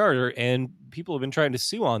city charter, and people have been trying to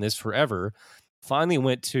sue on this forever. Finally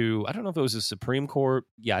went to, I don't know if it was the Supreme Court.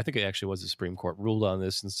 Yeah, I think it actually was the Supreme Court ruled on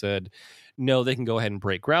this and said, no, they can go ahead and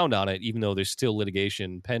break ground on it, even though there's still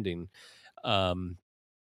litigation pending,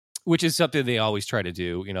 which is something they always try to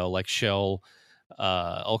do, like Shell,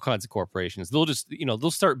 all kinds of corporations. They'll just, they'll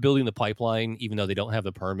start building the pipeline, even though they don't have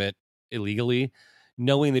the permit illegally,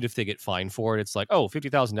 knowing that if they get fined for it, it's like, oh,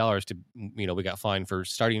 $50,000 to, we got fined for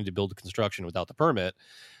starting to build the construction without the permit.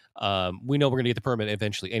 We know we're going to get the permit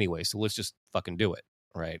eventually anyway, so let's just fucking do it,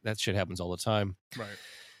 right? That shit happens all the time.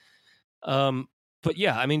 Right. But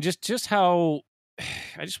yeah, I mean, just how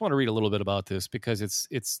I just want to read a little bit about this because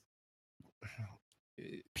it's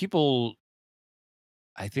people,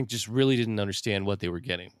 I think, just really didn't understand what they were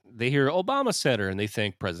getting. They hear Obama Center and they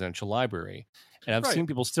think presidential library. And I've seen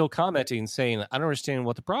people still commenting saying, I don't understand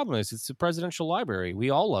what the problem is. It's a presidential library. We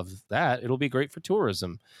all love that. It'll be great for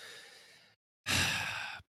tourism.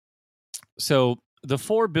 So the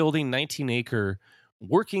 4-building, 19-acre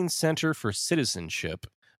working center for citizenship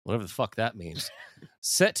whatever the fuck that means,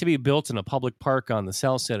 set to be built in a public park on the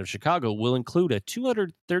south side of Chicago, will include a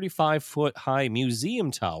 235-foot high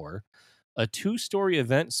museum tower, a 2-story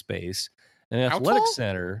event space, an athletic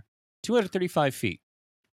center, 235 feet.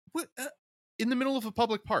 What? In the middle of a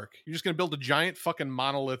public park? You're just going to build a giant fucking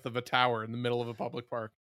monolith of a tower in the middle of a public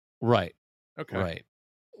park? Right. Okay. Right.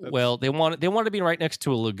 Well, they want to be right next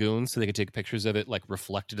to a lagoon so they could take pictures of it, like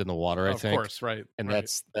reflected in the water. I think, of course, right. And right.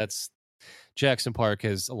 that's Jackson Park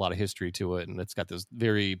has a lot of history to it, and it's got this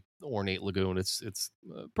very ornate lagoon. It's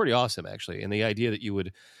pretty awesome, actually. And the idea that you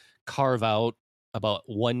would carve out about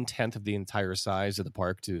 1/10 of the entire size of the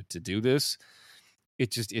park to do this,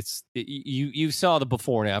 you saw the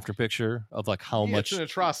before and after picture of like how much it's an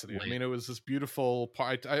atrocity. I mean, it was this beautiful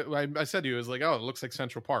part. I said to you, it was like, oh, it looks like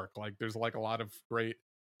Central Park. Like there's like a lot of great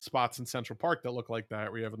spots in Central Park that look like that,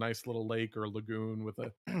 where you have a nice little lake or a lagoon with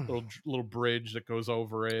a little bridge that goes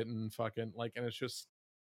over it, and fucking like, and it's just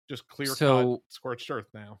clear cut scorched earth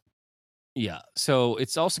now. Yeah, so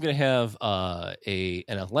it's also going to have an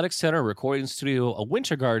athletic center, a recording studio, a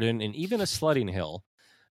winter garden, and even a sledding hill.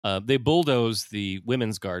 They bulldozed the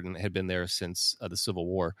women's garden that had been there since the Civil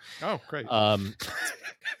War. Oh, great.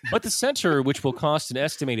 But the center, which will cost an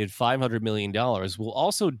estimated $500 million, will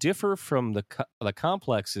also differ from the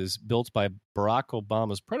complexes built by Barack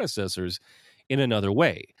Obama's predecessors in another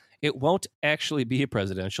way. It won't actually be a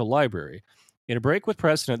presidential library. In a break with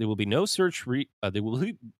precedent, there will be no search...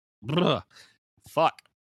 Fuck.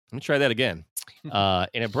 Let me try that again. In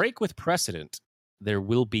a break with precedent, there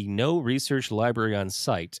will be no research library on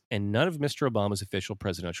site and none of Mr. Obama's official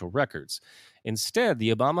presidential records. Instead,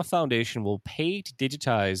 the Obama Foundation will pay to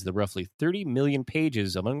digitize the roughly 30 million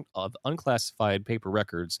pages of unclassified paper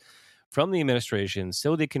records from the administration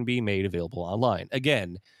so they can be made available online.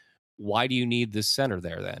 Again, why do you need this center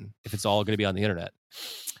there then if it's all going to be on the internet?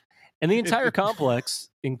 And the entire complex,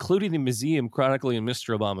 including the museum chronicling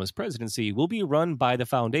Mr. Obama's presidency, will be run by the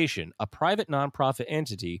foundation, a private nonprofit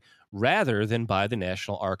entity, rather than by the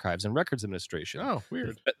National Archives and Records Administration. Oh,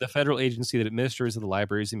 weird. The federal agency that administers the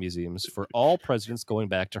libraries and museums for all presidents going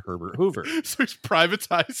back to Herbert Hoover. So he's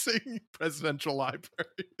privatizing presidential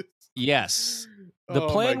libraries. Yes. The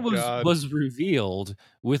plan was revealed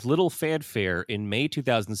with little fanfare in May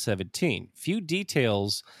 2017. Few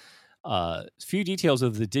details of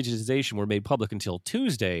the digitization were made public until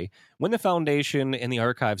Tuesday, when the foundation and the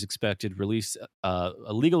archives expected release a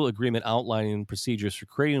legal agreement outlining procedures for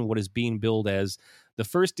creating what is being billed as the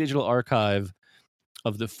first digital archive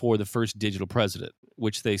for the first digital president,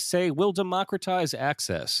 which they say will democratize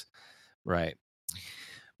access. Right.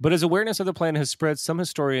 But as awareness of the plan has spread, some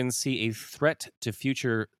historians see a threat to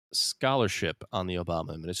future scholarship on the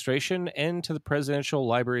Obama administration and to the presidential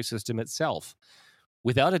library system itself.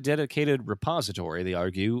 Without a dedicated repository, they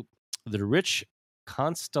argue, the rich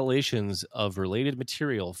constellations of related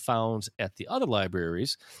material found at the other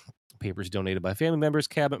libraries, papers donated by family members,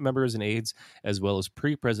 cabinet members, and aides, as well as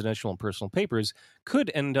pre-presidential and personal papers, could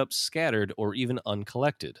end up scattered or even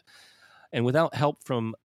uncollected. And without help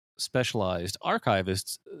from specialized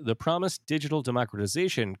archivists, the promised digital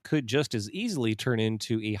democratization could just as easily turn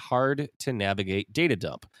into a hard-to-navigate data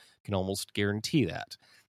dump. Can almost guarantee that.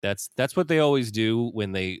 That's what they always do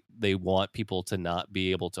when they want people to not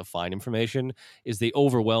be able to find information, is they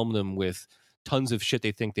overwhelm them with tons of shit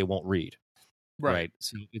they think they won't read. Right?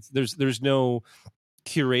 So there's no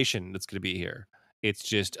curation that's going to be here. It's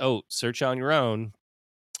just, search on your own.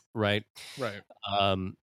 Right.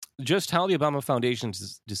 Just how the Obama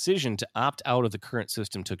Foundation's decision to opt out of the current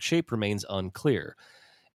system took shape remains unclear.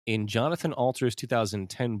 In Jonathan Alter's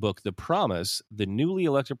 2010 book, The Promise, the newly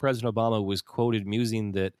elected President Obama was quoted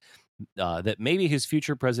musing that maybe his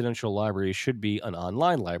future presidential library should be an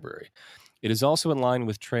online library. It is also in line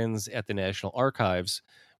with trends at the National Archives,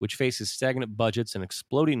 which faces stagnant budgets and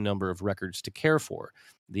exploding number of records to care for.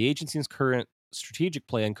 The agency's current strategic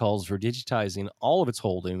plan calls for digitizing all of its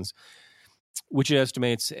holdings, which it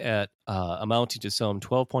estimates at amounting to some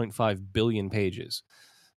 12.5 billion pages.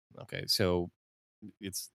 Okay, so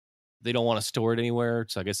they don't want to store it anywhere,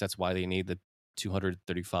 so I guess that's why they need the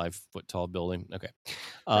 235-foot tall building. Okay.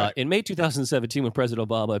 In May 2017, when President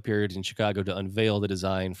Obama appeared in Chicago to unveil the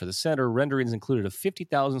design for the center, renderings included a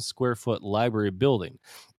 50,000 square foot library building.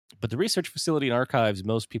 But the research facility and archives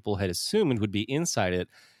most people had assumed would be inside it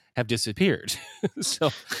have disappeared.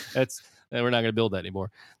 So we're not going to build that anymore.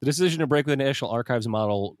 The decision to break with the National Archives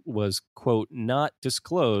model was, quote, not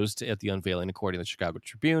disclosed at the unveiling, according to the Chicago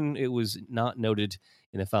Tribune. It was not noted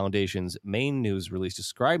in the foundation's main news release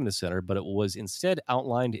describing the center, but it was instead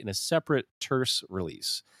outlined in a separate terse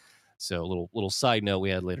release. So a little side note we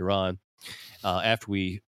had later on, after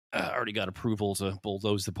we already got approval to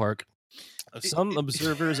bulldoze the park. Some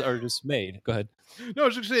observers are dismayed. Go ahead. No, I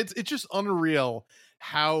was just saying, it's just unreal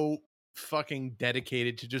how fucking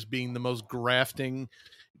dedicated to just being the most grafting,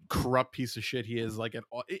 corrupt piece of shit he is, like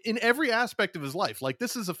in every aspect of his life. Like,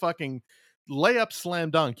 this is a fucking layup slam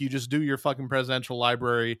dunk. You just do your fucking presidential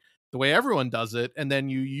library the way everyone does it, and then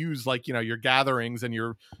you use, like, you know, your gatherings and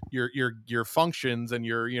your functions and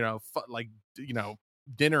your, you know, like, you know,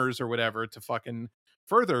 dinners or whatever to fucking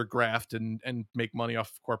further graft and make money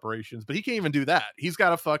off of corporations. But he can't even do that. He's got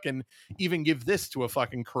to fucking even give this to a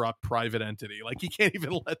fucking corrupt private entity. Like, he can't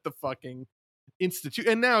even let the fucking institute.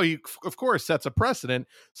 And now he, of course, sets a precedent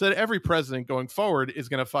so that every president going forward is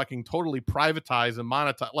going to fucking totally privatize and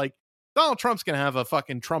monetize. Like, Donald Trump's going to have a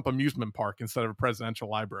fucking Trump amusement park instead of a presidential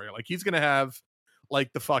library. Like, he's going to have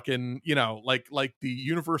like the fucking, you know, like the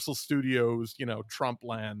Universal Studios, you know, Trump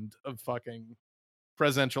land of fucking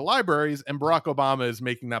presidential libraries. And Barack Obama is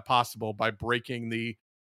making that possible by breaking the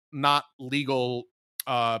not legal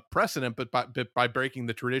precedent, but by breaking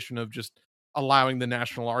the tradition of just allowing the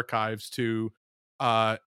National Archives to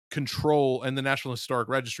control, and the National Historic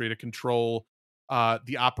Registry to control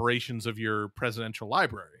the operations of your presidential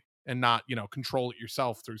library, and not, you know, control it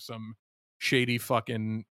yourself through some shady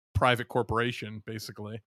fucking private corporation,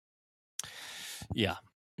 basically. Yeah.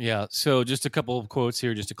 So just a couple of quotes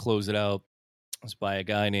here just to close it out. It's by a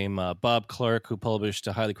guy named Bob Clark, who published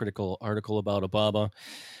a highly critical article about Obama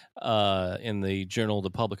in the journal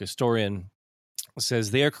The Public Historian. It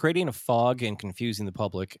says, they are creating a fog and confusing the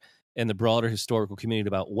public and the broader historical community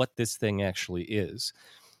about what this thing actually is.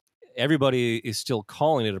 Everybody is still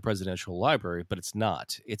calling it a presidential library, but it's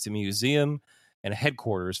not. It's a museum and a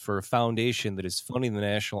headquarters for a foundation that is funding the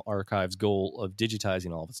National Archives' goal of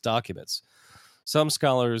digitizing all of its documents. Some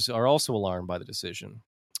scholars are also alarmed by the decision.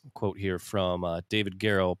 Quote here from David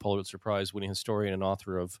Garrow, Pulitzer Prize-winning historian and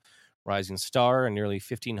author of Rising Star, a nearly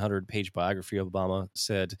 1,500-page biography of Obama,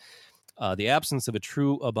 said, the absence of a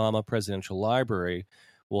true Obama presidential library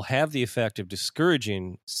will have the effect of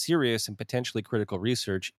discouraging serious and potentially critical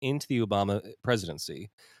research into the Obama presidency.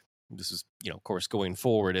 This is, you know, of course, going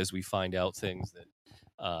forward as we find out things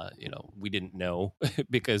that, you know, we didn't know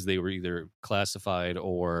because they were either classified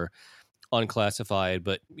or unclassified,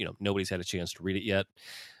 but, you know, nobody's had a chance to read it yet.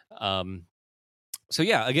 So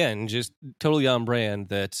yeah, again, just totally on brand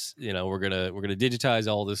that, you know, we're gonna digitize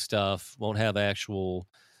all this stuff, won't have actual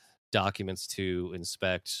documents to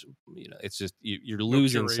inspect. You know, it's just you're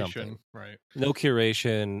losing something, right? No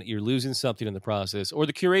curation. You're losing something in the process, or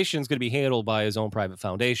the curation is going to be handled by his own private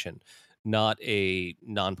foundation, not a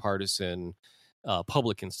nonpartisan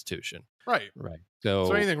public institution. Right.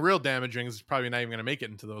 So anything real damaging is probably not even going to make it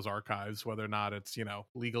into those archives, whether or not it's, you know,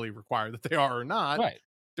 legally required that they are or not. Right.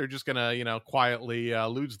 They're just going to, you know, quietly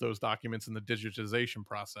lose those documents in the digitization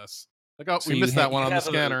process. Like, oh, so we missed that one on the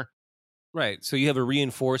scanner. Right. So you have a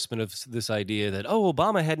reinforcement of this idea that, oh,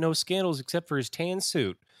 Obama had no scandals except for his tan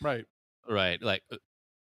suit. Right. Like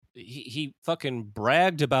he fucking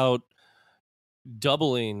bragged about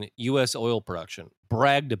doubling U.S. oil production.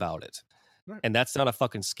 Bragged about it. Right. And that's not a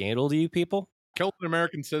fucking scandal to you people? Killed an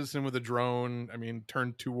American citizen with a drone. I mean,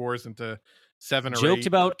 turned 2 wars into 7 or 8. Joked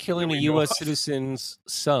about killing a U.S. citizen's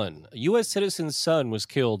son. A U.S. citizen's son was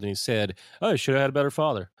killed, and he said, oh, I should have had a better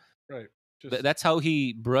father. Right. That's how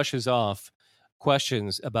he brushes off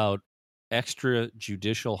questions about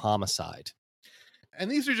extrajudicial homicide. And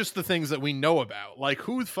these are just the things that we know about. Like,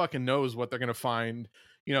 who fucking knows what they're going to find?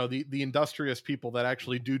 You know, the industrious people that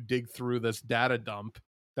actually do dig through this data dump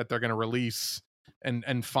that they're going to release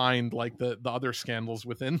and find, like, the other scandals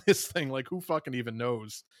within this thing. Like, who fucking even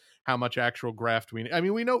knows how much actual graft we need? I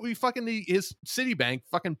mean, we know his Citibank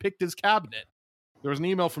fucking picked his cabinet. There was an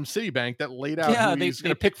email from Citibank that laid out who he's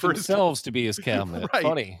going to pick for themselves to be his cabinet. Right.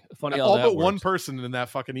 Funny. All but one person in that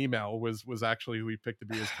fucking email was actually who he picked to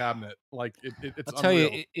be his cabinet. Like, it's I'll tell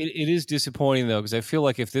you, it is disappointing though, because I feel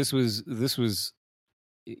like if this was,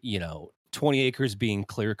 you know, 20 acres being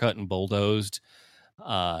clear cut and bulldozed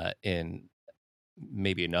in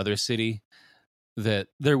maybe another city, that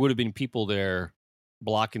there would have been people there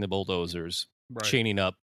blocking the bulldozers, right, chaining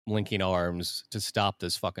up, linking arms to stop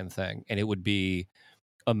this fucking thing, and it would be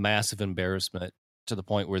a massive embarrassment to the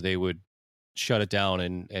point where they would shut it down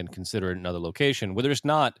and consider it another location where there's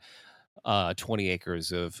not 20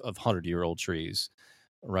 acres of 100-year-old trees,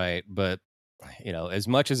 right? But you know, as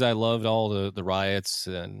much as I loved all the riots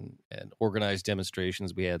and organized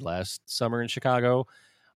demonstrations we had last summer in Chicago,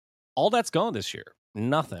 all that's gone this year.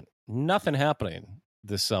 Nothing happening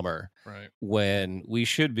this summer, right, when we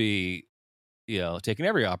should be, you know, taking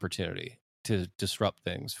every opportunity to disrupt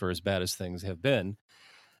things for as bad as things have been.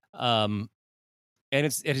 And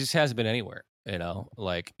it just hasn't been anywhere, you know.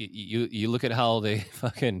 Like you look at how they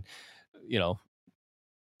fucking, you know,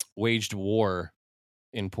 waged war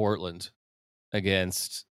in Portland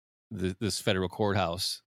against this federal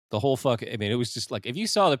courthouse. The whole I mean, it was just like, if you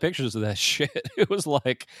saw the pictures of that shit, it was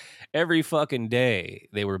like every fucking day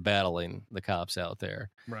they were battling the cops out there,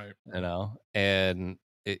 right? You know, and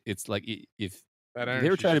it's like, if they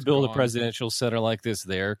were trying to build a presidential center like this,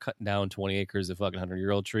 they're cutting down 20 acres of fucking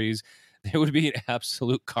 100-year-old trees. There would be an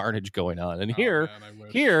absolute carnage going on. And here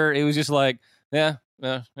it was just like, yeah,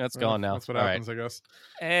 that's gone now. That's what happens, I guess.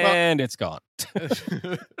 And it's gone.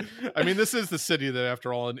 I mean, this is the city that,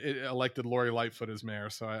 after all, elected Lori Lightfoot as mayor,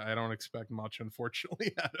 so I don't expect much,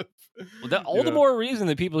 unfortunately, out of. Well, all the more reason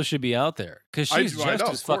that people should be out there, because she's just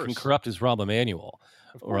as fucking corrupt as Rahm Emanuel,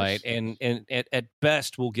 right? And at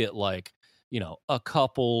best, we'll get like, you know, a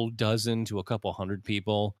couple dozen to a couple hundred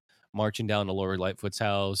people marching down to Lori Lightfoot's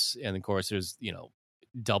house, and of course, there's, you know,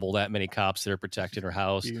 double that many cops that are protecting her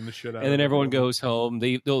house, and then everyone goes home.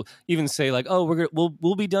 They'll even say like, "Oh,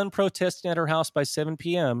 we'll be done protesting at her house by 7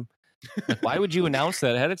 p.m." Like, why would you announce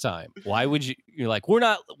that ahead of time? Why would you're like, we're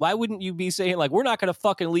not? Why wouldn't you be saying like, we're not going to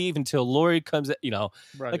fucking leave until Lori comes? You know,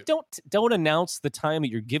 like don't announce the time that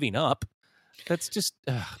you're giving up. That's just.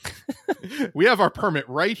 We have our permit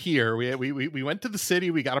right here. We went to the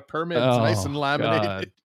city. We got a permit. It's nice and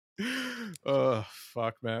laminated. Oh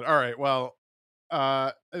fuck, man. All right, well.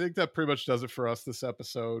 I think that pretty much does it for us this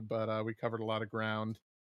episode, but we covered a lot of ground.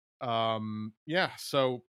 Yeah,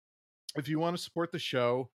 so if you want to support the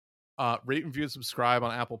show, rate, review, and subscribe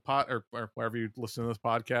on Apple or wherever you listen to this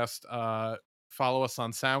podcast. Follow us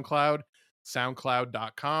on SoundCloud,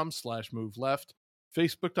 soundcloud.com/moveleft,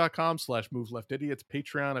 facebook.com/moveleftidiots,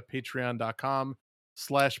 Patreon at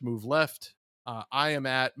patreon.com/moveleft. I am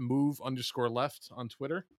at move_left on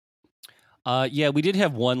Twitter. Yeah, we did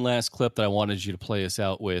have one last clip that I wanted you to play us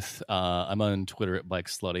out with. I'm on Twitter at Bike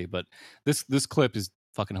Slutty, but this clip is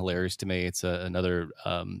fucking hilarious to me. It's another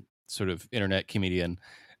sort of internet comedian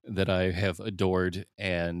that I have adored,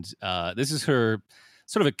 and this is her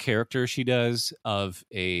sort of a character she does of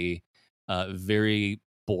a very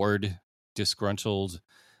bored, disgruntled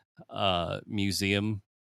museum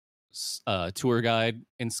tour guide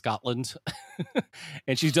in Scotland.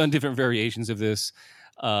 And she's done different variations of this,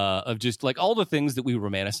 of just like all the things that we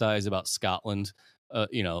romanticize about Scotland,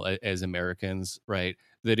 you know, as Americans, right?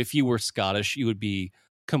 That if you were Scottish, you would be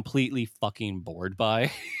completely fucking bored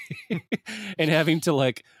by, and having to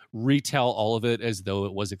like retell all of it as though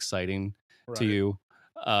it was exciting to you.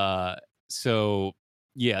 So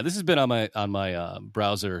yeah, this has been on my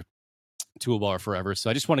browser toolbar forever. So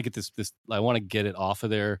I just want to get this I want to get it off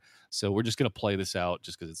of there. So we're just going to play this out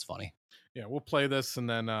just because it's funny. Yeah, we'll play this and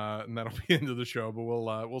then that'll be into the show, but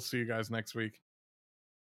we'll see you guys next week.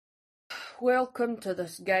 Welcome to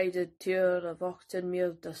this guided tour of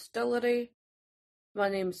Auchtenmuir Distillery. My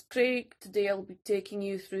name's Craig. Today I'll be taking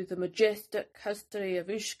you through the majestic history of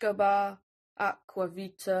Ushkaba, Aqua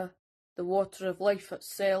Vita, the water of life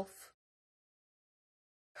itself.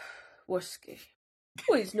 Whiskey.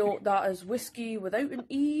 Please note that is whiskey without an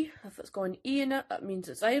E. If it's got an E in it, that means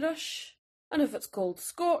it's Irish. And if it's called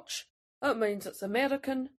Scotch, that means it's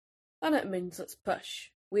American. And it means it's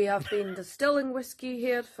pish. We have been distilling whiskey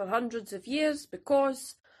here for hundreds of years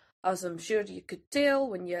because, as I'm sure you could tell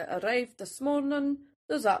when you arrived this morning,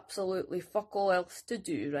 there's absolutely fuck all else to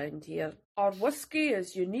do round here. Our whiskey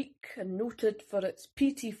is unique and noted for its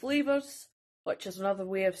peaty flavours, which is another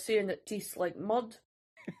way of saying it tastes like mud.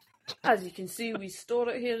 As you can see, we store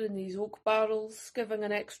it here in these oak barrels, giving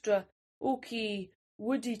an extra oaky,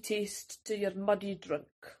 woody taste to your muddy drink.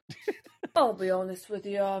 I'll be honest with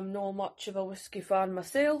you, I'm not much of a whiskey fan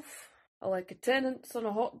myself. I like a Tennent's on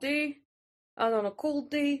a hot day, and on a cold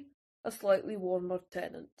day, a slightly warmer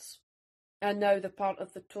Tennent's. And now the part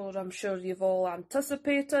of the tour I'm sure you've all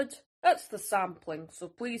anticipated. It's the sampling, so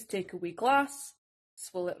please take a wee glass,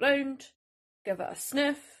 swill it round, give it a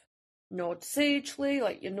sniff, nod sagely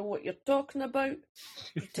like you know what you're talking about,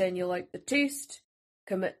 pretend you like the taste,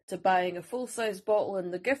 commit to buying a full-size bottle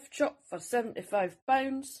in the gift shop for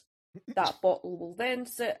 £75. That bottle will then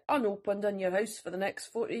sit unopened in your house for the next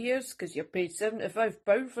 40 years because you paid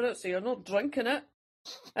 £75 for it, so you're not drinking it.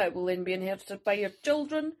 It will then be inherited by your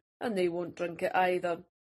children, and they won't drink it either.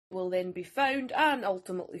 It will then be found and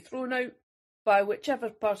ultimately thrown out by whichever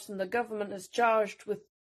person the government is charged with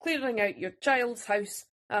clearing out your child's house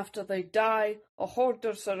after they die, a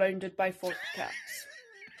hoarder surrounded by 40 cats.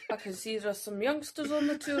 I can see there are some youngsters on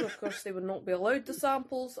the tour. Of course, they would not be allowed the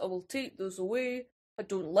samples. I will take those away. I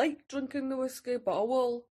don't like drinking the whiskey, but I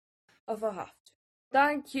will if I have to.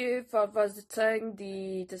 Thank you for visiting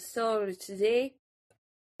the distillery today.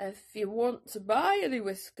 if you want to buy any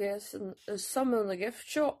whiskey, there's some in the gift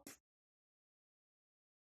shop.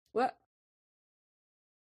 What?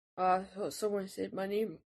 I thought someone said my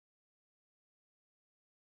name.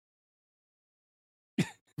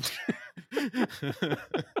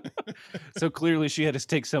 So clearly she had to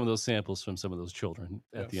take some of those samples from some of those children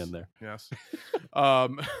at the end there. Yes. All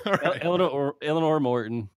right. Eleanor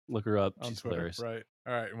Morton, look her up. On She's Twitter, hilarious. right.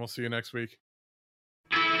 All right, and we'll see you next week.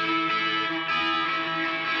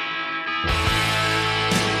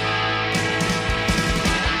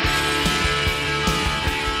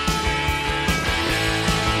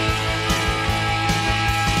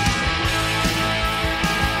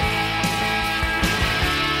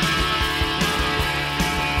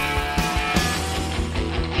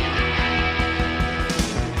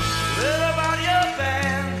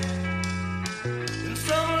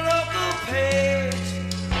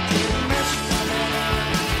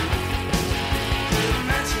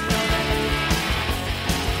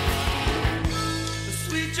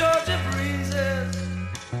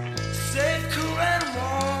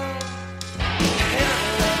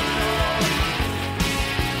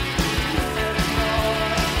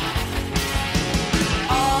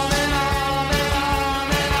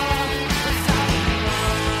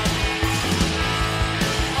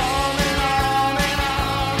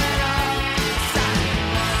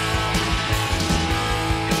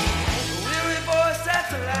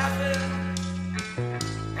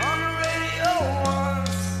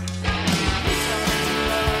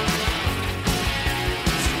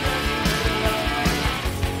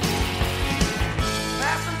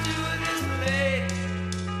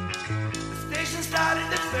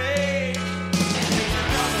 Started to fade.